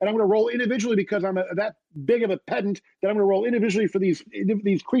here, and I'm going to roll individually because I'm that big of a pedant that I'm going to roll individually for these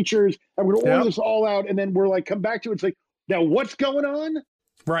creatures. I'm going to order this all out, and then we're like, come back to it. It's like, now what's going on?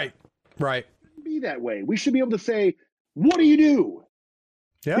 Right. It shouldn't be that way. We should be able to say, what do you do?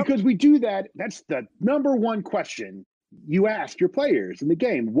 Yeah. Because we do that. That's the number one question you ask your players in the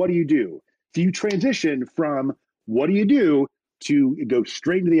game. What do you do? So you transition from what do you do to go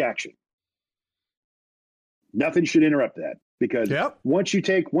straight into the action. Nothing should interrupt that because once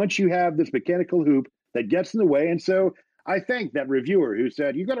you have this mechanical hoop that gets in the way. And so I thank that reviewer who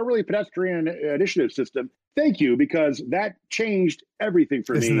said, you've got a really pedestrian initiative system. Thank you, because that changed everything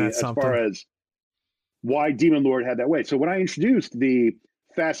for me as far as why Demon Lord had that way. So when I introduced the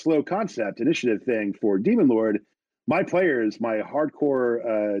fast, slow concept initiative thing for Demon Lord, my players, my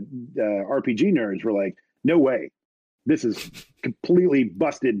hardcore RPG nerds were like, no way. This is completely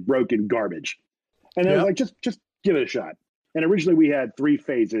busted, broken garbage. And I was like, just give it a shot. And originally we had 3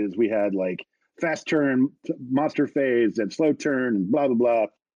 phases. We had like fast turn, monster phase, and slow turn, and blah, blah, blah.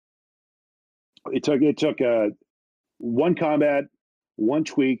 It took one combat, one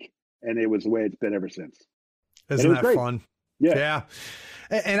tweak, and it was the way it's been ever since. Isn't that fun? Yeah.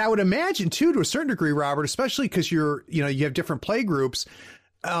 And I would imagine too, to a certain degree, Robert, especially because you have different play groups.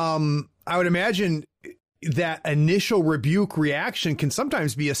 I would imagine that initial rebuke reaction can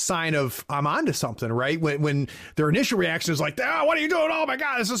sometimes be a sign of I'm onto something, right? When their initial reaction is like, oh, what are you doing? Oh my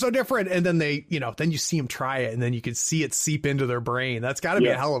God, this is so different. And then then you see them try it, and then you can see it seep into their brain. That's got to be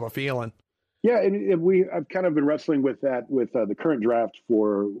a hell of a feeling. Yeah, and I've kind of been wrestling with that with the current draft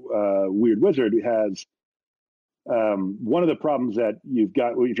for Weird Wizard has one of the problems that you've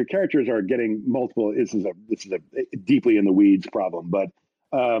got if your characters are getting multiple. This is a deeply in the weeds problem, but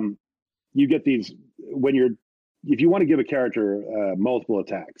you get these if you want to give a character multiple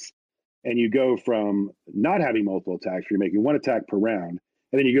attacks, and you go from not having multiple attacks, where you're making 1 attack per round,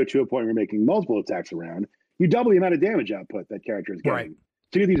 and then you go to a point where you're making multiple attacks a round, you double the amount of damage output that character is getting. Right.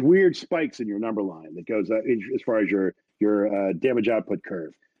 So you get these weird spikes in your number line that goes as far as your damage output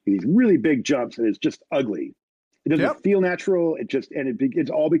curve. These really big jumps, and it's just ugly. It doesn't feel natural. It's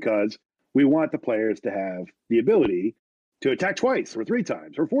all because we want the players to have the ability to attack twice, or 3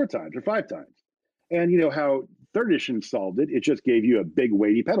 times, or 4 times, or 5 times. And you know how 3rd edition solved it? It just gave you a big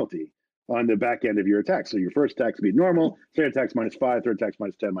weighty penalty on the back end of your attack. So your first attack speed normal, second attack's -5, third attack's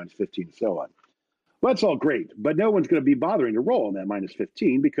 -10, -15, and so on. Well, that's all great, but no one's going to be bothering to roll on that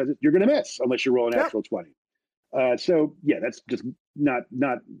 -15 because you're going to miss unless you roll an actual 20. So yeah, that's just not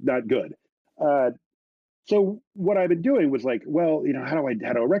good. So what I've been doing was like, well, how do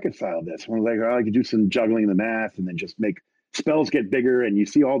I reconcile this? Well, like, I could do some juggling in the math and then just make spells get bigger, and you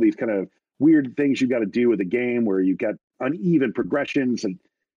see all these kind of weird things you got to do with the game where you've got uneven progressions, and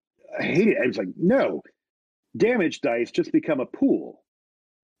I hate it. I was like, no, damage dice just become a pool.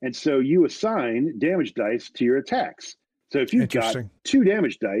 And so you assign damage dice to your attacks. So if you've got 2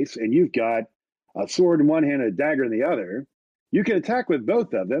 damage dice and you've got a sword in one hand and a dagger in the other, you can attack with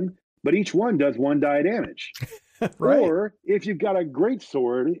both of them, but each one does 1 die damage. Right. Or if you've got a great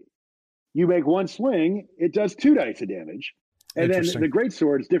sword, you make 1 swing, it does 2 dice of damage. And then the great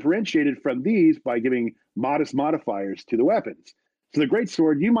sword is differentiated from these by giving modest modifiers to the weapons. So the great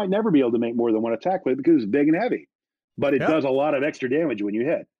sword, you might never be able to make more than 1 attack with because it's big and heavy, but it does a lot of extra damage when you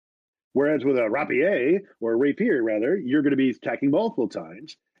hit. Whereas with a rapier, or a rapier rather, you're going to be attacking multiple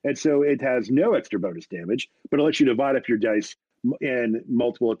times. And so it has no extra bonus damage, but it lets you divide up your dice and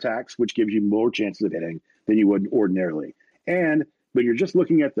multiple attacks, which gives you more chances of hitting than you would ordinarily. And when you're just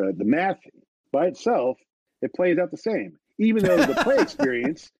looking at the math by itself, it plays out the same. Even though the play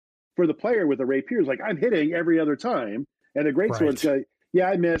experience for the player with a rapier is like, I'm hitting every other time. And the greatsword's like, yeah,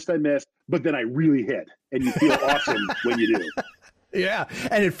 I missed, but then I really hit. And you feel awesome when you do. Yeah,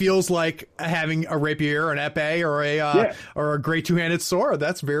 and it feels like having a rapier, or an epee, or a great two-handed sword.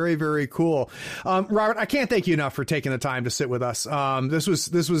 That's very, very cool. Robert, I can't thank you enough for taking the time to sit with us. This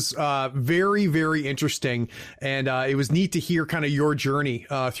was very, very interesting, and it was neat to hear kind of your journey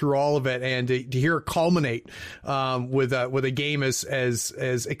through all of it, and to hear it culminate with a game as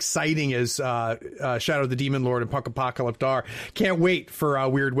exciting as Shadow of the Demon Lord and Punk Apocalypse. Can't wait for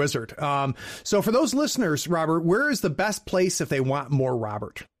Weird Wizard. So for those listeners, Robert, where is the best place if they want more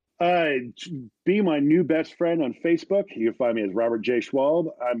Robert? Be my new best friend on Facebook. You can find me as Robert J. Schwalb.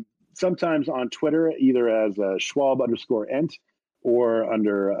 I'm sometimes on Twitter, either as Schwalb_ent or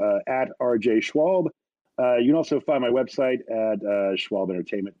under at RJ Schwalb. You can also find my website at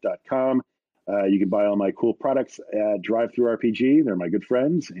schwalbentertainment.com. You can buy all my cool products at DriveThruRPG. They're my good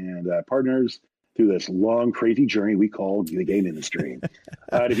friends and partners through this long, crazy journey we call the game industry.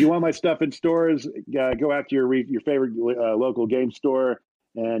 And if you want my stuff in stores, go after your favorite local game store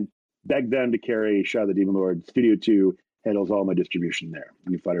and beg them to carry Shadow of the Demon Lord. Studio 2 handles all my distribution there.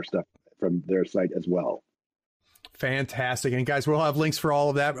 You can find our stuff from their site as well. Fantastic. And guys, we'll have links for all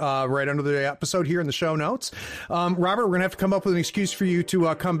of that right under the episode here in the show notes. Robert, we're going to have to come up with an excuse for you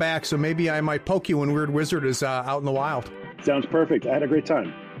to come back, so maybe I might poke you when Weird Wizard is out in the wild. Sounds perfect. I had a great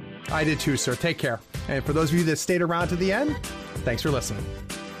time. I did too, sir. Take care. And for those of you that stayed around to the end, thanks for listening.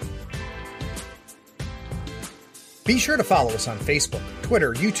 Be sure to follow us on Facebook,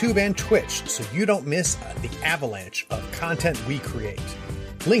 Twitter, YouTube, and Twitch so you don't miss the avalanche of content we create.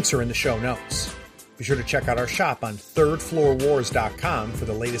 Links are in the show notes. Be sure to check out our shop on thirdfloorwars.com for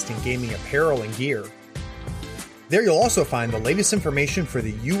the latest in gaming apparel and gear. There you'll also find the latest information for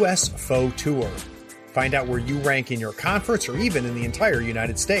the US Faux Tour. Find out where you rank in your conference or even in the entire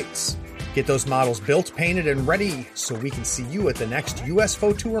United States. Get those models built, painted, and ready so we can see you at the next US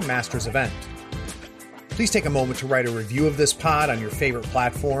Faux Tour Masters event. Please take a moment to write a review of this pod on your favorite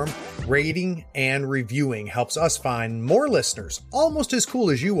platform. Rating and reviewing helps us find more listeners almost as cool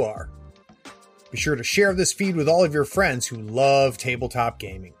as you are. Be sure to share this feed with all of your friends who love tabletop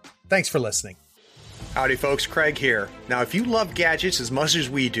gaming. Thanks for listening. Howdy folks, Craig here. Now if you love gadgets as much as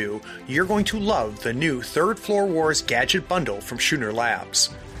we do, you're going to love the new Third Floor Wars Gadget Bundle from Schooner Labs.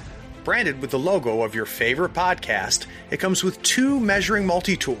 Branded with the logo of your favorite podcast, it comes with 2 measuring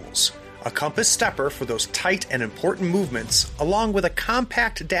multi-tools, a compass stepper for those tight and important movements, along with a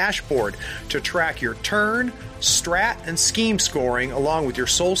compact dashboard to track your turn, strat, and scheme scoring along with your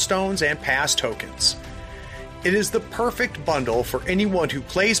soul stones and pass tokens. It is the perfect bundle for anyone who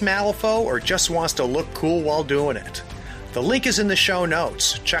plays Malifaux or just wants to look cool while doing it. The link is in the show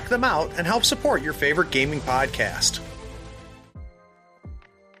notes. Check them out and help support your favorite gaming podcast.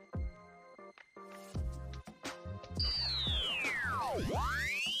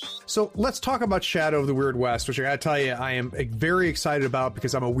 So let's talk about Shadow of the Weird West, which I gotta tell you, I am very excited about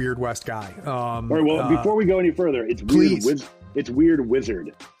because I'm a Weird West guy. All right, well, before we go any further, it's Weird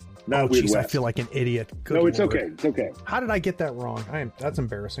Wizard. Not Weird West. I feel like an idiot. Good no, it's Lord. okay. It's okay. How did I get that wrong? That's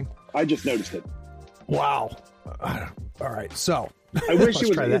embarrassing. I just noticed it. Wow. All right. So I wish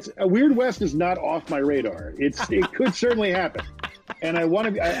it was. A Weird West is not off my radar. It could certainly happen, and I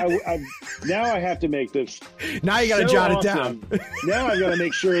want to. Now I have to make this. Now you got to jot it down. Now I got to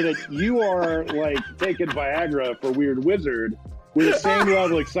make sure that you are like taking Viagra for Weird Wizard with the same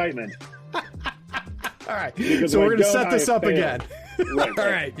level of excitement. All right. Because so we're going to set this up again. Right. All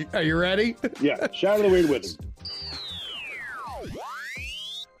right. Are you ready? Yeah. Shadow of the Weird Wizard.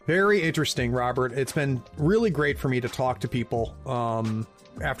 Very interesting, Robert. It's been really great for me to talk to people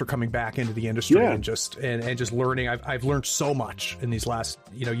after coming back into the industry and just learning. I've learned so much in these last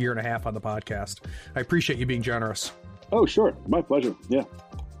year and a half on the podcast. I appreciate you being generous. Oh, sure. My pleasure. Yeah.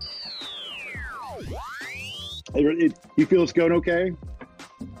 You feel it's going okay?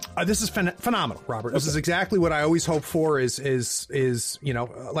 This is phenomenal, Robert. This is exactly what I always hope for is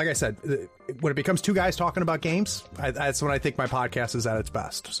like I said, when it becomes 2 guys talking about games, that's when I think my podcast is at its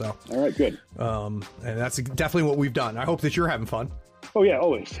best. So, all right, good. And that's definitely what we've done. I hope that you're having fun. Oh yeah,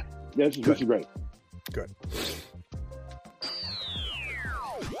 always. This is great. Good.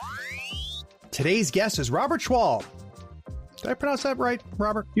 Today's guest is Robert Schwalb. Did I pronounce that right,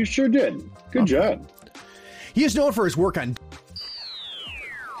 Robert? You sure did. Good job. He is known for his work on...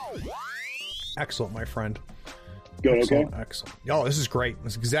 Excellent, my friend. Good, excellent, okay? Excellent. Oh, this is great.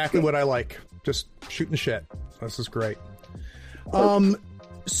 This is exactly what I like. Just shooting the shit. This is great.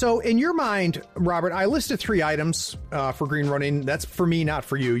 So in your mind, Robert, I listed 3 items for green running. That's for me, not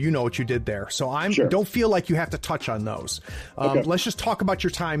for you. You know what you did there. So don't feel like you have to touch on those. Okay. Let's just talk about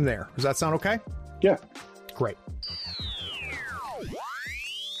your time there. Does that sound okay? Yeah. Great.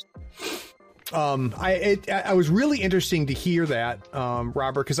 I was really interesting to hear that,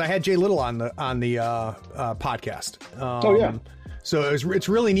 Robert, because I had Jay Little on the podcast. So it's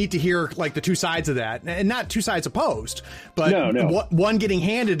really neat to hear like the 2 sides of that, and not 2 sides opposed, but one getting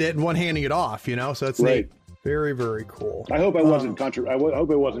handed it and one handing it off. So it's right. Neat. Very, very cool. I hope I wasn't I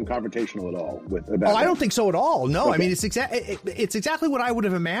hope it wasn't confrontational at all I don't think so at all. No, okay. I mean it's exactly what I would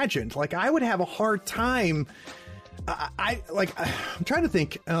have imagined. Like I would have a hard time. I'm trying to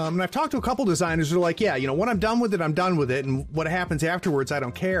think, and I've talked to a couple designers who are like, when I'm done with it, I'm done with it. And what happens afterwards, I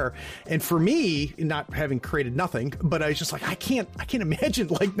don't care. And for me, not having created nothing, but I was just like, I can't imagine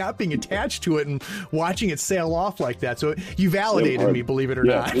like not being attached to it and watching it sail off like that. So you validated me, believe it or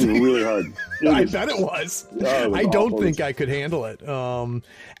not. It was really hard. I bet it was. I don't think I could handle it. And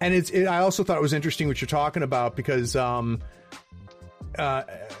I also thought it was interesting what you're talking about because,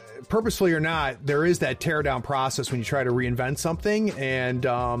 purposefully or not, there is that tear down process when you try to reinvent something, and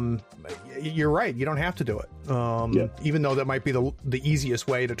you're right, you don't have to do it, even though that might be the easiest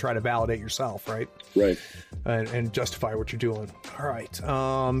way to try to validate yourself, right and justify what you're doing. All right, so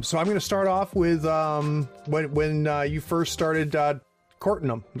I'm going to start off with when you first started courting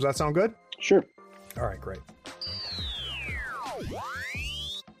them. Does that sound good? Sure. All right, great.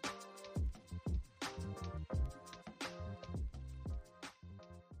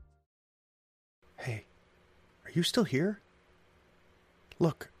 Hey, are you still here?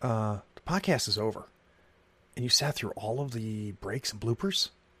 Look, the podcast is over, and you sat through all of the breaks and bloopers?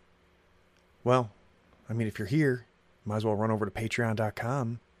 Well, I mean, if you're here, you might as well run over to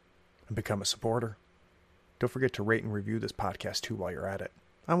patreon.com and become a supporter. Don't forget to rate and review this podcast, too, while you're at it,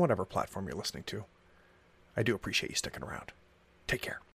 on whatever platform you're listening to. I do appreciate you sticking around. Take care.